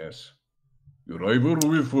 Yes. Yes. You're either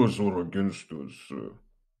with us or against us.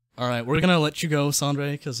 All right, we're gonna let you go,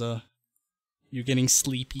 Sandre, because you're getting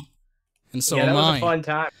sleepy, and so yeah, am that was I. a fun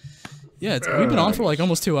time. Yeah, we've been on for like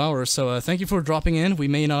almost 2 hours, so thank you for dropping in. We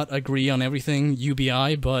may not agree on everything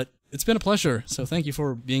UBI, but it's been a pleasure. So thank you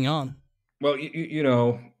for being on. Well, you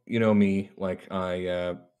know me. Like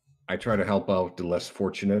I try to help out the less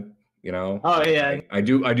fortunate. You know. Oh yeah. I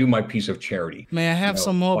do my piece of charity. May I have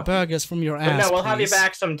some more burgers from your ass? No, we'll have you please?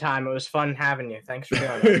 back sometime. It was fun having you. Thanks for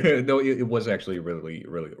doing it. No, it was actually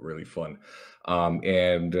really fun.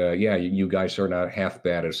 And yeah, you guys are not half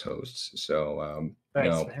bad as hosts. So Thanks,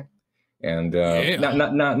 you know, man. and Yeah.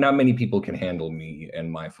 not many people can handle me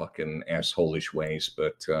and my fucking asshole-ish ways.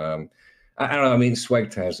 But I don't know. I mean,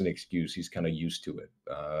 SWEGTA has an excuse. He's kind of used to it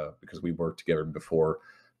because we worked together before.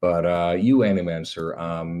 But you, Animancer,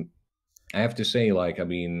 I have to say, like, I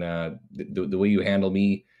mean, the way you handle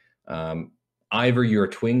me, either you're a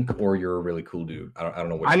twink or you're a really cool dude. I don't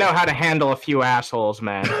know what. I know how to handle a few assholes,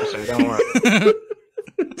 man. So don't worry.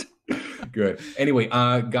 Good. Anyway,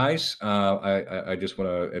 guys, I just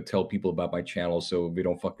want to tell people about my channel so we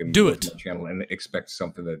don't fucking do go it. to my channel and expect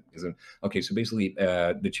something that isn't. Okay, so basically,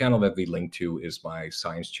 the channel that we link to is my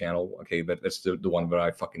science channel. Okay, that's the one that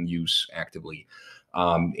I fucking use actively.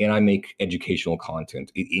 And I make educational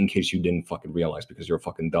content in case you didn't fucking realize because you're a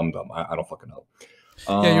fucking dum-dum. I don't fucking know.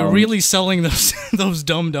 Yeah, you're really selling those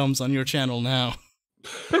dum-dums on your channel now.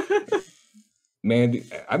 Man,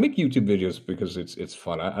 I make YouTube videos because it's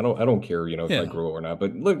fun. I don't care, you know, if I grow or not.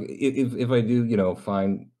 But look, if I do, you know,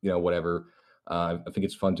 fine, you know, whatever. I think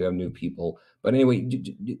it's fun to have new people. But anyway,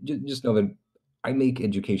 just know that I make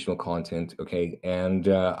educational content, okay, and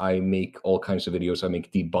I make all kinds of videos. I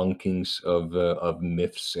make debunkings of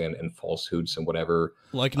myths and falsehoods and whatever.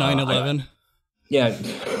 Like 9/11. Yeah,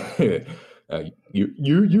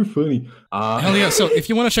 you're funny. Hell yeah! So if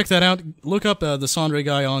you want to check that out, look up the Sandre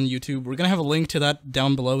guy on YouTube. We're gonna have a link to that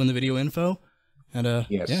down below in the video info. And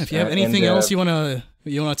yes, yeah, if you have anything else you wanna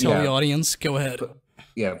tell the audience, go ahead.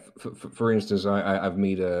 Yeah, for instance, I've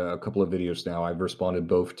made a couple of videos now. I've responded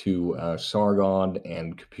both to Sargon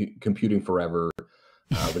and Computing Forever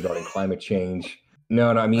regarding climate change. No,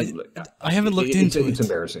 I mean, I haven't looked into it. It's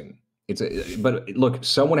embarrassing. But look,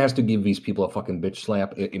 someone has to give these people a fucking bitch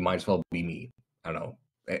slap. It might as well be me. I don't know.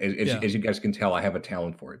 As you guys can tell, I have a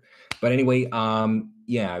talent for it. But anyway,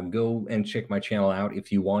 yeah, go and check my channel out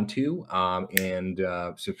if you want to, and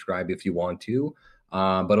subscribe if you want to.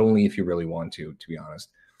 But only if you really want to be honest.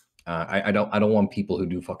 I don't want people who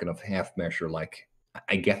do fucking a half measure, like,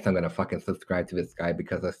 I guess I'm gonna fucking subscribe to this guy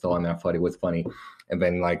because I saw him I thought it was funny, and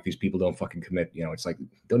then like these people don't fucking commit. You know, it's like,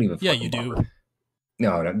 don't even. Yeah, fucking you do. bother.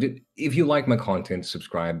 No, if you like my content,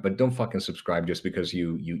 subscribe, but don't fucking subscribe just because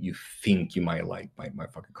you think you might like my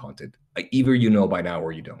fucking content. Either you know by now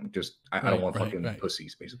or you don't. Just I don't want fucking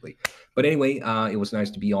pussies, basically. But anyway, it was nice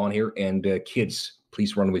to be on here, and kids,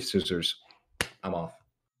 please run with scissors. I'm off.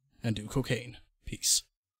 And do cocaine. Peace.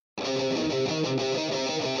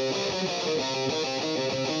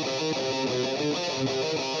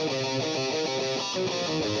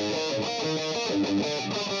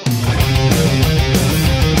 Thank you.